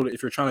settled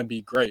if you're trying to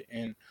be great.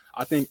 And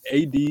I think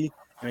AD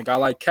and a guy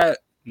like Cat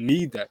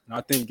need that. And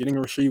I think getting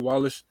Rasheed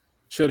Wallace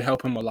should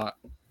help him a lot.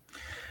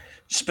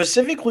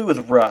 Specifically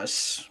with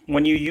Russ,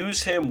 when you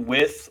use him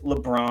with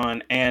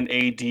LeBron and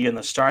AD in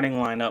the starting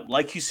lineup,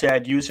 like you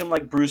said, use him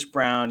like Bruce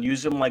Brown,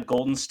 use him like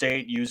Golden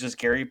State uses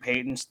Gary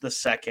Payton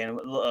II,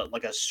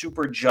 like a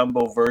super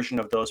jumbo version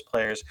of those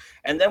players.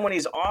 And then when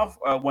he's off,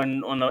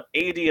 when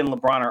AD and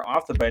LeBron are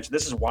off the bench,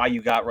 this is why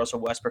you got Russell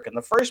Westbrook in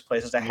the first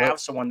place, is to have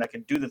someone that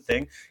can do the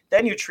thing.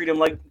 Then you treat him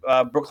like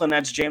Brooklyn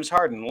Nets James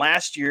Harden.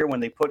 Last year, when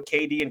they put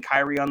KD and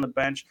Kyrie on the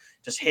bench,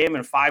 just him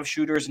and 5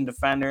 shooters and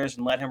defenders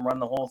and let him run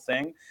the whole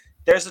thing.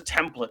 There's a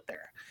template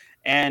there,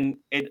 and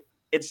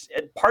it's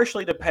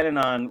partially dependent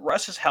on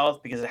Russ's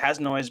health because it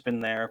hasn't always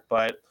been there,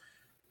 but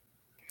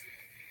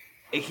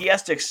he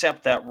has to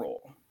accept that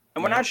role.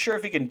 And we're not sure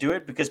if he can do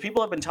it because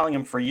people have been telling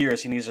him for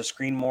years he needs to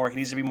screen more, he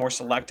needs to be more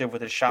selective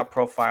with his shot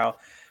profile.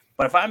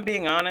 But if I'm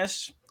being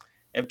honest,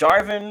 if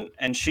Darvin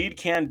and Sheed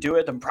can't do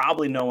it, then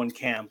probably no one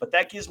can. But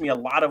that gives me a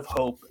lot of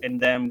hope in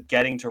them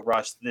getting to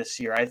Russ this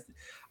year.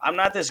 I'm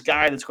not this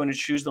guy that's going to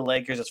choose the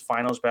Lakers as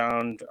finals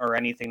bound or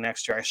anything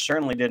next year. I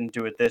certainly didn't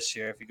do it this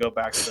year if you go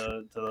back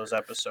to those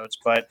episodes.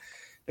 But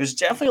there's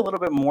definitely a little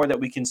bit more that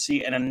we can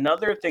see. And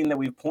another thing that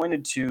we've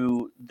pointed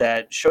to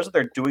that shows that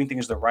they're doing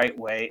things the right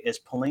way is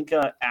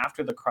Pelinka,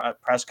 after the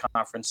press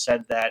conference,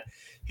 said that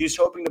he's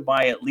hoping to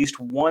buy at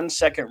least 1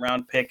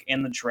 second-round pick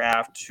in the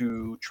draft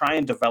to try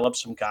and develop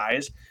some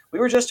guys. We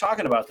were just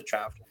talking about the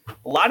draft.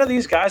 A lot of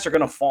these guys are going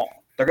to fall.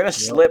 They're going to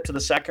slip to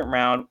the second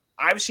round.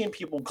 I've seen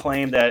people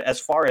claim that as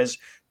far as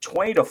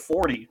 20 to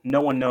 40,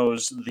 no one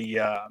knows the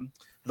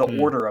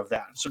order of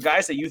that. So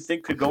guys that you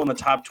think could go in the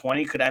top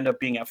 20 could end up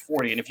being at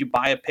 40. And if you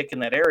buy a pick in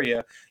that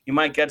area, you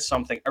might get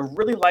something. I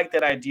really like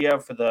that idea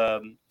for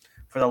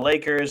the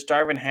Lakers.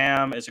 Darvin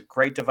Ham is a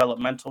great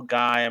developmental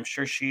guy. I'm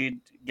sure she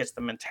gets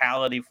the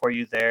mentality for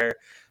you there.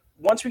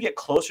 Once we get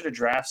closer to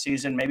draft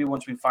season, maybe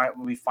once we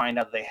find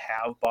out they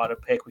have bought a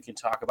pick, we can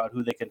talk about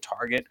who they can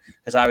target,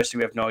 because obviously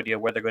we have no idea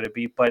where they're going to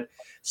be. But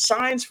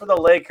signs for the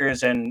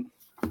Lakers, and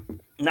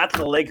not that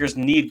the Lakers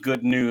need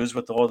good news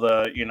with all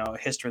the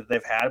history that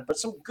they've had, but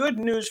some good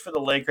news for the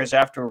Lakers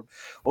after what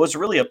was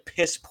really a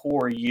piss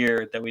poor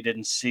year that we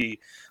didn't see.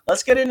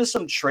 Let's get into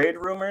some trade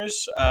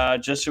rumors,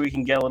 just so we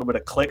can get a little bit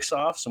of clicks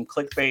off, some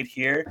clickbait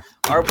here.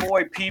 Our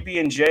boy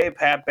PB&J,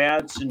 Pat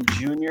Benson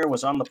Jr.,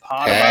 was on the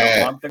pod about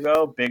a month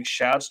ago. Big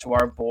shouts to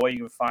our boy. You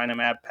can find him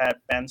at Pat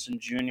Benson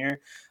Jr.,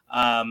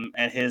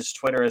 and his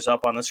Twitter is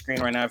up on the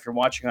screen right now if you're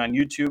watching on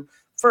YouTube.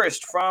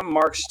 First, from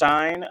Mark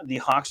Stein, the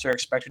Hawks are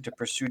expected to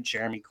pursue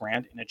Jeremy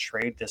Grant in a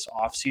trade this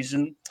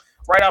offseason.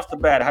 Right off the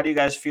bat, how do you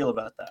guys feel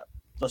about that?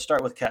 Let's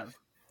start with Kev.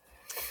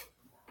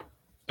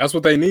 That's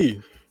what they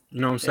need.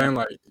 You know what I'm saying?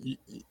 Like,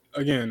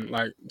 again,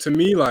 like, to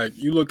me, like,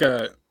 you look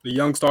at the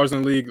young stars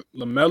in the league,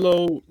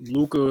 LaMelo,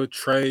 Luka,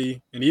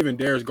 Trey, and even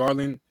Darius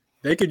Garland,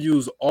 they could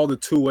use all the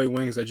two-way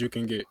wings that you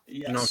can get. Yes.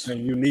 You know what I'm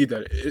saying? You need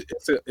that.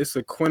 It's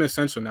a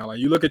quintessential now. Like,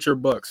 you look at your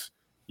Bucks,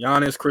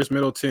 Giannis, Chris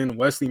Middleton,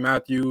 Wesley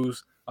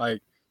Matthews. Like,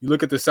 you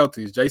look at the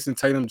Celtics, Jason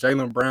Tatum,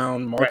 Jaylen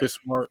Brown, Marcus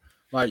Smart.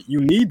 Like, you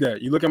need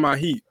that. You look at my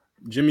Heat,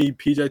 Jimmy,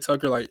 PJ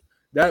Tucker. Like,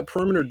 that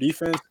perimeter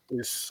defense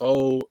is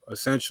so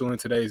essential in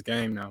today's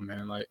game now,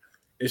 man. Like,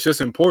 it's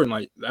just important.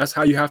 Like, that's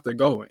how you have to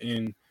go.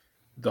 And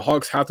the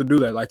Hawks have to do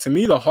that. Like, to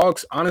me, the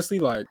Hawks, honestly,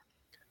 like,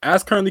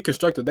 as currently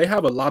constructed, they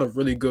have a lot of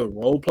really good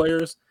role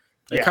players.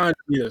 They kind of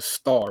need a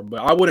star,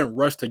 but I wouldn't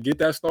rush to get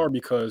that star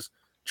because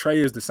Trey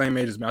is the same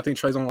age as me. I think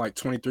Trey's only like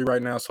 23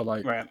 right now. So,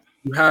 like,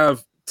 you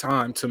have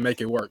time to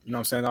make it work. You know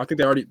what I'm saying? I think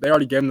they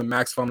already gave him the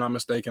max, if I'm not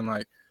mistaken.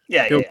 Like,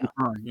 he'll be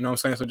fine. You know what I'm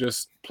saying? So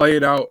just play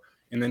it out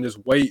and then just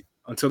wait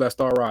until that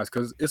star rises,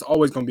 because it's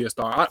always going to be a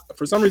star.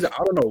 For some reason,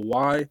 I don't know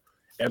why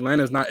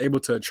Atlanta's not able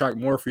to attract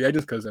more free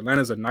agents, because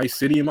Atlanta's a nice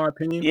city, in my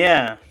opinion.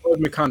 Yeah.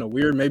 It's been kind of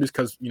weird. Maybe it's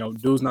because,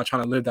 dude's not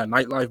trying to live that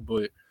nightlife,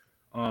 but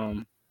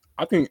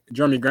I think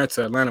Jeremy Grant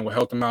to Atlanta will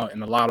help them out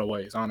in a lot of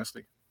ways,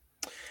 honestly.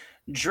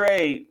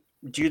 Dre,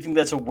 do you think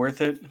that's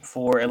worth it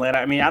for Atlanta?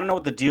 I mean, I don't know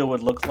what the deal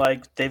would look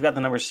like. They've got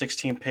the number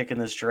 16 pick in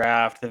this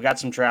draft. They've got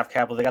some draft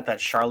capital. They got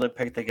that Charlotte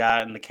pick they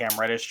got in the Cam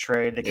Reddish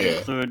trade. They can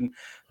include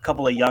a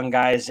couple of young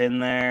guys in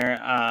there.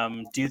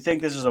 Do you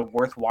think this is a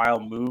worthwhile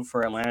move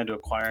for Atlanta to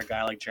acquire a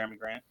guy like Jeremy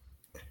Grant?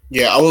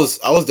 Yeah, I was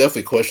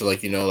definitely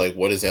questioning, like,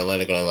 what is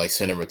Atlanta going to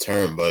send in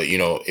return? But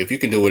if you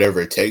can do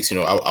whatever it takes,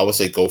 I would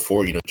say go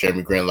for it.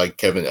 Jeremy Grant, like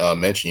Kevin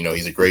mentioned,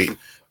 he's a great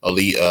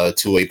elite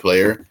two-way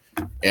player,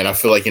 and I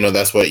feel like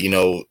that's what you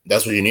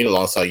need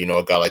alongside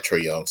a guy like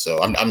Trae Young.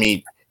 So I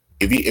mean,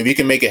 if you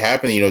can make it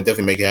happen,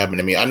 definitely make it happen.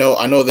 I mean, I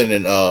know that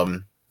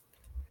in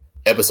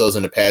episodes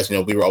in the past,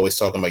 we were always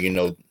talking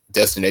about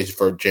destination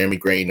for Jeremy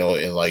Grant,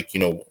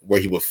 and where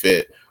he would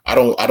fit. I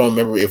don't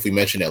remember if we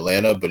mentioned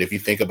Atlanta, but if you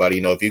think about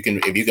it, if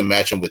you can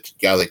match him with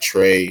guys like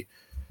Trey,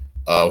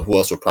 who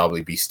else would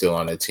probably be still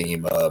on that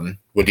team?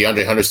 Would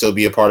DeAndre Hunter still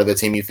be a part of the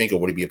team, you think, or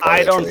would he be a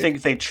part of the trade? I don't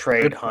think they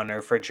trade Hunter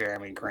for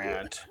Jeremy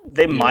Grant.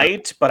 They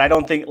might, but I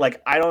don't think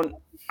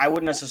I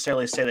wouldn't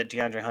necessarily say that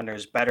DeAndre Hunter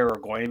is better or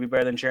going to be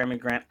better than Jeremy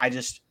Grant.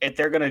 If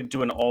they're going to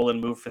do an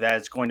all-in move for that,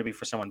 it's going to be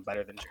for someone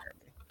better than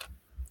Jeremy.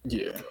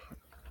 Yeah.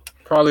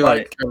 Probably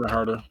like Kevin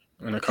Herter.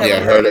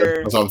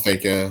 Herter. That's what I'm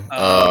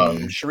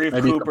thinking. Sharif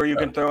Cooper, you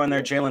can throw in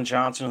there. Jalen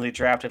Johnson, who they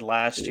drafted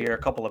last year, a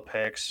couple of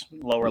picks,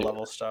 lower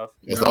level stuff.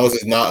 As long as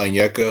it's not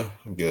Onyeka,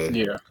 I'm good.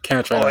 Yeah,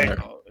 can't trade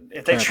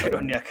If they trade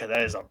Onyeka,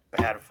 that is a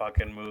bad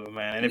fucking move,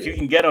 man. And if you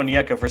can get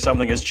Onyeka for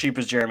something as cheap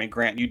as Jeremy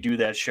Grant, you do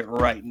that shit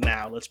right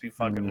now. Let's be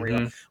fucking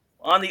real.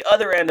 On the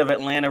other end of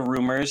Atlanta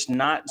rumors,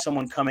 not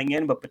someone coming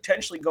in, but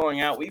potentially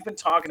going out. We've been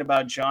talking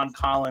about John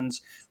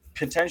Collins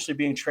potentially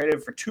being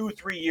traded for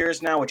 2-3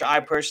 years now, which I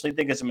personally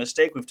think is a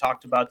mistake. We've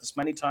talked about this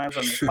many times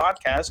on this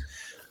podcast,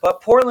 but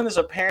Portland is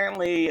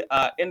apparently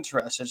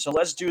interested. So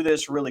let's do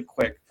this really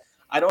quick.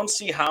 I don't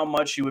see how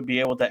much you would be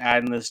able to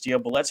add in this deal,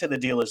 but let's say the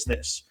deal is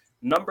this: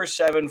 number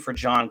 7 for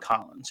John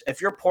Collins.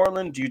 If you're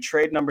Portland, do you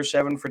trade number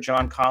 7 for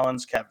John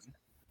Collins, Kevin?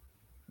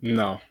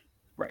 No.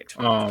 Right.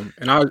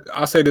 And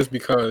I say this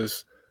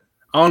because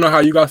I don't know how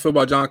you guys feel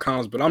about John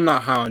Collins, but I'm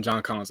not high on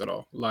John Collins at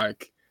all.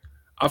 Like,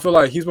 I feel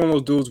like he's one of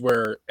those dudes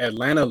where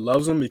Atlanta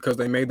loves him because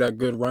they made that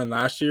good run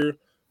last year.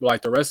 But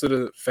like the rest of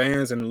the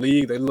fans in the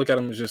league, they look at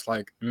him as just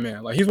like,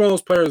 man, like he's one of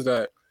those players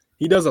that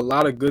he does a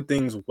lot of good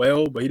things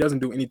well, but he doesn't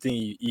do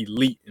anything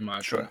elite in my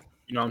opinion.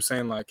 You know what I'm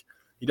saying? Like,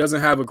 he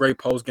doesn't have a great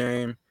post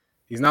game.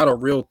 He's not a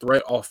real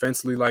threat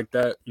offensively like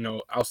that,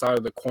 outside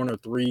of the corner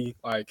three.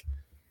 Like,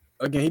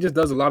 again, he just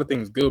does a lot of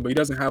things good, but he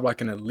doesn't have like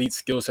an elite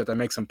skill set that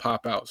makes him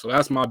pop out. So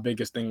that's my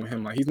biggest thing with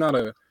him. Like, he's not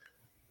an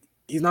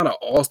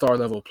all-star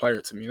level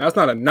player to me. That's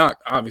not a knock,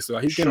 obviously.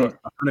 Like, he's getting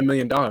 $100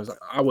 million. Like,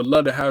 I would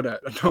love to have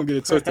that. Don't get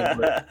it twisted.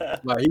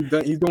 But, like,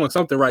 he's doing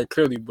something right,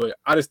 clearly. But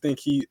I just think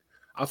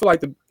I feel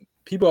like the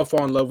people are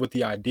falling in love with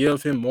the idea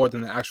of him more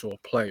than the actual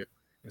player.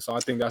 And so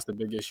I think that's the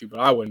big issue. But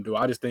I wouldn't do it.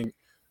 I just think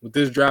with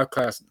this draft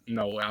class,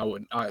 no,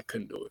 I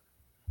couldn't do it.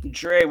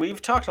 Dre,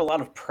 we've talked a lot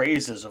of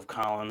praises of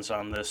Collins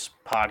on this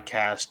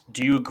podcast.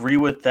 Do you agree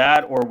with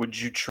that, or would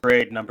you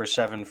trade number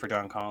 7 for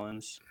John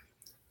Collins?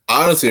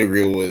 I honestly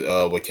agree with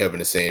what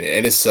Kevin is saying,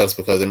 and it sucks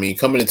because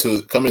coming into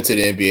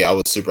the NBA, I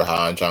was super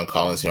high on John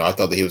Collins. I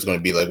thought that he was going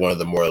to be like one of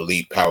the more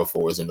elite power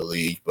forwards in the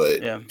league,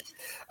 but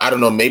I don't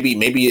know.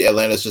 Maybe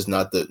Atlanta's just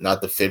not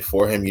the fit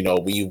for him.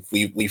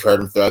 We've heard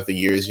him throughout the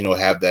years.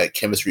 Have that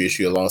chemistry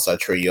issue alongside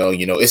Trae Young.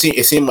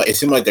 It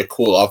seemed like they're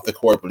cool off the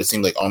court, but it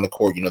seemed like on the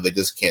court, they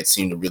just can't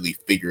seem to really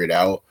figure it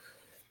out.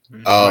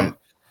 I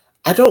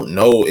don't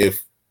know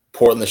if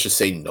Portland should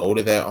say no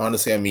to that.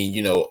 Honestly, I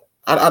mean,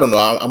 I don't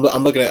know.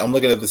 I'm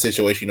looking at the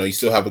situation. You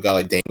still have a guy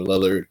like Dame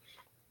Lillard,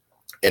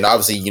 and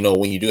obviously,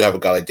 when you do have a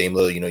guy like Dame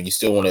Lillard, you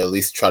still want to at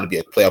least try to be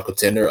a playoff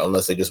contender,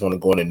 unless they just want to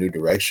go in a new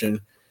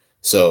direction.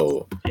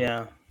 So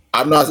yeah,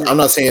 I'm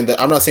not saying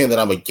that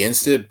I'm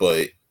against it,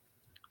 but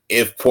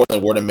if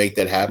Portland were to make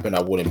that happen,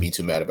 I wouldn't be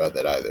too mad about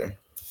that either.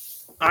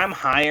 I'm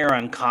higher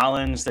on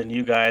Collins than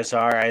you guys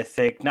are. I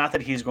think not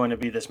that he's going to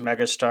be this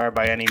megastar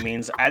by any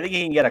means. I think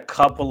he can get a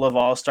couple of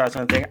all-stars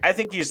on the thing. I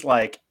think he's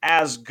like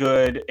as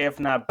good, if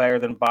not better,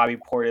 than Bobby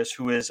Portis,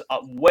 who is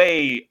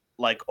way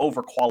like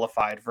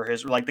overqualified for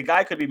his. Like, the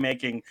guy could be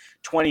making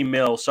 $20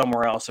 million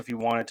somewhere else if he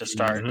wanted to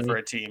start for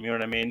a team. You know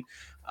what I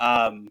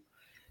mean?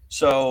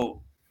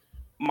 So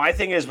My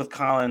thing is with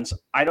Collins,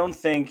 I don't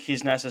think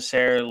he's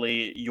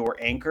necessarily your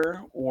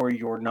anchor or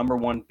your number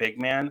one big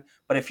man.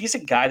 But if he's a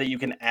guy that you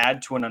can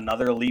add to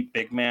another elite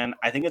big man,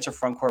 I think it's a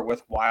front court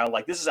worthwhile.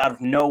 Like, this is out of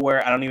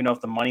nowhere. I don't even know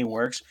if the money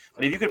works.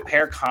 But if you could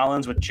pair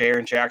Collins with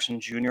Jaren Jackson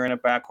Jr. in a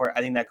backcourt,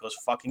 I think that goes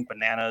fucking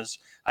bananas.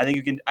 I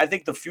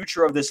think the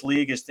future of this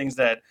league is things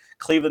that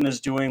Cleveland is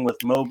doing with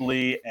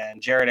Mobley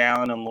and Jared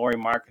Allen and Lauri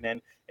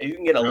Markkanen. If you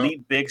can get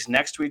elite bigs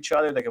next to each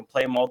other that can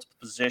play multiple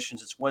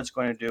positions, it's what it's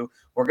going to do.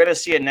 We're going to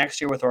see it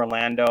next year with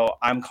Orlando.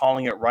 I'm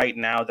calling it right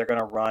now. They're going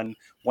to run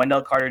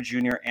Wendell Carter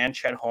Jr. and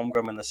Chet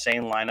Holmgren in the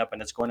same lineup,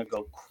 and it's going to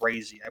go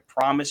crazy. I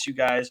promise you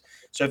guys.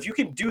 So if you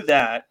can do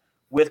that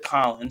with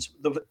Collins,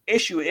 the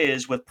issue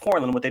is with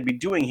Portland, what they'd be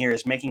doing here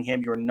is making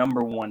him your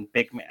number one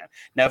big man.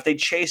 Now, if they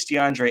chase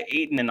DeAndre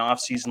Ayton in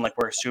offseason, like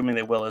we're assuming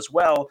they will as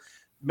well,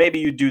 maybe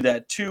you do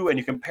that too, and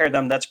you compare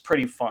them. That's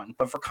pretty fun.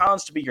 But for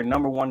Collins to be your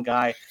number one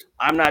guy,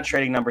 I'm not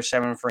trading number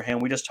 7 for him.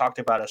 We just talked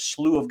about a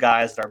slew of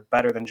guys that are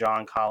better than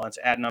John Collins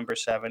at number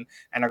 7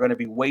 and are going to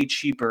be way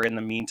cheaper in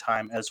the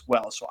meantime as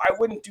well. So I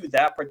wouldn't do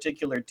that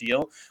particular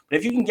deal. But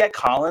if you can get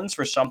Collins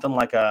for something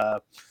like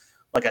a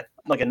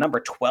number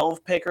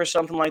 12 pick or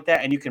something like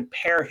that, and you can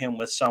pair him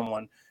with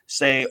someone,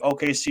 say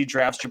OKC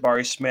drafts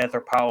Jabari Smith or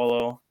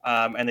Paolo,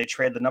 and they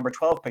trade the number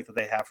 12 pick that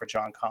they have for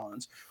John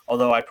Collins.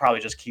 Although I'd probably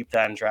just keep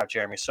that and draft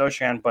Jeremy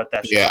Sochan, but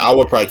that's I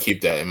would probably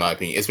keep that in my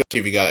opinion, especially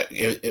if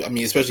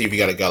you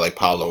got a guy like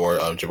Paolo or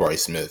Jabari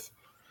Smith.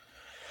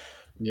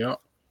 Yeah.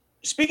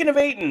 Speaking of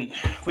Ayton,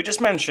 we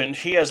just mentioned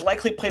he has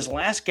likely played his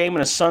last game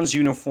in a Suns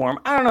uniform.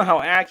 I don't know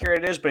how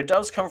accurate it is, but it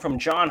does come from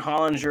John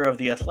Hollinger of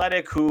The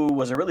Athletic, who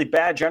was a really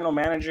bad general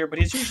manager, but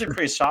he's usually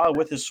pretty solid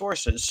with his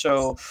sources.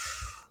 So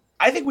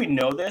I think we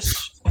know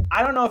this.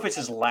 I don't know if it's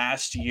his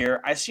last year.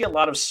 I see a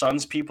lot of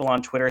Suns people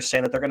on Twitter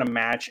saying that they're going to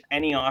match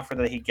any offer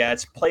that he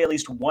gets, play at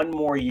least one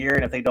more year,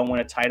 and if they don't win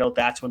a title,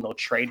 that's when they'll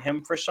trade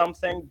him for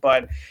something.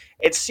 But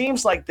it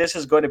seems like this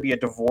is going to be a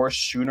divorce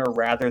sooner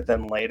rather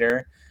than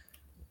later.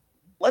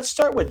 Let's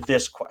start with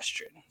this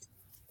question.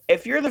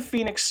 If you're the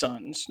Phoenix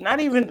Suns, not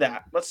even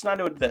that, let's not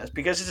do this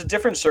because it's a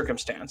different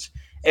circumstance.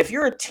 If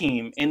you're a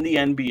team in the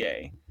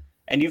NBA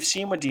and you've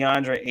seen what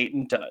DeAndre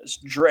Ayton does,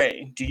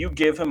 Dre, do you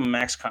give him a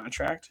max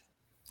contract?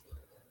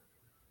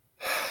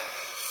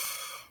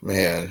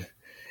 Man,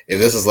 if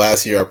this was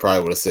last year, I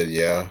probably would have said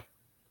yeah.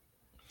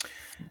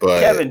 But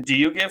Kevin, do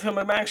you give him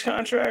a max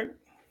contract?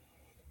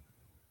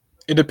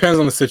 It depends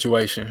on the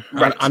situation.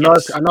 Right, I know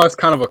it's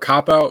kind of a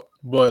cop-out,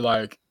 but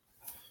like,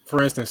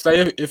 for instance,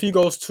 say if he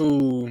goes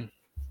to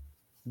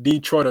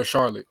Detroit or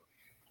Charlotte,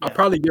 I'll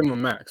probably give him a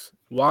max.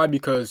 Why?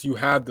 Because you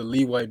have the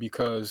leeway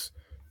because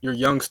your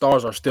young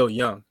stars are still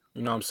young.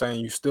 You know what I'm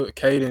saying?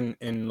 Cade and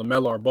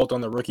LaMelo are both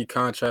on the rookie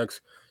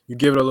contracts. You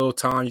give it a little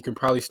time, you can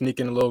probably sneak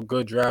in a little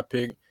good draft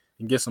pick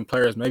and get some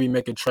players, maybe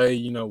make a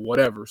trade,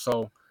 whatever.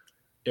 So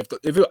if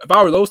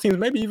I were those teams,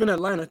 maybe even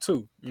Atlanta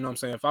too. You know what I'm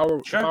saying? If I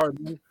were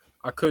them,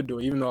 I could do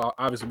it, even though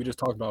obviously we just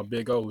talked about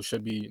Big O, who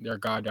should be their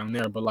guy down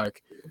there. But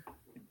like,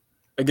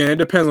 again, it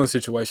depends on the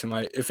situation.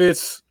 Like if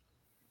it's,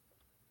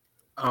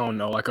 I don't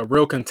know, like a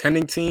real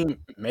contending team,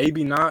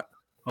 maybe not.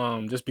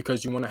 Just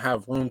because you want to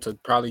have room to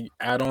probably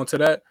add on to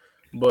that.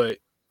 But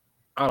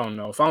I don't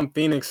know. If I'm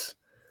Phoenix,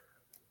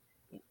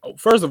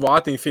 first of all, I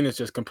think Phoenix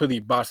just completely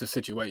botched the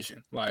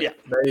situation. Like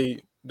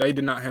they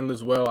did not handle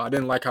this well. I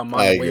didn't like how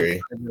Monty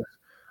Williams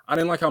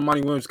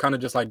kind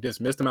of just like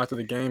dismissed him after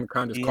the game and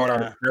kind of just caught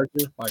out of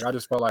character. Like I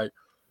just felt like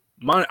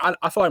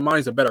I feel like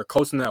Monty's a better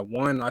coach than that.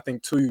 One, I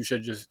think two,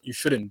 you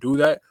shouldn't do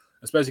that,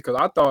 especially because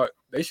I thought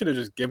they should have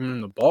just given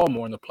him the ball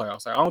more in the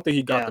playoffs. Like, I don't think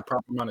he got the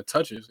proper amount of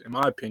touches, in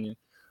my opinion.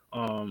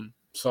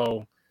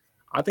 So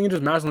I think it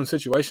just matters on the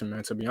situation,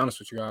 man, to be honest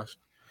with you guys.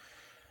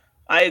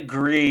 I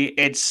agree.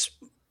 It's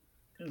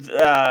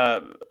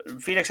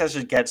Phoenix has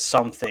to get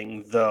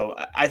something, though.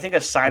 I think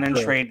a sign and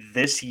trade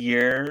this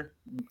year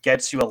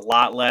gets you a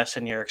lot less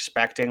than you're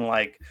expecting.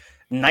 Like,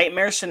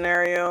 nightmare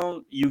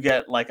scenario, you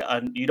get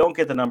you don't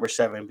get the number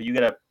 7, but you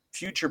get a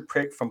future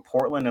pick from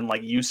Portland and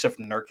like Yusuf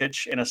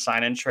Nurkic in a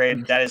sign and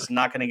trade. That is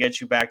not going to get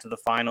you back to the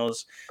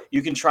finals.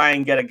 You can try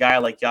and get a guy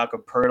like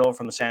Jakob Poeltl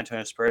from the San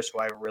Antonio Spurs, who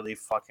I really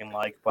fucking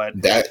like. But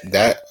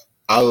I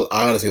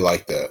honestly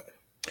like that.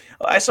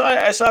 I saw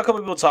a couple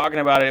people talking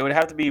about it. It would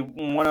have to be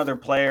one other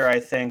player, I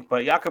think.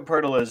 But Jakob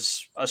Poeltl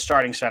is a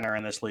starting center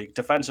in this league.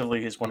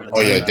 Defensively, he's one of the.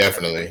 Oh yeah,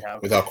 definitely,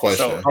 without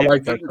question. So I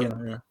like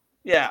that.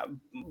 Yeah,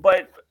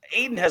 but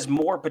Ayton has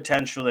more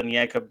potential than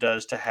Jakob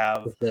does to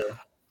have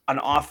an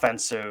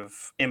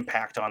offensive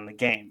impact on the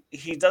game.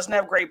 He doesn't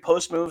have great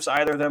post moves,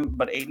 either of them,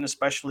 but Ayton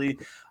especially.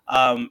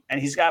 And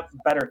he's got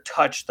better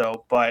touch,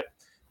 though. But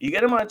you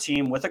get him on a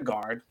team with a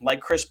guard like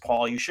Chris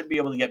Paul, you should be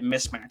able to get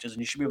mismatches, and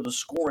you should be able to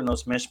score in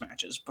those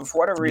mismatches. But for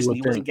whatever reason,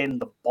 he wasn't getting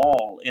the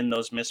ball in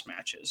those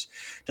mismatches.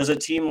 Does a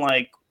team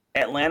like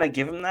Atlanta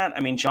give him that? I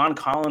mean, John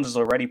Collins is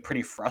already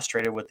pretty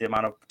frustrated with the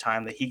amount of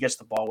time that he gets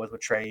the ball with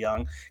Trae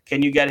Young.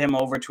 Can you get him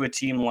over to a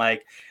team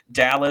like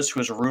Dallas,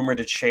 who is rumored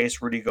to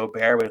chase Rudy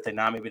Gobert, but if they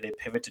not, maybe they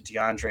pivot to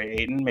DeAndre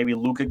Ayton. Maybe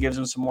Luka gives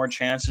him some more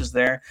chances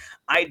there.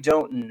 I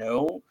don't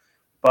know,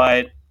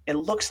 but it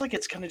looks like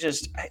it's going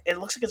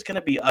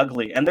to be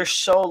ugly. And they're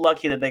so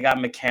lucky that they got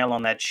McHale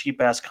on that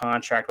cheap ass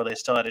contract where they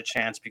still had a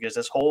chance, because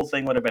this whole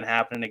thing would have been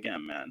happening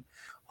again, man.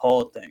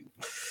 Whole thing.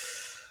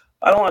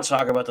 I don't want to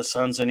talk about the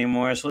Suns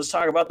anymore, so let's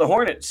talk about the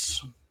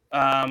Hornets.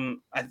 I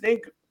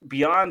think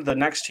beyond the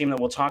next team that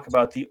we'll talk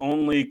about, the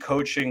only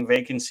coaching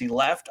vacancy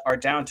left are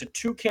down to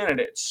two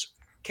candidates.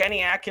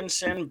 Kenny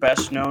Atkinson,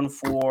 best known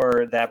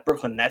for that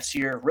Brooklyn Nets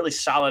year, really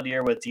solid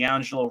year with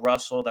D'Angelo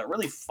Russell, that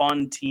really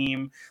fun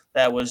team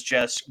that was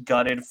just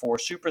gutted for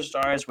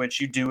superstars, which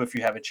you do if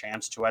you have a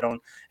chance to.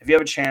 If you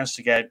have a chance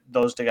to get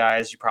those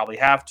guys, you probably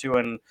have to.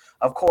 And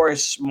of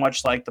course,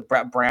 much like the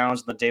Brett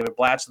Browns and the David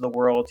Blatts of the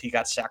world, he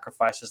got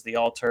sacrificed as the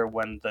altar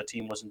when the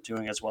team wasn't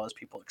doing as well as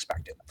people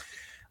expected.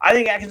 I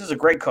think Atkins is a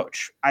great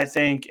coach. I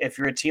think if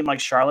you're a team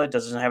like Charlotte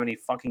doesn't have any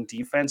fucking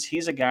defense,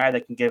 he's a guy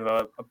that can give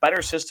a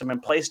better system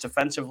in place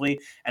defensively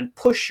and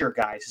push your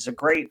guys. He's a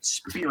great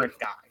spirit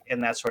guy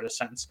in that sort of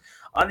sense.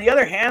 On the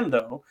other hand,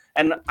 though,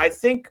 and I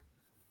think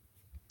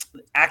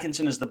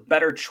Atkinson is the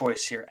better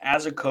choice here.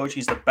 As a coach,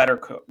 he's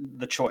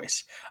the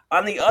choice.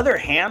 On the other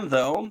hand,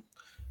 though,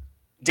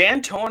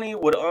 D'Antoni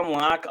would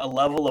unlock a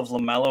level of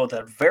LaMelo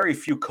that very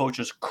few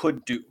coaches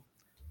could do.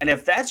 And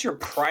if that's your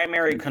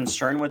primary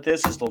concern with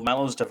this is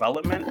LaMelo's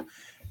development,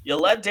 you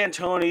let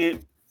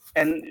D'Antoni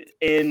and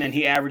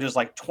he averages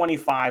like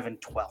 25 and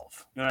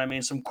 12. You know what I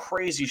mean? Some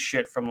crazy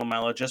shit from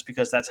LaMelo just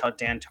because that's how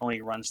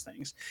D'Antoni runs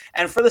things.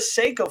 And for the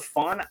sake of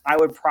fun, I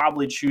would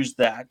probably choose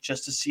that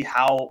just to see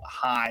how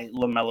high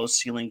LaMelo's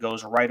ceiling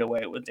goes right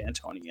away with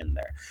D'Antoni in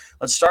there.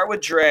 Let's start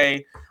with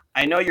Dre.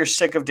 I know you're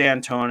sick of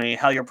D'Antoni.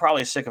 Hell, you're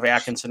probably sick of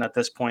Atkinson at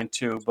this point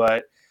too,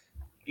 but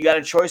you got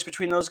a choice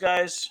between those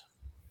guys?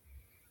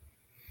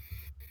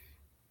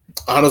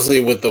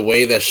 Honestly, with the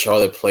way that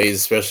Charlotte plays,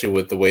 especially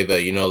with the way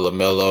that,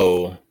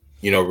 LaMelo,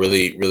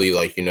 really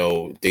like,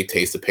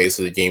 dictates the pace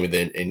of the game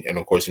and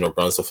of course,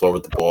 runs the floor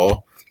with the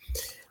ball.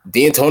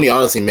 D'Antoni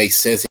honestly makes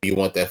sense if you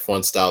want that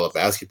fun style of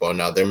basketball.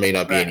 Now, there may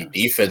not be any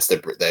defense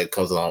that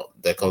comes along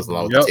with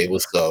the table.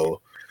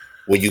 So,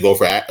 will you go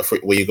for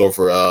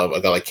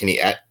a guy like Kenny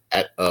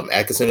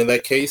Atkinson in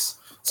that case?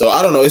 So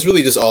I don't know. It's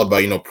really just all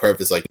about,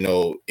 preference. Like,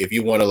 if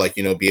you want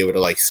to be able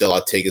to sell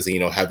out tickets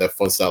and, have that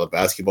fun style of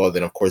basketball,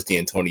 then of course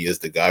D'Antoni is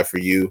the guy for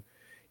you.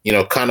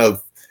 Kind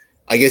of,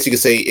 I guess you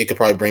could say it could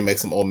probably bring back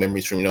some old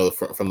memories from,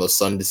 from the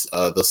Suns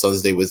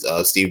day with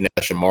Steve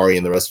Nash and Mari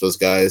and the rest of those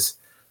guys.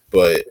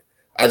 But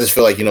I just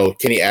feel like,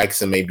 Kenny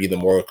Atkinson may be the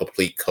more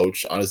complete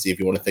coach, honestly, if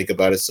you want to think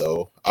about it.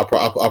 So I'll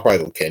probably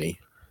go Kenny.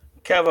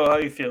 Kevo, how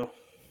you feel?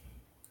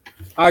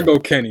 I go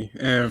Kenny.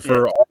 And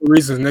for all the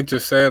reasons Nick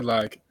just said,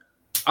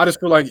 I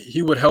just feel like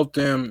he would help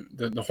them,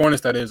 the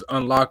Hornets, that is,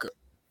 unlock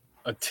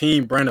a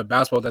team brand of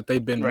basketball that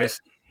they've been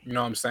missing. You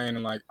know what I'm saying?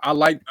 And let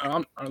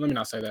me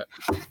not say that.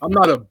 I'm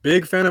not a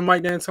big fan of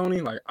Mike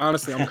D'Antoni.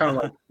 Honestly, I'm kind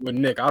of like with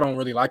Nick. I don't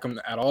really like him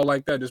at all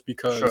like that, just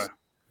because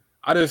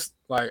I just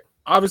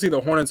obviously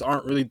the Hornets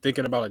aren't really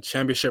thinking about a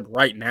championship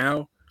right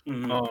now.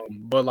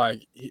 Mm-hmm. But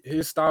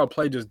his style of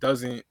play just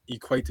doesn't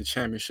equate to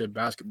championship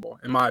basketball,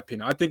 in my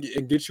opinion. I think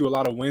it gets you a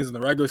lot of wins in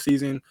the regular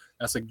season.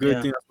 That's a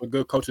good thing. That's what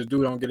good coaches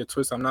do. Don't get it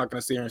twisted. I'm not going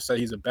to sit here and say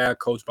he's a bad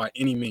coach by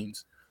any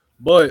means.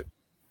 But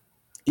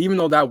even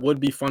though that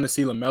would be fun to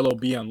see LaMelo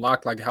be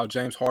unlocked like how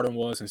James Harden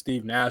was and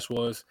Steve Nash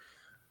was,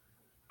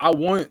 I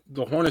want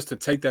the Hornets to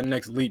take that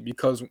next leap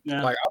because I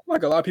feel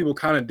like a lot of people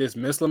kind of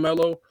dismiss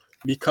LaMelo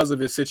because of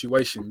his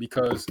situation,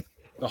 because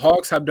the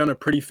Hawks have done a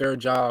pretty fair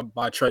job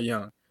by Trae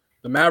Young.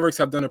 The Mavericks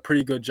have done a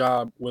pretty good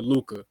job with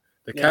Luka.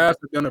 The Cavs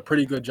have done a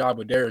pretty good job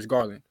with Darius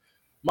Garland.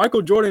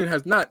 Michael Jordan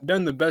has not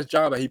done the best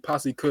job that he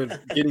possibly could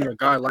getting a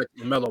guy like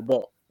LaMelo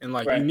Ball. And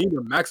you need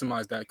to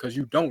maximize that because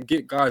you don't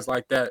get guys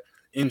like that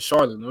in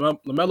Charlotte.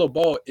 LaMelo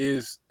Ball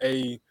is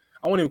I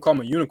won't even call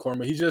him a unicorn,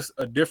 but he's just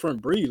a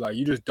different breed.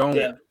 You just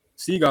don't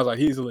see guys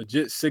he's a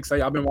legit 6'8".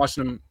 I've been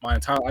watching him my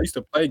entire – I used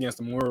to play against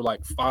him when we were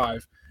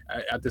 5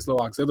 at this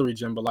little auxiliary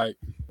gym, but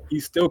he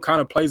still kind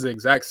of plays the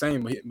exact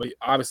same, but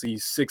obviously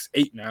he's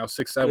 6'8" now,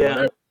 6'7",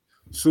 whatever.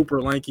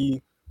 Super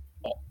lanky,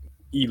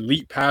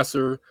 elite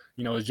passer.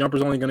 His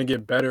jumper's only going to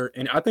get better.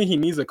 And I think he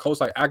needs a coach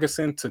like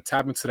Atkinson to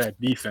tap into that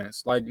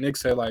defense. Like Nick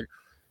said,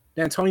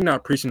 D'Antoni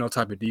not preaching no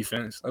type of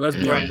defense. Let's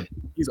be honest.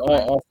 He's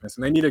all offense.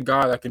 And they need a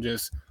guy that can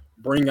just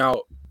bring out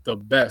the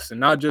best. And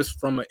not just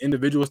from an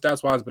individual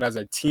stats-wise, but as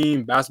a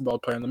team basketball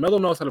player. And LaMelo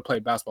knows how to play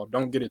basketball.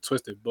 Don't get it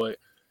twisted. But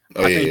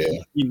I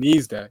think he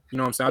needs that. You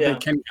know what I'm saying? I think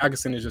Kenny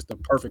Atkinson is just the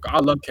perfect. I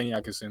love Kenny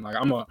Atkinson.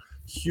 I'm a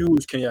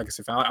huge Kenny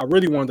Atkinson fan. I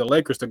really wanted the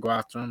Lakers to go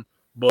after him,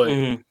 but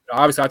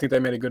obviously I think they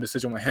made a good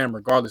decision with him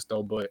regardless,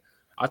 though. But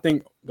I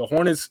think the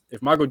Hornets,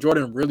 if Michael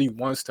Jordan really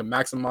wants to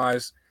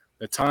maximize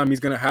the time he's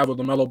going to have with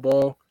LaMelo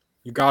Ball,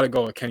 you got to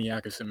go with Kenny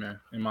Atkinson, man,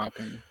 in my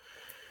opinion.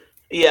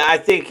 Yeah, I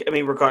think,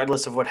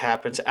 regardless of what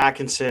happens,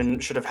 Atkinson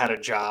should have had a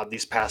job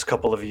these past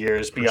couple of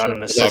years beyond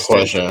an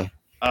assistant.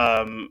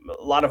 A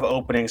lot of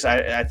openings.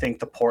 I think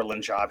the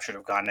Portland job should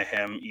have gone to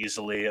him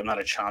easily. I'm not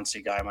a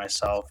Chauncey guy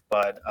myself,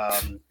 but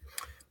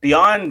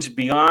beyond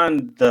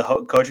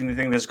the coaching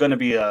thing, there's going to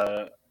be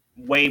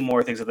way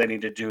more things that they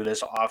need to do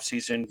this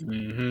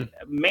offseason.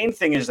 Main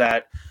thing is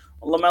that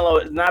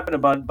LaMelo has not been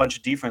a bunch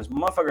of defense.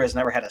 Motherfucker has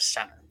never had a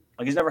center.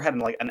 Like, he's never had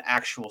like an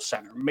actual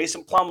center.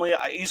 Mason Plumlee,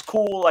 he's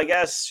cool, I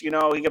guess. You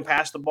know, he can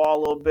pass the ball a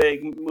little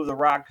bit, he can move the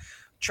rock.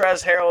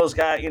 Trez Harrell's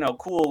got, you know,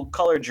 cool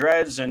colored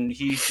dreads, and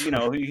he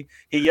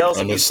yells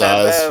at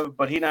you,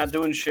 but he's not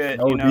doing shit.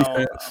 No you know.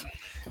 defense.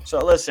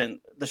 So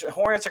listen, the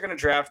Hornets are going to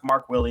draft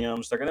Mark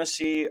Williams. They're going to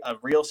see a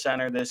real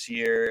center this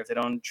year. If they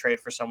don't trade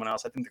for someone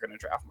else, I think they're going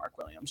to draft Mark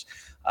Williams.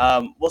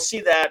 We'll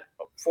see that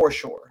for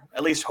sure,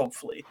 at least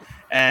hopefully.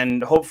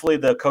 And hopefully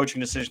the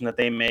coaching decision that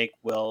they make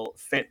will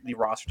fit the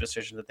roster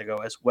decision that they go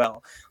as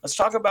well. Let's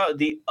talk about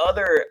the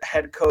other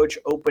head coach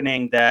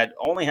opening that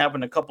only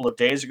happened a couple of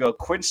days ago.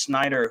 Quinn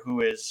Snyder,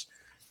 who is,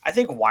 I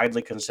think,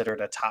 widely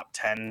considered a top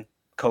 10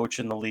 coach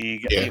in the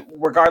league. Yeah. I mean,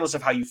 regardless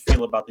of how you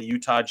feel about the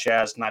Utah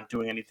Jazz not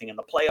doing anything in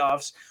the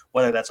playoffs,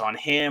 whether that's on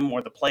him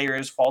or the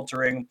players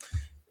faltering,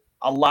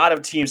 a lot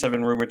of teams have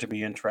been rumored to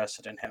be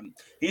interested in him.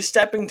 He's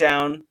stepping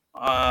down,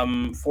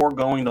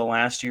 foregoing the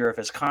last year of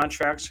his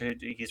contract, so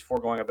he's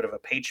foregoing a bit of a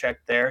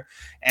paycheck there.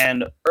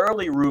 And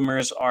early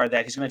rumors are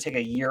that he's going to take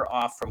a year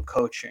off from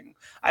coaching.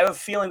 I have a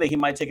feeling that he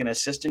might take an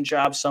assistant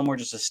job somewhere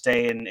just to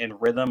stay in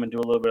rhythm and do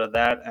a little bit of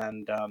that.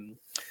 And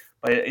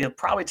but he'll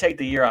probably take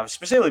the year off,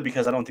 specifically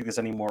because I don't think there's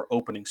any more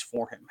openings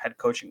for him, head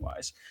coaching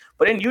wise.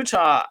 But in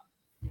Utah,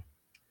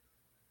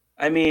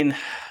 I mean,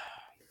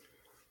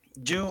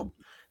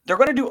 they're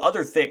going to do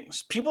other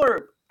things.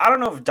 I don't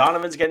know if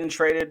Donovan's getting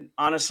traded.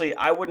 Honestly,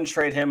 I wouldn't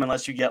trade him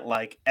unless you get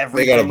like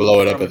everything. They got to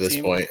blow it up at this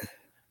point.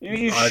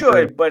 You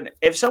should, but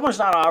if someone's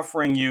not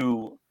offering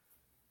you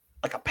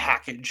like a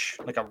package,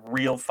 like a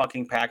real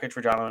fucking package for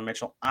Donovan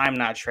Mitchell, I'm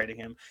not trading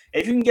him.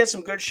 If you can get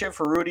some good shit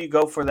for Rudy,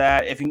 go for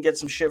that. If you can get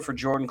some shit for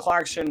Jordan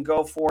Clarkson,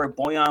 go for it.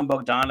 Bojan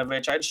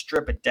Bogdanovic, I'd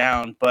strip it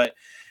down. But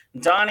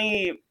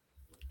Donnie,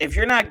 if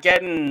you're not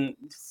getting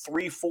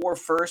 3-4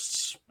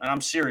 firsts, and I'm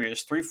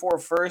serious,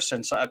 3-4 firsts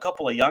and a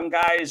couple of young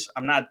guys,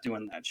 I'm not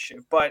doing that shit.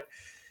 But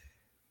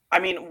I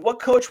mean, what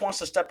coach wants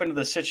to step into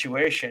the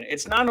situation?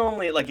 It's not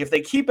only like if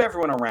they keep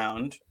everyone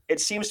around,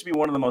 it seems to be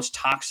one of the most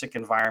toxic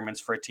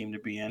environments for a team to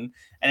be in.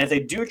 And if they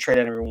do trade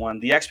everyone,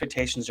 the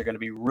expectations are going to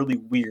be really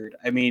weird.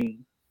 I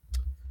mean,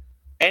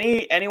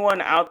 anyone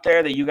out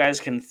there that you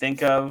guys can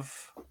think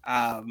of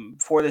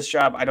for this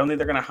job, I don't think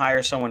they're going to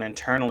hire someone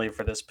internally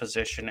for this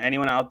position.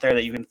 Anyone out there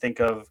that you can think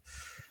of,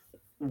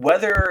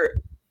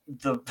 whether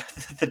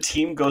the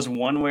team goes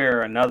one way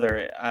or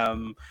another,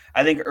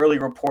 I think early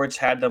reports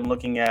had them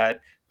looking at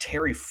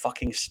Terry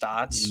fucking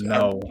Stotts.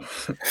 No.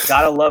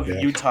 Gotta love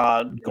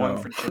Utah going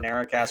for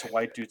generic ass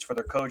white dudes for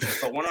their coaches.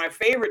 But one of my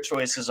favorite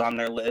choices on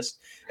their list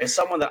is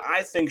someone that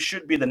I think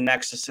should be the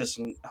next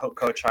assistant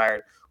coach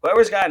hired.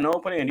 Whoever's got an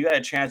opening and you got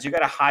a chance, you got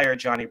to hire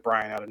Johnny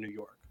Bryant out of New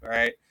York. All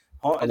right.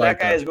 That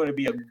guy is going to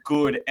be a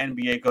good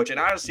NBA coach. And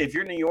honestly, if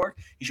you're New York,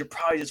 you should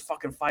probably just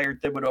fucking fire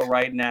Thibodeau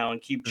right now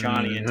and keep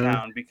Johnny in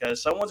town,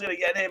 because someone's going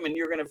to get him and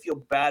you're going to feel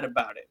bad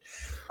about it.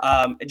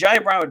 Johnny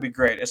Brown would be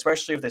great,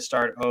 especially if they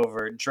start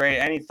over. Dre,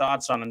 any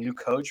thoughts on a new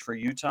coach for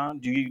Utah?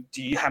 Do you?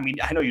 I mean,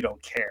 I know you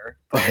don't care.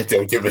 But... I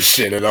don't give a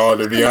shit at all,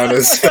 to be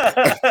honest.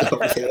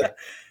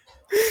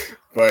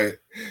 But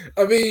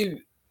I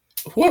mean,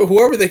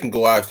 whoever they can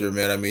go after,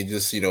 man. I mean,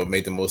 just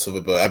make the most of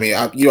it. But I mean,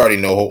 you already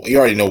know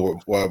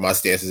where my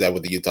stance is at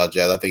with the Utah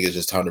Jazz. I think it's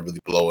just time to really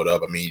blow it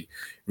up. I mean,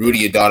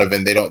 Rudy and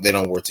Donovan, they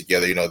don't work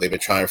together. They've been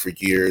trying for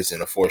years, and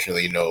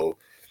unfortunately,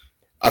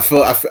 I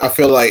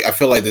feel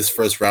like this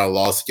first round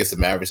loss against the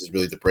Mavericks is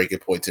really the breaking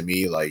point to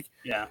me. Like,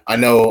 yeah, I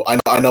know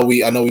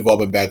we've all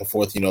been back and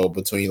forth,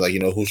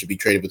 between who should be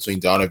traded between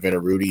Donovan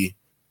or Rudy.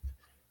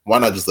 Why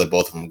not just let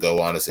both of them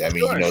go? Honestly, I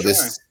mean,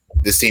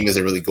 This team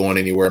isn't really going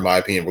anywhere, in my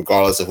opinion,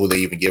 regardless of who they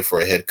even get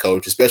for a head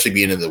coach, especially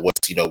being in the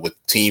West, with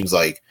teams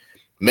like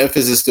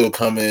Memphis is still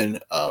coming.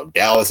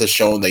 Dallas has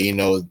shown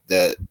that,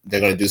 that they're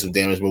going to do some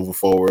damage moving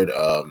forward.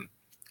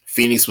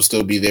 Phoenix will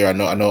still be there. I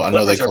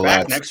know they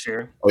collapsed next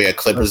year. Oh yeah.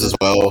 Clippers as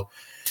well.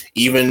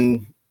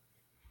 Even,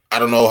 I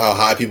don't know how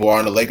high people are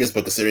on the Lakers,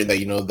 but considering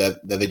that,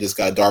 that they just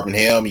got Darvin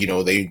Ham,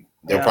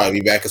 they'll probably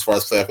be back as far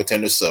as playoff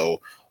contenders.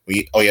 So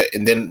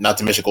and then not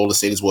to mention Golden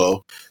State as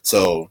well.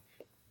 So,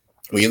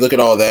 when you look at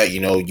all that,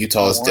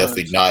 Utah is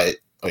definitely not.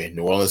 Oh yeah,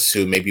 New Orleans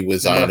too. Maybe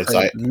with Zion.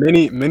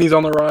 Mini's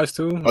on the rise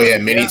too. Oh yeah,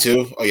 Mini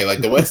too. Oh yeah,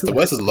 like the West. The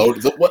West is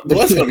loaded. The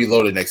West is going to be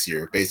loaded next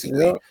year, basically.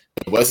 Yeah.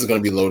 The West is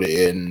going to be loaded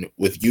in.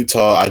 With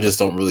Utah, I just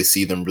don't really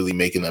see them really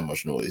making that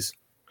much noise,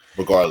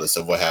 regardless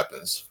of what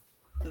happens.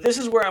 This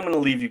is where I'm going to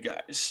leave you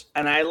guys,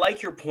 and I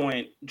like your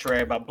point,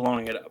 Dre, about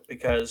blowing it up,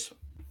 because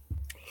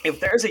if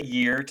there's a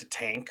year to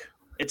tank,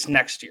 it's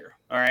next year.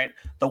 All right.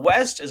 The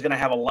West is going to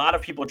have a lot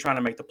of people trying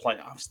to make the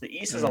playoffs. The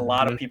East has a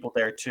lot of people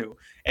there too.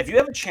 If you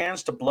have a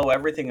chance to blow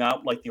everything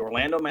up like the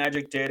Orlando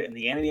Magic did and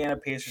the Indiana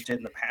Pacers did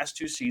in the past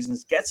 2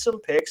 seasons, get some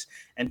picks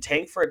and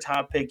tank for a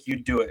top pick, you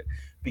do it,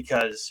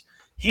 because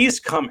he's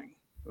coming.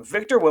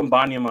 Victor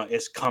Wembanyama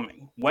is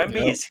coming.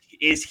 Wemby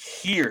is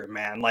here,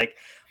 man. Like,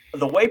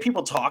 the way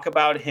people talk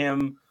about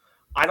him,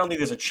 I don't think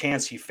there's a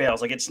chance he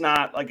fails. Like, it's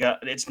not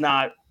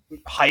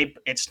hype.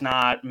 It's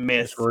not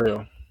myth. It's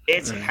real.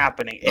 It's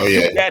happening. If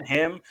you get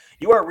him,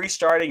 you are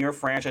restarting your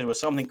franchise with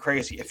something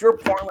crazy. If you're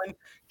Portland,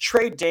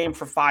 trade Dame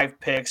for 5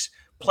 picks,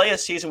 play a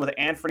season with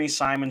Anthony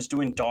Simons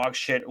doing dog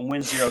shit and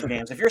win 0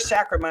 games. If you're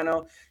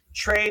Sacramento,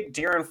 trade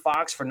De'Aaron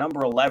Fox for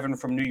number 11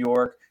 from New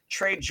York,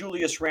 trade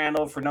Julius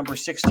Randle for number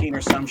 16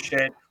 or some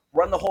shit.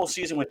 Run the whole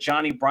season with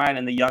Johnny Bryant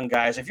and the young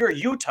guys. If you're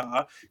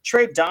Utah,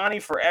 trade Donnie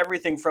for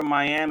everything from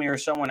Miami or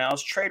someone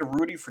else. Trade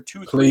Rudy for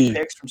 2-3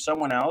 picks from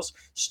someone else.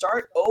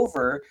 Start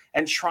over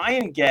and try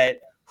and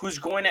get who's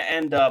going to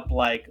end up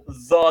like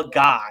the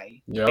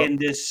guy in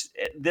this.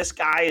 This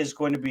guy is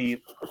going to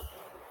be.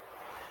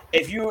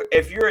 If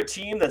you're a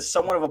team that's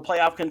somewhat of a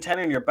playoff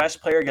contender and your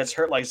best player gets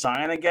hurt like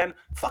Zion again,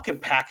 fucking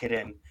pack it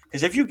in.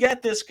 Because if you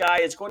get this guy,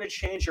 it's going to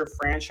change your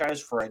franchise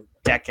for a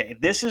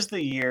decade. This is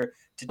the year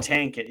to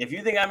tank it. If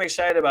you think I'm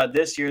excited about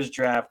this year's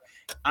draft,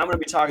 I'm going to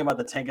be talking about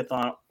the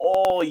tankathon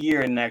all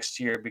year next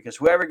year because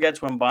whoever gets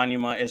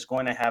Wembanyama is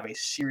going to have a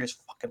serious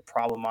fucking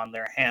problem on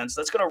their hands.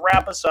 That's going to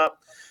wrap us up.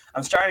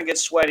 I'm starting to get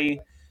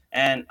sweaty.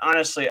 And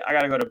honestly, I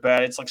got to go to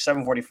bed. It's like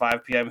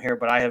 7:45 p.m. here,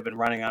 but I have been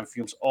running on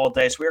fumes all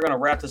day. So we're going to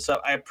wrap this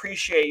up. I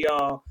appreciate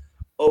y'all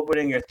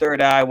opening your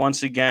third eye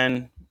once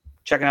again,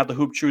 checking out the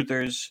Hoop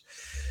Truthers.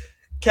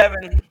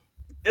 Kevin,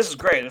 this is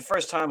great. The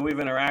first time we've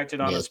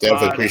interacted on this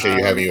definitely pod. Appreciate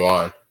you having you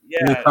on.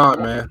 Yeah.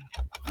 Anytime, man.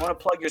 I want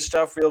to plug your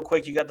stuff real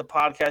quick. You got the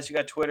podcast. You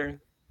got Twitter.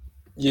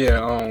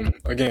 Yeah.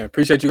 Again,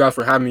 appreciate you guys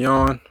for having me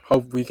on.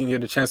 Hope we can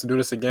get a chance to do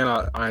this again.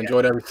 I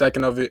enjoyed every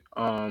second of it.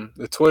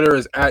 The Twitter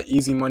is at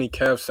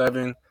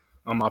EasyMoneyKev7.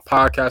 My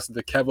podcast is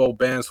the Kevo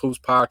Bands Hoops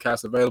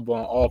podcast, available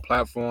on all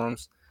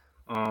platforms.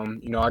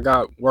 I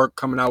got work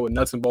coming out with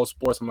Nuts and Bolts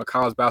Sports. I'm a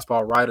college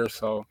basketball writer.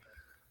 So,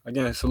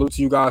 again, salute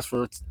to you guys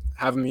for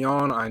having me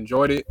on. I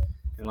enjoyed it.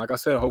 And like I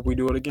said, I hope we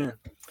do it again.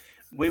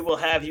 We will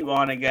have you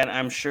on again,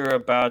 I'm sure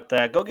about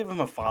that. Go give him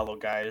a follow,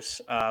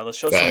 guys. Let's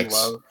show some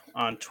love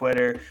on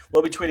Twitter.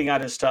 We'll be tweeting out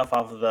his stuff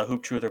off of the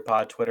Hoop Truther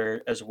Pod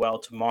Twitter as well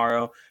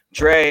tomorrow.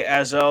 Dre,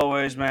 as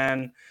always,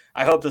 man,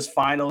 I hope this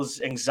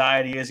finals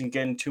anxiety isn't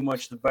getting too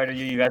much the better of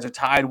you. You guys are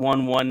tied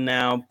 1-1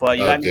 now, but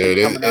you got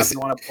anything coming up you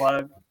want to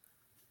plug?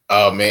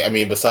 Oh, man, I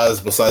mean, besides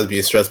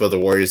being stressed about the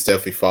Warriors,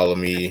 definitely follow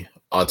me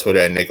on Twitter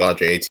at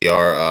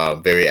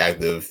NickAndreATR. Very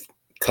active,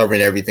 covering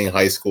everything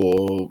high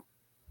school,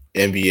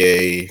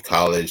 NBA,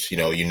 college, you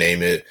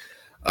name it.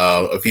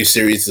 A few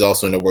series is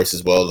also in the works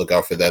as well. Look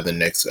out for that the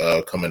next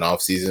coming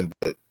off season.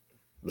 But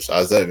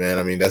besides that, man,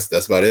 I mean,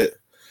 that's about it.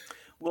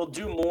 We'll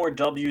do more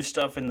W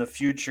stuff in the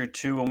future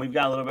too, and we've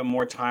got a little bit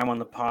more time on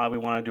the pod. We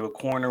want to do a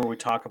corner where we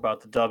talk about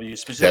the W,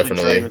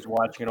 specifically Trey who's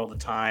watching it all the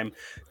time.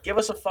 Give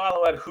us a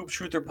follow at Hoop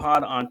Truther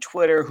Pod on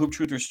Twitter, Hoop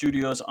Truther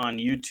Studios on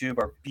YouTube.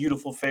 Our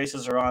beautiful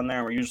faces are on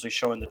there. We're usually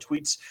showing the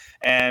tweets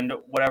and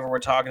whatever we're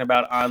talking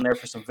about on there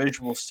for some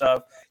visual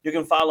stuff. You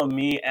can follow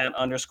me at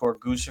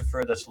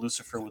 _Gucifer. That's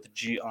Lucifer with a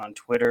G on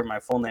Twitter. My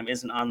full name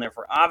isn't on there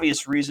for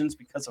obvious reasons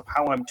because of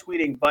how I'm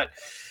tweeting, but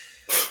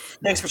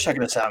thanks for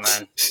checking us out,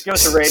 man. Give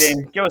us a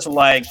rating, give us a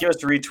like, give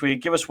us a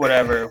retweet, give us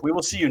whatever. We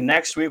will see you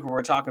next week where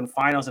we're talking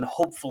finals, and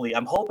hopefully,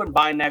 I'm hoping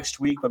by next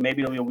week, but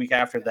maybe it'll be a week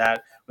after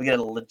that. We'll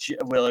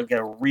get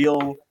a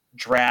real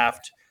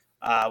draft.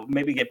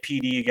 Maybe get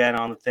PD again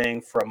on the thing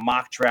for a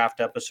mock draft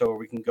episode where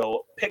we can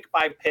go pick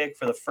by pick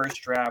for the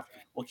first draft.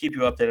 We'll keep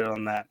you updated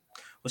on that.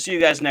 We'll see you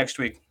guys next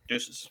week.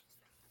 Deuces.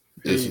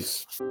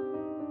 Deuces.